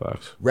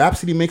 Facts.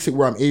 Rhapsody makes it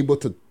where I'm able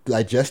to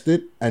digest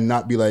it and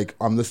not be like,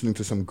 I'm listening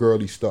to some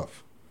girly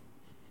stuff.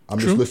 I'm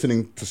just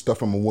listening to stuff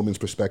from a woman's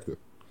perspective.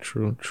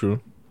 True.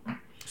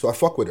 So I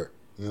fuck with her.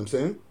 You know what I'm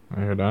saying? I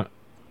hear that.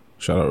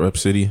 Shout out Rep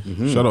City.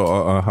 Shout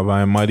out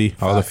Havaya Mighty.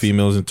 All the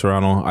females in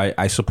Toronto.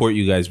 I support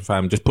you guys,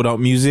 fam. Just put out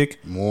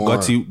music. More.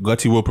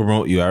 Gutsy will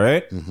promote you, all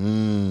right?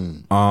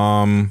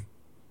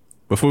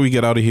 Before we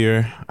get out of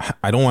here,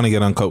 I don't want to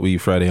get uncut with you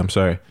Friday. I'm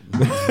sorry.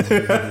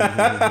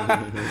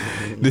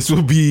 This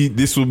will be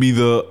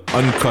the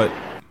uncut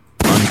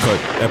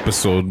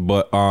episode,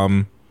 but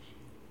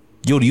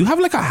Yo, do you have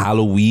like a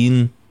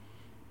Halloween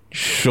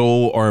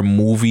show or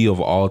movie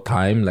of all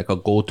time? Like a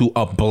go-to,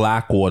 a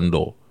black one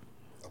though.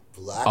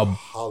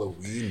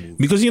 Halloween movie.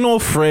 Because you know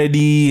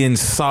Freddy and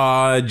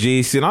Saw,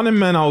 Jason, all the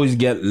men always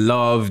get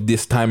loved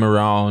this time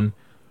around.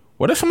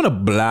 What are some of the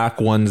black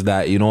ones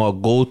that, you know, a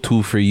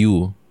go-to for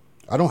you?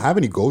 I don't have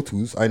any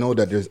go-tos. I know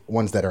that there's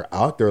ones that are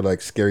out there like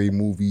Scary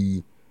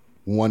Movie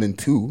 1 and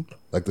 2,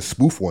 like the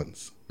spoof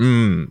ones.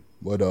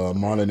 With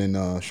Marlon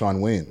and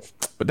Sean Wayans.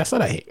 But that's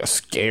not a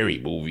scary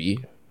movie.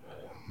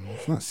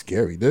 It's not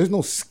scary. There's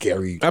no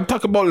scary. I'm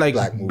talking about like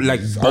Our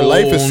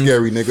life is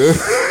scary, nigga.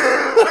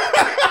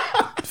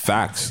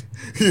 Facts.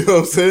 You know what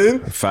I'm saying?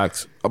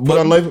 Facts.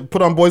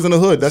 Put on Boys in the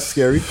Hood. That's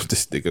scary.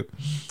 This nigga.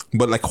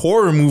 But like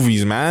horror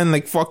movies, man,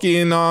 like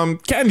fucking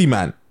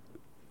Candyman.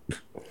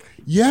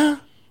 Yeah.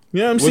 You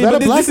know what I'm Was saying?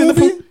 that a black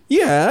movie?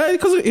 Yeah,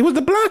 because it was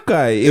the black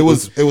guy. It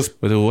was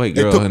with a white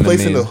girl. It took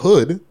place in the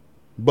hood,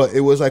 but it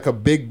was like a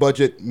big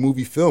budget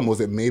movie film. Was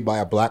it made by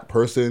a black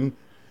person?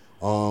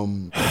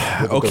 With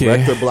a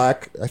director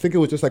black? I think it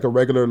was just like a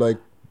regular like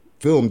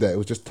film that it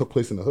was just took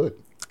place in the hood.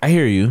 I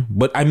hear you,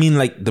 but I mean,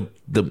 like the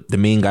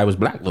main guy was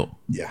black though.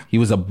 Yeah, he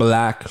was a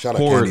black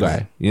horror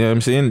guy. You know what I'm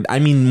saying? I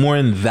mean, more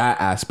in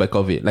that aspect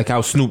of it, like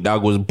how Snoop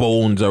Dogg was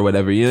Bones or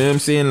whatever. You know what I'm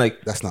saying?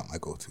 Like that's not my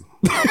go-to.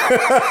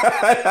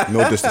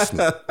 No diss to Snoop.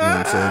 You know what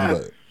I'm saying?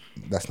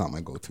 But that's not my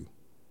go-to.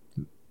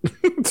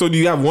 So do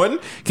you have one?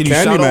 Can you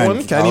shout out one?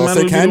 Candyman. I'll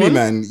say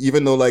Candyman,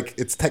 even though like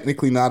it's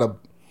technically not a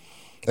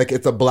like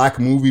it's a black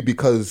movie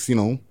because you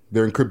know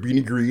they're in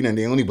Cabrini Green and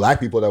the only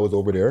black people that was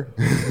over there,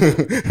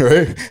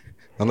 right?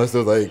 Unless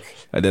there's like,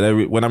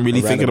 when I'm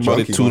really thinking about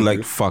it too,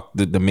 like fuck,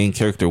 the main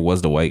character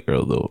was the white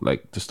girl though.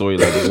 Like the story,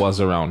 like it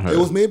was around her. It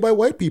was made by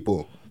white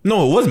people.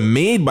 No, it was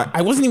made by.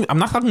 I'm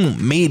not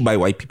talking made by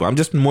white people. I'm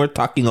just more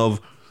talking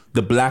of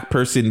the black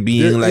person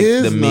being there like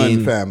is the main.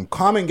 None, fam.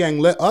 Comment Gang,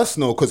 let us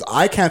know because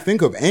I can't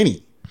think of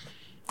any.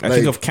 I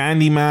think of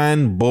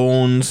Candyman,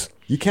 Bones.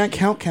 You can't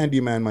count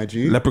Candyman, my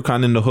G.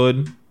 Leprechaun in the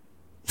Hood.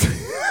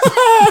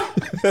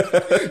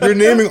 You're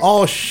naming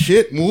all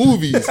shit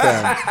movies,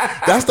 fam.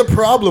 That's the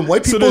problem.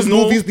 White people's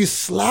movies be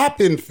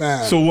slapping,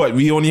 fam. So what?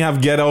 We only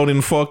have Get Out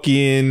and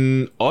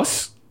fucking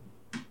Us?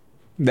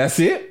 That's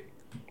it?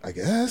 I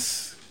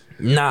guess.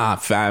 Nah,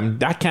 fam.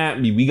 That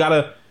can't be.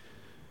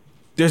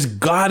 There's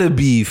gotta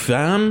be,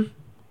 fam.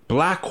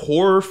 Black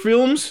horror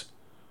films?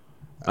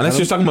 Unless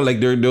you're talking about like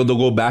they'll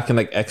go back and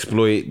like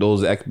exploit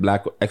those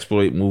black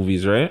exploit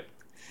movies, right?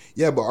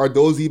 Yeah, but are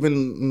those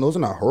are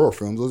not horror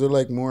films. Those are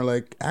like more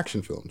like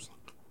action films.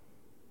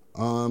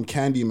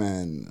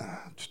 Candyman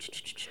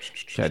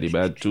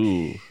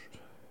 2.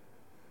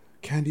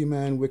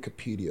 Candyman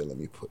Wikipedia. Let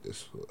me put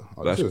this.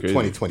 That's this is crazy.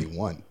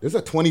 2021. There's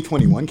a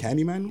 2021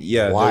 Candyman?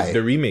 Yeah, why?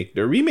 They're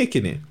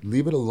remaking it.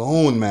 Leave it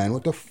alone, man.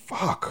 What the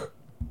fuck?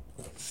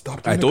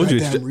 Stop doing I told you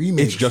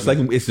remakes,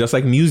 it's just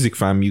like music,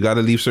 fam. You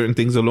gotta leave certain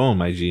things alone,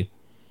 my G.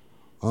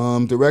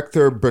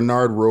 Director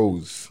Bernard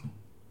Rose.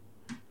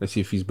 Let's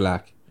see if he's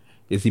black.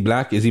 Is he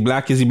black? Is he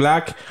black? Is he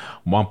black?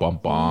 Bum bum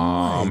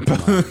bum.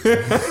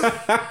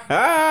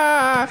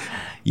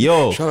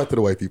 Yo, shout out to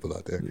the white people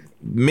out there.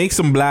 Make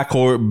some black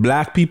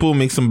people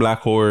make some black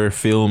horror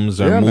films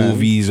or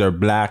movies, man. Or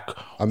black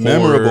a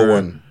memorable horror,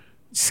 one.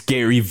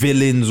 Scary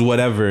villains,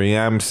 whatever. You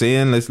know what I'm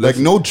saying? Let's like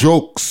no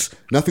jokes,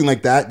 nothing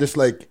like that. Just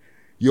like,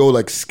 yo,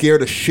 like scare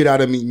the shit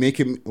out of me,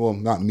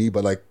 not me,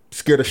 but like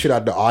scare the shit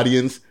out of the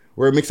audience,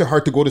 where it makes it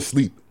hard to go to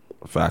sleep.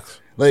 Facts.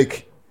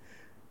 Like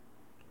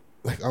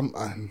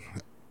I'm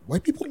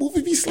white people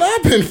movie be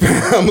slapping,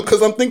 fam.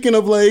 Because I'm thinking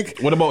of like,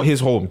 what about His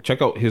Home?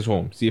 Check out His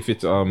Home. See if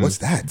it's what's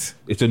that?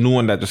 It's a new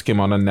one that just came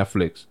out on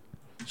Netflix.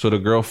 So the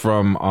girl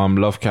from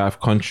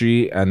Lovecraft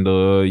Country and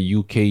the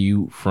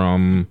UK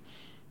from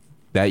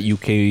that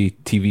UK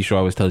TV show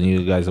I was telling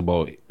you guys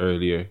about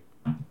earlier.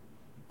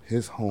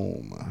 His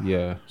Home.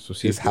 Yeah. So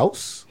see His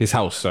House. His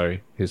House.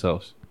 Sorry, His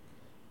House.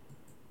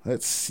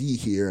 Let's see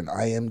here in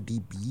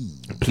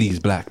IMDb.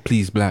 Please black.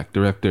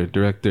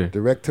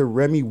 Director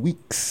Remy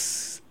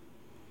Weeks.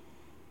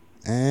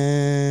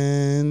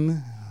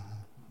 And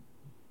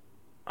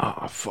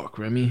fuck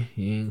Remy.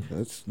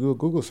 Let's do a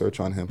Google search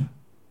on him.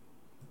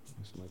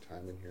 What's my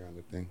time in here on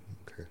the thing?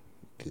 Okay.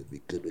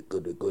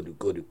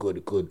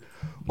 Good.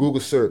 Google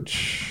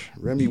search.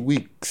 Remy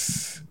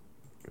Weeks.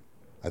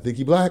 I think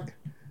he black.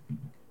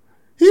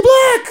 He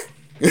black!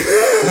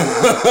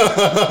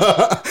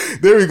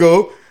 There we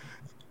go.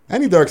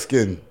 And he dark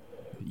skin.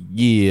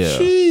 Yeah.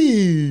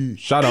 Sheesh.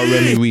 Shout out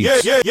Remy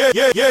Weeks. Yeah.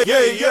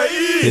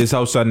 His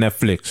House on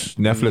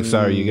Netflix.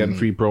 Sorry, you're getting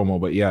free promo,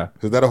 but yeah.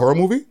 Is that a horror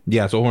movie?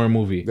 Yeah, it's a horror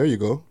movie. There you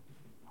go.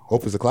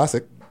 Hope it's a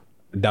classic.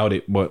 Doubt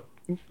it, but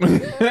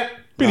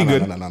pretty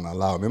good. No.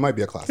 Allow him. It might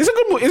be a classic.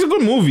 It's a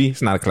good movie.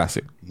 It's not a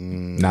classic.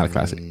 Not a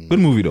classic. Good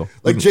movie though.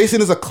 Like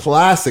Jason is a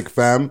classic,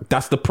 fam.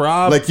 That's the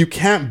problem. Like you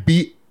can't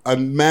beat a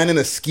man in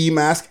a ski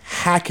mask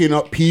hacking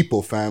up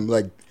people, fam.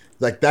 Like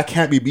that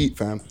can't be beat,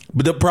 fam.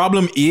 But the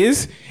problem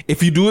is,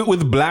 if you do it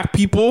with black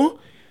people,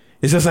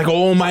 it's just like,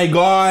 oh my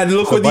god,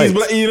 look what these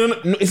black.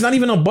 It's not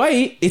even a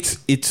bite. It's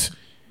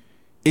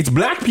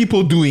black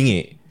people doing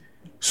it.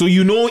 So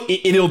you know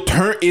it'll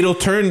turn.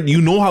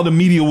 You know how the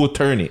media will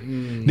turn it.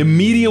 The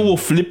media will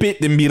flip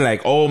it and be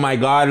like, "Oh my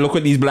God, look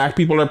what these black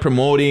people are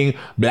promoting.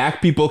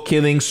 Black people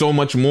killing so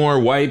much more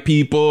white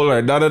people,"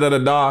 or da da da da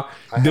da.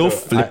 They'll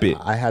flip it.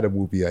 I had a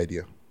movie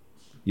idea.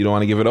 You don't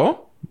want to give it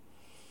all?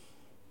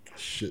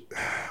 Shit,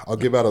 I'll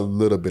give out a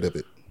little bit of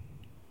it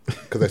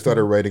because I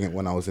started writing it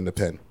when I was in the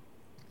pen.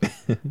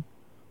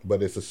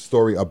 But it's a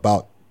story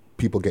about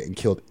people getting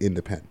killed in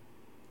the pen.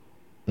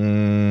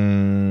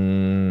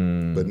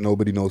 But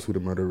nobody knows who the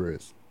murderer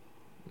is.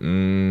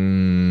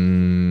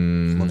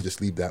 I'm gonna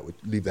just leave that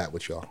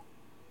with y'all.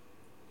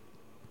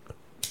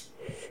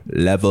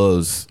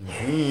 Levels.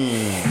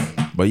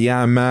 But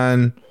yeah,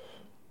 man.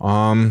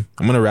 I'm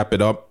gonna wrap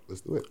it up.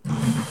 Let's do it.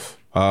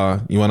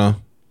 You wanna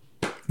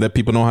let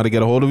people know how to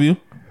get a hold of you?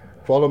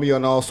 Follow me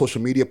on all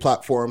social media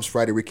platforms.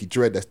 Friday Ricky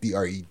Dread. That's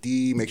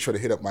DRED. Make sure to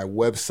hit up my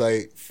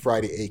website,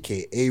 Friday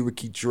aka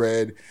Ricky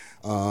Dread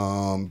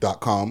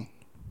 .com.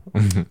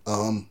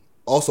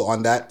 Also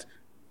on that,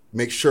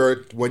 make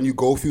sure when you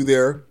go through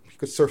there, you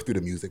could surf through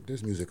the music.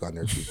 There's music on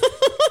there too.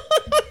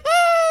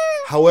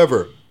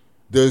 However,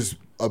 there's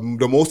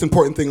the most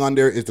important thing on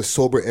there is the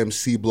Sober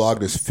MC blog.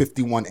 There's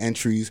 51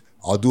 entries.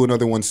 I'll do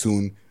another one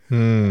soon.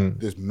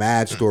 There's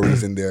mad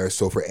stories in there.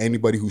 So for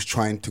anybody who's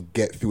trying to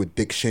get through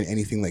addiction,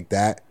 anything like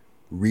that,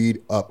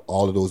 read up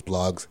all of those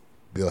blogs.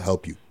 They'll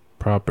help you.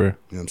 Proper. You know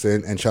what I'm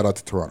saying? And shout out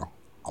to Toronto.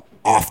 I'm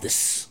off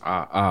this.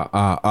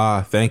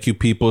 Thank you,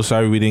 people.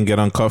 Sorry we didn't get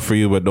uncut for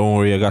you, but don't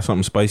worry. I got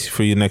something spicy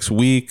for you next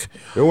week.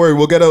 Don't worry.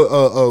 We'll get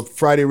a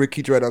Friday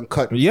Ricky Dread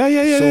uncut.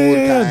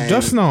 Yeah.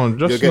 Just now.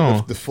 You'll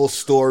get the full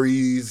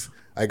stories.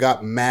 I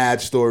got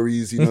mad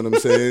stories. You know what I'm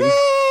saying?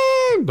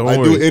 I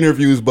do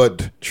interviews,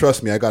 but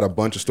trust me, I got a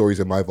bunch of stories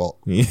in my vault.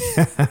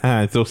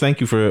 Yeah. So thank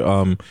you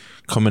for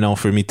coming out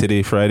for me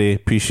today, Friday.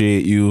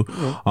 Appreciate you.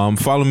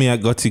 Follow me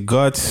at Gutsy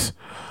Guts.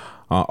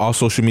 All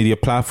social media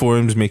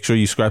platforms. Make sure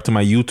you subscribe to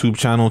my YouTube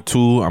channel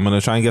too. I'm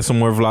gonna try and get some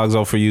more vlogs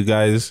out for you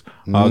guys.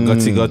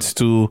 Gutsy Guts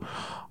too.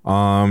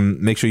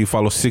 Make sure you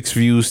follow 6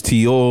 Views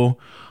TO.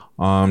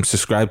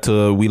 Subscribe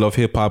to We Love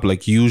Hip Hop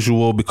like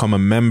usual. Become a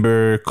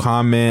member.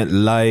 Comment,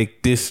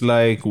 like,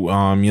 dislike.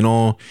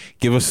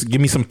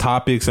 Give me some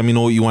topics. Let me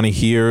know what you want to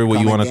hear,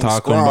 what you want to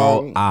talk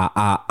about.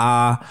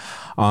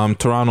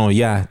 Toronto,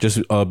 yeah,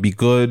 just be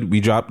good. We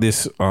drop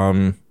this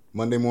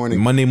Monday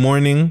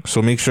morning.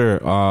 So make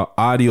sure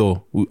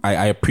audio.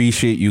 I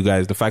appreciate you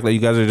guys. The fact that you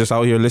guys are just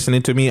out here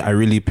listening to me, I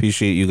really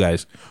appreciate you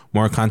guys.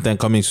 More content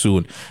coming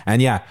soon.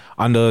 And yeah,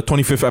 on the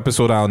 25th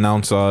episode, I'll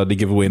announce the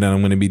giveaway that I'm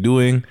going to be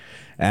doing.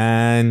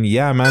 And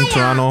yeah, man,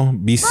 Toronto,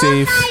 be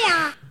safe.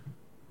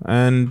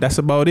 And that's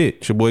about it.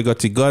 It's your boy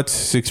Gutsy Guts.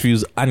 6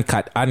 Views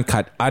uncut.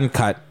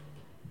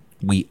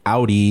 We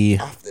outie.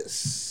 Off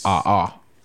this.